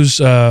they use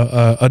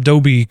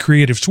Adobe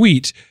Creative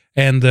Suite,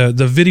 and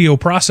the video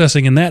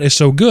processing in that is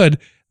so good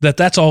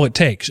that's all it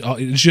takes.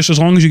 It's just as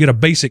long as you get a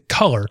basic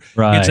color,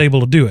 it's able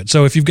to do it.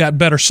 So if you've got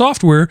better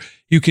software,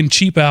 you can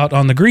cheap out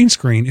on the green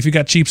screen. If you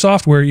got cheap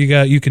software,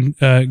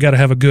 got to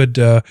have a good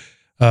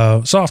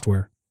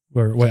software.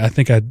 I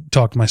think I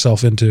talked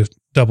myself into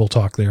double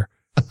talk there.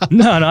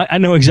 No, I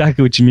know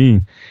exactly what you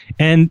mean.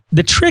 And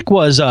the trick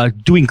was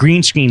doing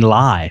green screen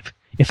live.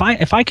 If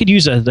I could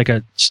use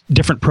a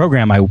different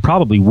program, I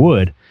probably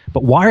would.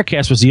 But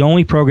Wirecast was the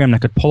only program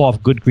that could pull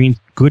off good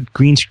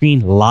green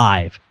screen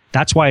live.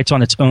 That's why it's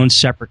on its own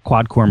separate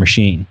quad-core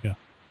machine. Yeah.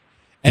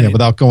 And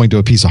without going to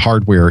a piece of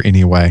hardware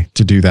anyway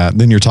to do that.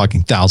 Then you're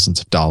talking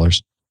thousands of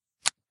dollars.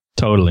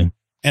 Totally.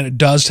 And it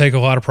does take a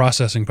lot of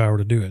processing power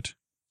to do it.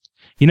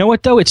 You know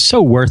what, though? It's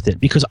so worth it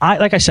because,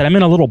 like I said, I'm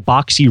in a little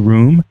boxy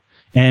room.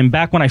 And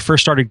back when I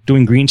first started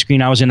doing green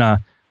screen, I was in an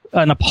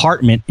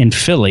apartment in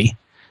Philly.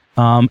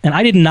 And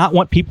I did not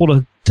want people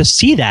to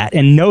see that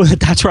and know that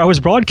that's where I was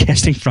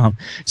broadcasting from.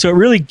 So it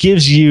really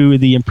gives you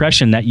the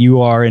impression that you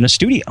are in a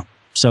studio.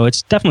 So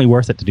it's definitely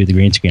worth it to do the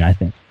green screen, I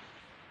think.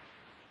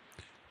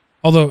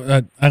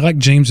 Although I like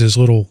James's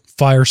little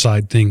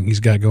fireside thing he's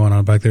got going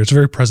on back there. It's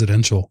very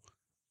presidential.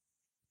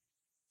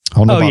 I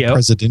don't know about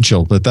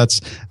presidential, but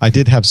I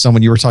did have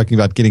someone, you were talking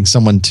about getting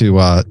someone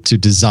to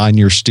design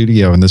your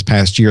studio in this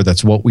past year.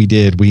 That's what we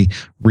did. We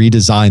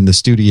redesigned the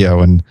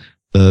studio, and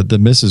the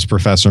Mrs.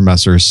 Professor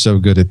Messer is so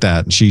good at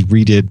that. And she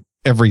redid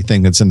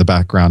everything that's in the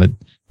background.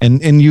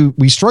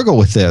 We struggle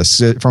with this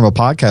from a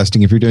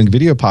podcasting. If you're doing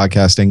video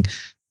podcasting,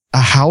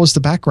 how is the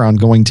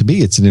background going to be?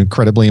 It's an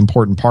incredibly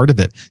important part of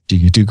it. Do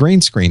you do green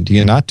screen? Do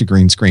you not do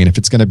green screen? If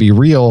it's going to be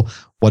real,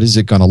 what is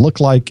it going to look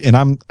like?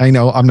 And I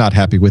know I'm not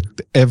happy with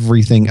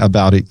everything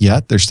about it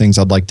yet. There's things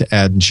I'd like to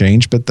add and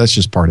change, but that's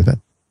just part of it.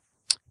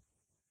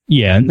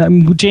 Yeah,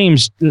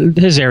 James,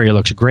 his area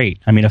looks great.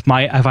 I mean, if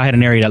I had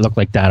an area that looked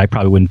like that, I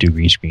probably wouldn't do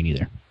green screen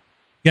either.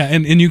 Yeah,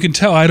 and you can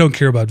tell I don't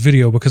care about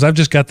video because I've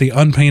just got the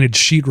unpainted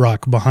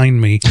sheetrock behind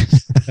me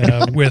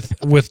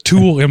with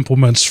tool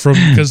implements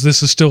because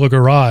this is still a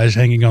garage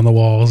hanging on the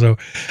wall. So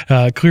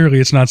clearly,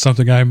 it's not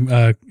something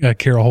I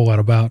care a whole lot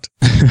about.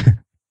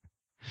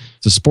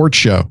 It's a sports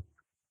show.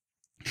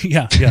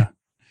 Yeah.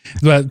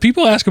 But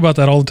people ask about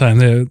that all the time.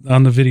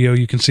 On the video,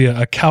 you can see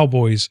a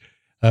Cowboys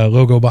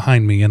logo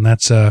behind me, and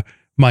that's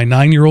my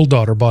 9-year-old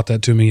daughter bought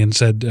that to me and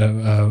said,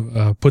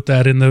 put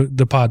that in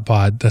the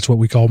pod. That's what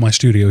we call my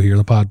studio here,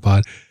 the pod.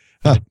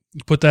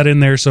 Put that in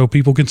there so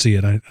people can see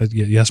it.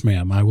 Yes,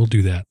 ma'am, I will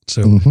do that.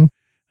 So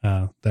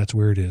that's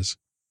where it is.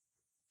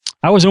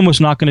 I was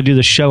almost not going to do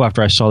the show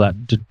after I saw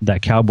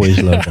that Cowboys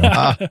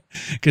logo.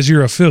 Because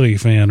you're a Philly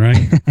fan,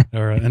 right?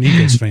 Or an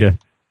Eagles fan. Yeah.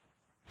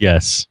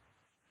 Yes.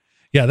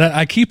 Yeah, that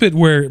I keep it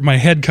where my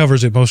head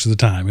covers it most of the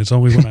time. It's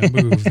only when I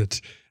move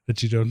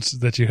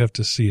that you have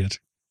to see it.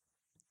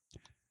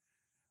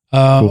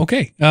 Cool.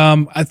 Okay.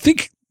 I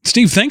think,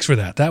 Steve, thanks for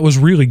that. That was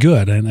really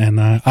good. And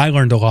I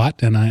learned a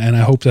lot, and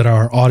I hope that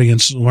our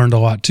audience learned a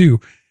lot too.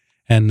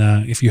 And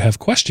if you have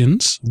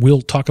questions,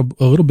 we'll talk a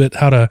little bit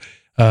how to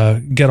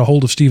get a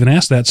hold of Steve and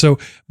ask that. So,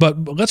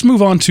 but let's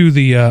move on to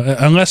the,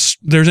 unless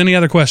there's any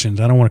other questions,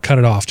 I don't want to cut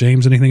it off.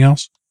 James, anything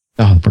else?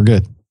 Oh, we're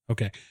good.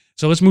 Okay.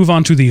 So let's move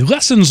on to the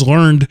lessons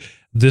learned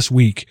this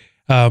week.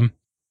 And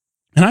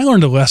I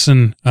learned a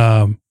lesson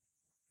kind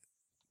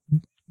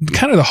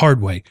of the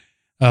hard way.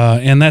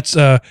 And that's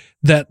that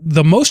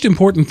the most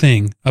important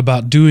thing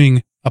about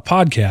doing a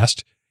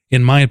podcast,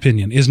 in my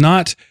opinion, is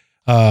not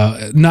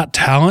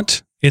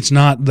talent. It's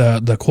not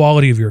the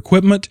quality of your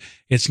equipment.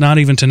 It's not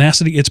even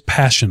tenacity. It's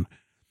passion.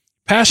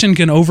 Passion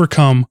can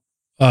overcome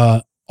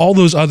all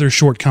those other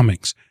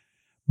shortcomings.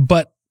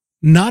 But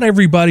not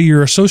everybody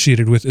you're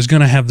associated with is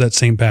going to have that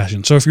same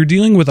passion. So if you're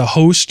dealing with a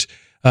host,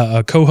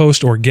 a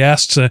co-host, or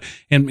guests,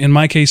 in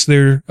my case,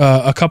 there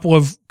are a couple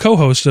of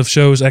co-hosts of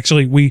shows.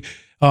 Actually,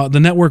 the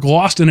network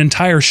lost an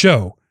entire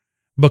show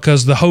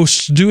because the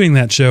hosts doing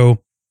that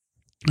show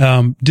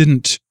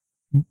didn't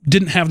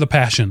have the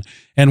passion.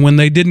 And when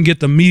they didn't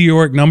get the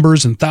meteoric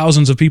numbers and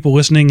thousands of people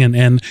listening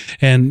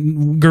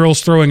and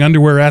girls throwing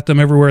underwear at them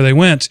everywhere they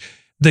went,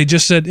 they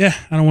just said, I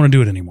don't want to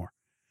do it anymore.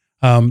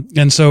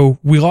 And so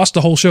we lost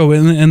the whole show.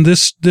 And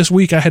this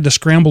week I had to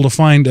scramble to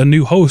find a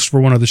new host for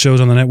one of the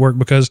shows on the network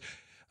because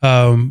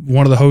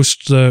one of the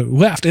hosts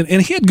left.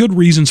 And he had good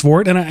reasons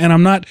for it. And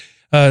I'm not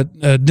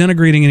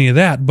denigrating any of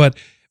that. But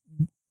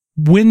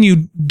when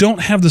you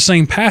don't have the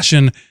same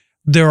passion,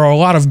 there are a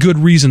lot of good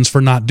reasons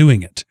for not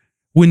doing it.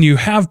 When you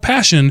have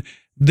passion,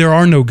 there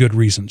are no good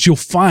reasons. You'll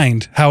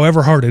find,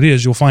 however hard it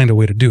is, you'll find a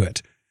way to do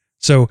it.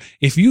 So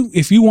if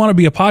you want to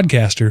be a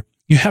podcaster,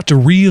 you have to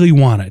really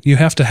want it. You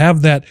have to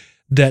have that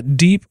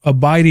deep,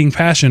 abiding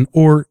passion,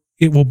 or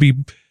it will be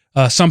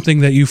something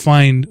that you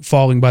find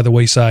falling by the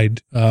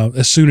wayside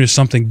as soon as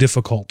something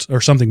difficult or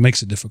something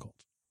makes it difficult.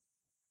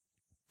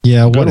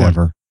 Yeah,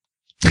 whatever.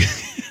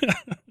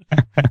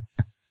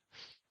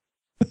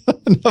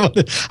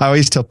 I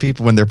always tell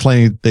people when they're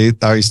playing, I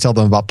always tell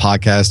them about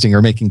podcasting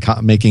or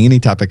making any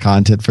type of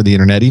content for the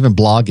internet, even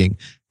blogging.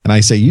 And I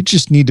say, you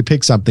just need to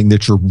pick something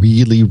that you're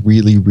really,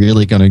 really,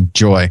 really going to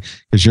enjoy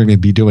because you're going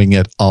to be doing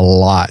it a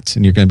lot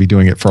and you're going to be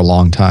doing it for a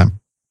long time.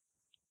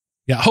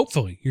 Yeah,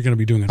 hopefully you're going to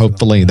be doing it.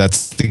 Hopefully,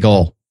 that's the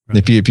goal.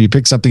 Right. If you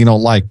pick something you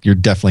don't like, you're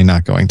definitely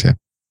not going to.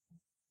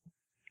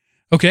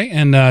 Okay.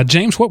 And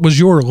James, what was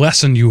your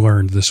lesson you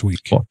learned this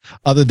week? Well,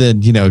 other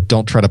than,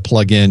 don't try to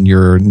plug in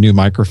your new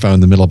microphone in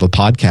the middle of a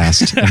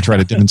podcast and try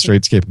to demonstrate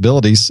its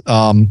capabilities.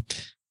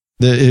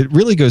 It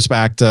really goes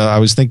back to, I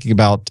was thinking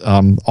about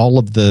all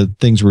of the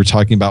things we were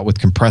talking about with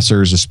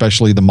compressors,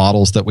 especially the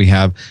models that we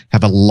have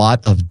a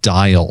lot of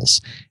dials.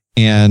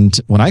 And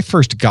when I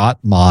first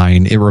got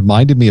mine, it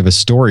reminded me of a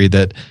story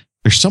that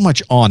there's so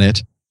much on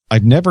it.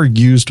 I've never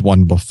used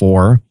one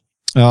before.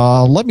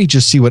 Let me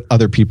just see what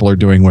other people are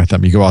doing with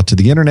them. You go out to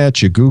the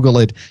internet, you Google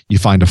it, you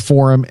find a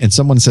forum, and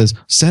someone says,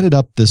 set it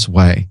up this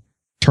way.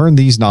 Turn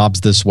these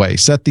knobs this way.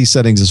 Set these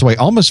settings this way.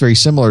 Almost very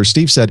similar.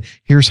 Steve said,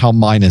 here's how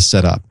mine is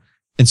set up.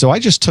 And so I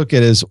just took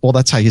it as, well,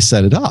 that's how you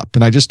set it up.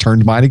 And I just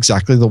turned mine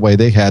exactly the way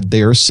they had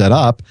theirs set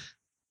up.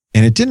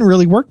 And it didn't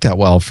really work that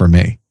well for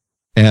me.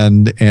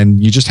 And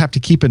you just have to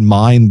keep in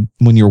mind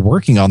when you're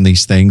working on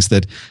these things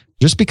that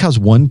just because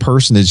one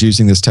person is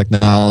using this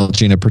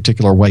technology in a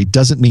particular way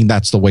doesn't mean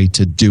that's the way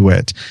to do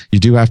it. You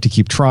do have to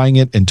keep trying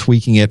it and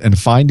tweaking it and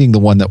finding the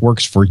one that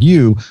works for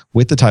you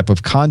with the type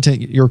of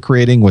content you're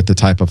creating, with the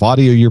type of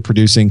audio you're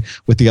producing,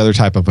 with the other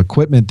type of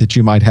equipment that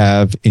you might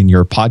have in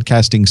your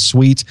podcasting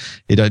suite.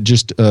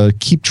 Just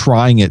keep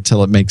trying it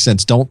till it makes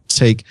sense. Don't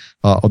take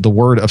the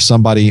word of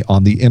somebody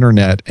on the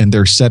internet and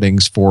their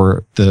settings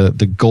for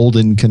the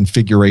golden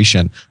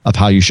configuration of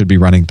how you should be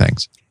running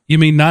things. You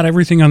mean not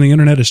everything on the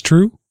internet is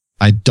true?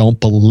 I don't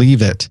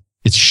believe it.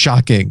 It's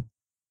shocking.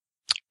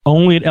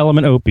 Only at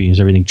Element OP is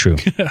everything true.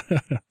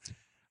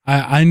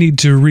 I need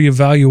to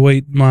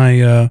reevaluate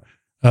my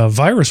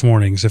virus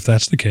warnings if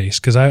that's the case,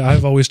 because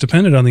I've always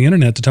depended on the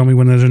internet to tell me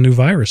when there's a new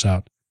virus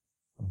out.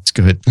 It's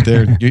good.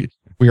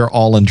 We are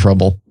all in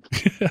trouble.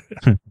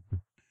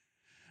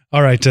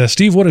 All right,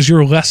 Steve, what is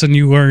your lesson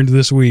you learned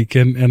this week?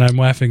 And I'm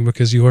laughing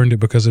because you learned it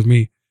because of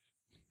me.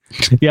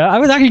 Yeah, I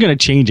was actually going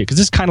to change it because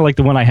this is kind of like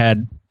the one I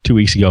had 2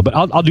 weeks ago. But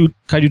I'll do.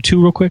 Can I do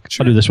two real quick?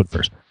 Sure. I'll do this one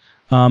first.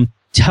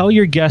 Tell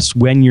your guests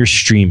when you're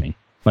streaming.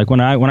 Like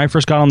when I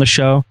first got on the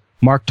show,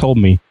 Mark told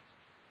me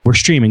we're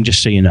streaming,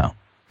 just so you know.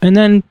 And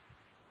then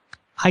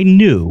I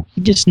knew.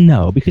 You just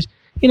know because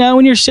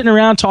when you're sitting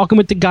around talking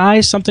with the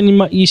guys, something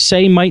you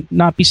say might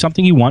not be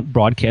something you want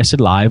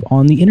broadcasted live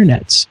on the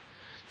internets.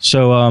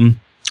 So I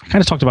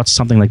kind of talked about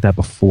something like that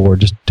before,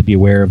 just to be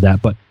aware of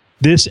that. But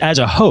this, as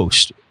a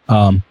host,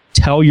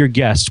 tell your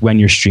guests when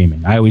you're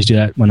streaming. I always do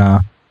that when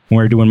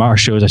we're doing our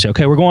shows. I say,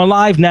 okay, we're going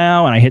live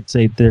now. And I hit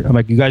say, I'm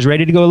like, you guys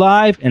ready to go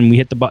live? And we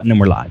hit the button and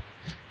we're live.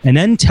 And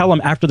then tell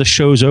them after the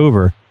show's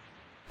over,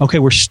 okay,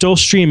 we're still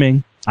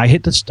streaming. I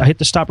hit the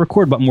stop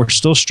record button. We're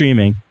still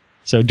streaming.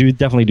 So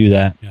definitely do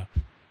that. Yeah.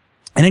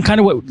 And then kind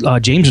of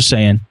what James was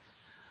saying,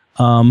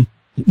 when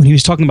he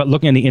was talking about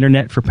looking at the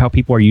internet for how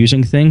people are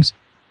using things,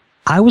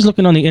 I was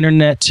looking on the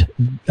internet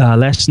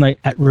last night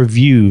at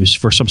reviews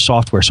for some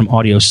software, some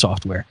audio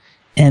software.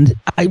 And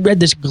I read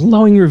this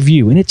glowing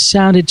review, and it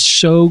sounded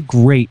so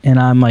great. And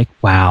I'm like,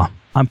 wow,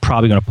 I'm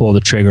probably going to pull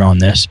the trigger on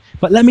this.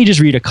 But let me just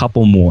read a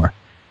couple more.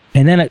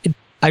 And then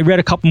I read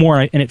a couple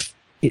more, and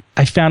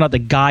I found out the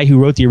guy who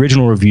wrote the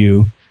original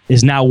review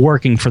is now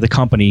working for the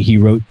company he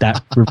wrote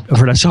that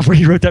for that software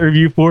he wrote that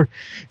review for.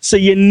 So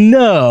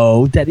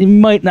that it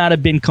might not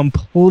have been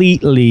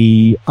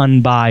completely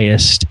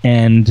unbiased.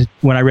 And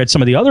when I read some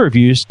of the other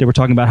reviews, they were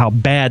talking about how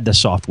bad the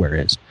software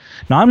is.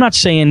 Now, I'm not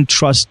saying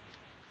trust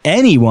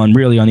anyone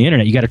really on the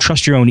internet. You got to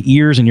trust your own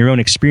ears and your own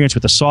experience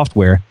with the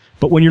software.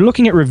 But when you're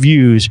looking at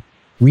reviews,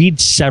 read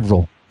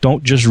several.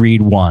 Don't just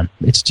read one.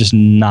 It's just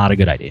not a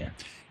good idea.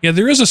 Yeah,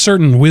 there is a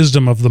certain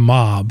wisdom of the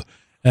mob,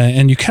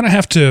 and you kind of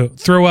have to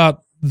throw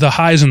out the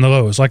highs and the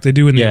lows like they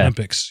do in the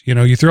Olympics.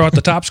 You throw out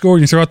the top score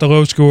and you throw out the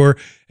low score,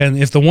 and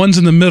if the ones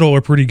in the middle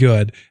are pretty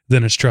good,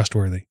 then it's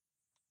trustworthy.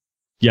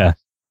 Yeah,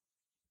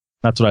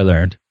 that's what I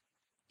learned.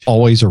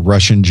 Always a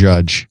Russian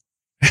judge.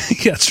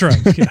 Yeah, that's right.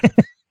 Yeah.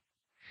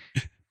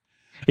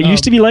 It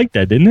used to be like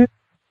that, didn't it?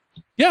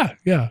 Yeah.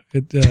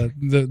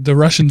 The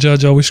Russian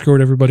judge always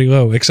scored everybody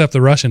low, except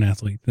the Russian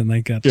athlete. Then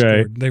they got scored.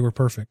 Right. They were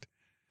perfect.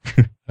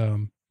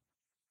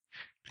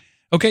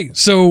 Okay,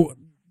 so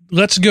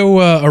let's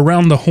go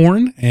around the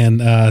horn and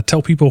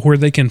tell people where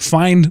they can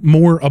find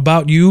more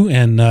about you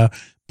and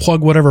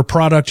plug whatever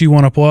product you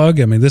want to plug.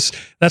 I mean,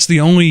 that's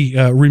the only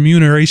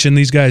remuneration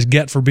these guys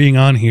get for being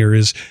on here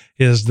is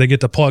they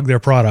get to plug their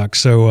products.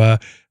 So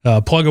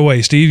plug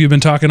away. Steve, you've been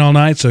talking all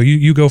night, so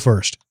you go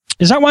first.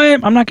 Is that why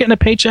I'm not getting a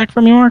paycheck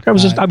from you, Mark? I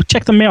would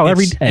check the mail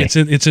every day. It's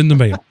in the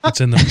mail. It's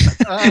in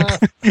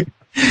the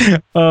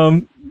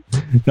mail.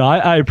 No,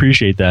 I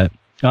appreciate that.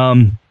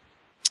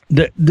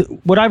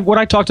 What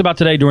I talked about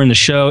today during the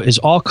show is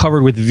all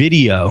covered with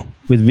video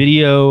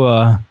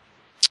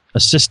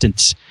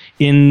assistance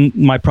in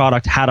my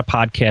product,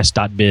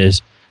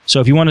 howtopodcast.biz. So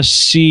if you want to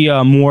see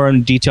more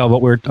in detail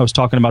of what I was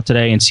talking about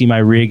today and see my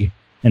rig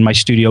and my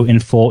studio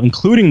in full,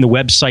 including the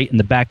website and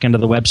the back end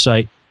of the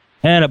website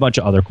and a bunch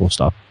of other cool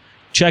stuff,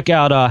 check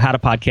out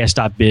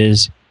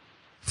howtopodcast.biz.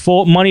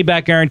 Full money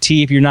back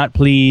guarantee. If you're not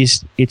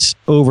pleased, it's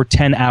over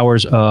 10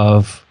 hours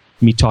of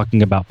me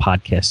talking about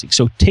podcasting.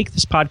 So take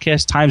this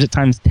podcast times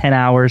 10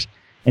 hours.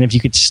 And if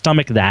you could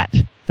stomach that,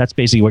 that's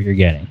basically what you're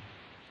getting.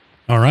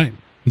 All right.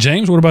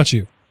 James, what about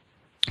you?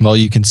 Well,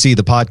 you can see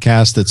the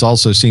podcast that's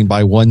also seen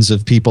by ones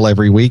of people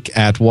every week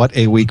at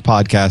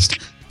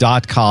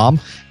whataweekpodcast.com.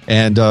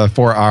 And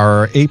for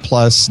our A+,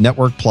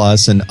 Network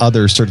Plus, and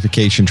other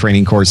certification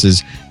training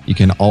courses, you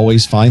can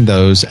always find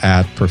those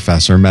at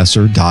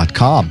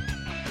professormesser.com.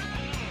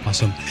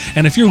 Awesome.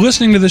 And if you're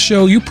listening to the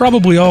show, you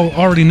probably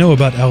already know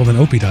about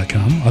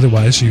elementop.com.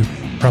 Otherwise, you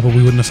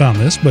probably wouldn't have found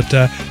this. But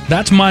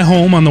that's my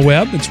home on the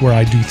web. It's where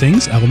I do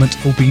things,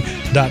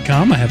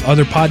 elementop.com. I have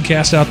other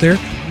podcasts out there.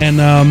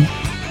 And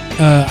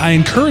I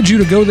encourage you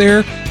to go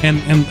there.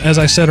 And as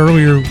I said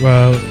earlier,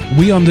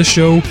 we on this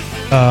show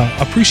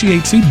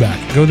appreciate feedback.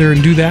 Go there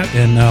and do that.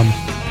 And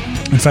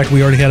in fact,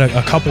 we already had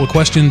a couple of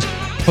questions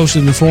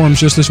posted in the forums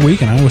just this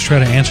week, and I always try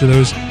to answer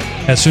those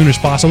as soon as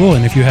possible.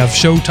 And if you have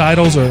show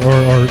titles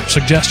or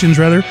suggestions,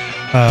 rather,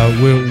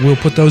 we'll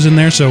put those in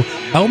there. So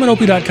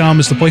elementop.com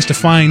is the place to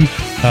find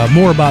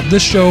more about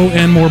this show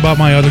and more about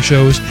my other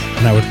shows,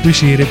 and I would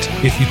appreciate it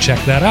if you check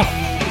that out.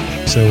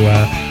 So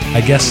I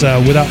guess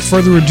without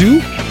further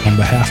ado, on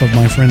behalf of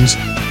my friends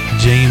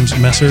James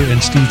Messer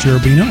and Steve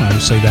Cherubino, I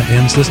would say that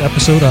ends this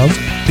episode of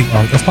The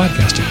Art of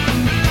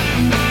Podcasting.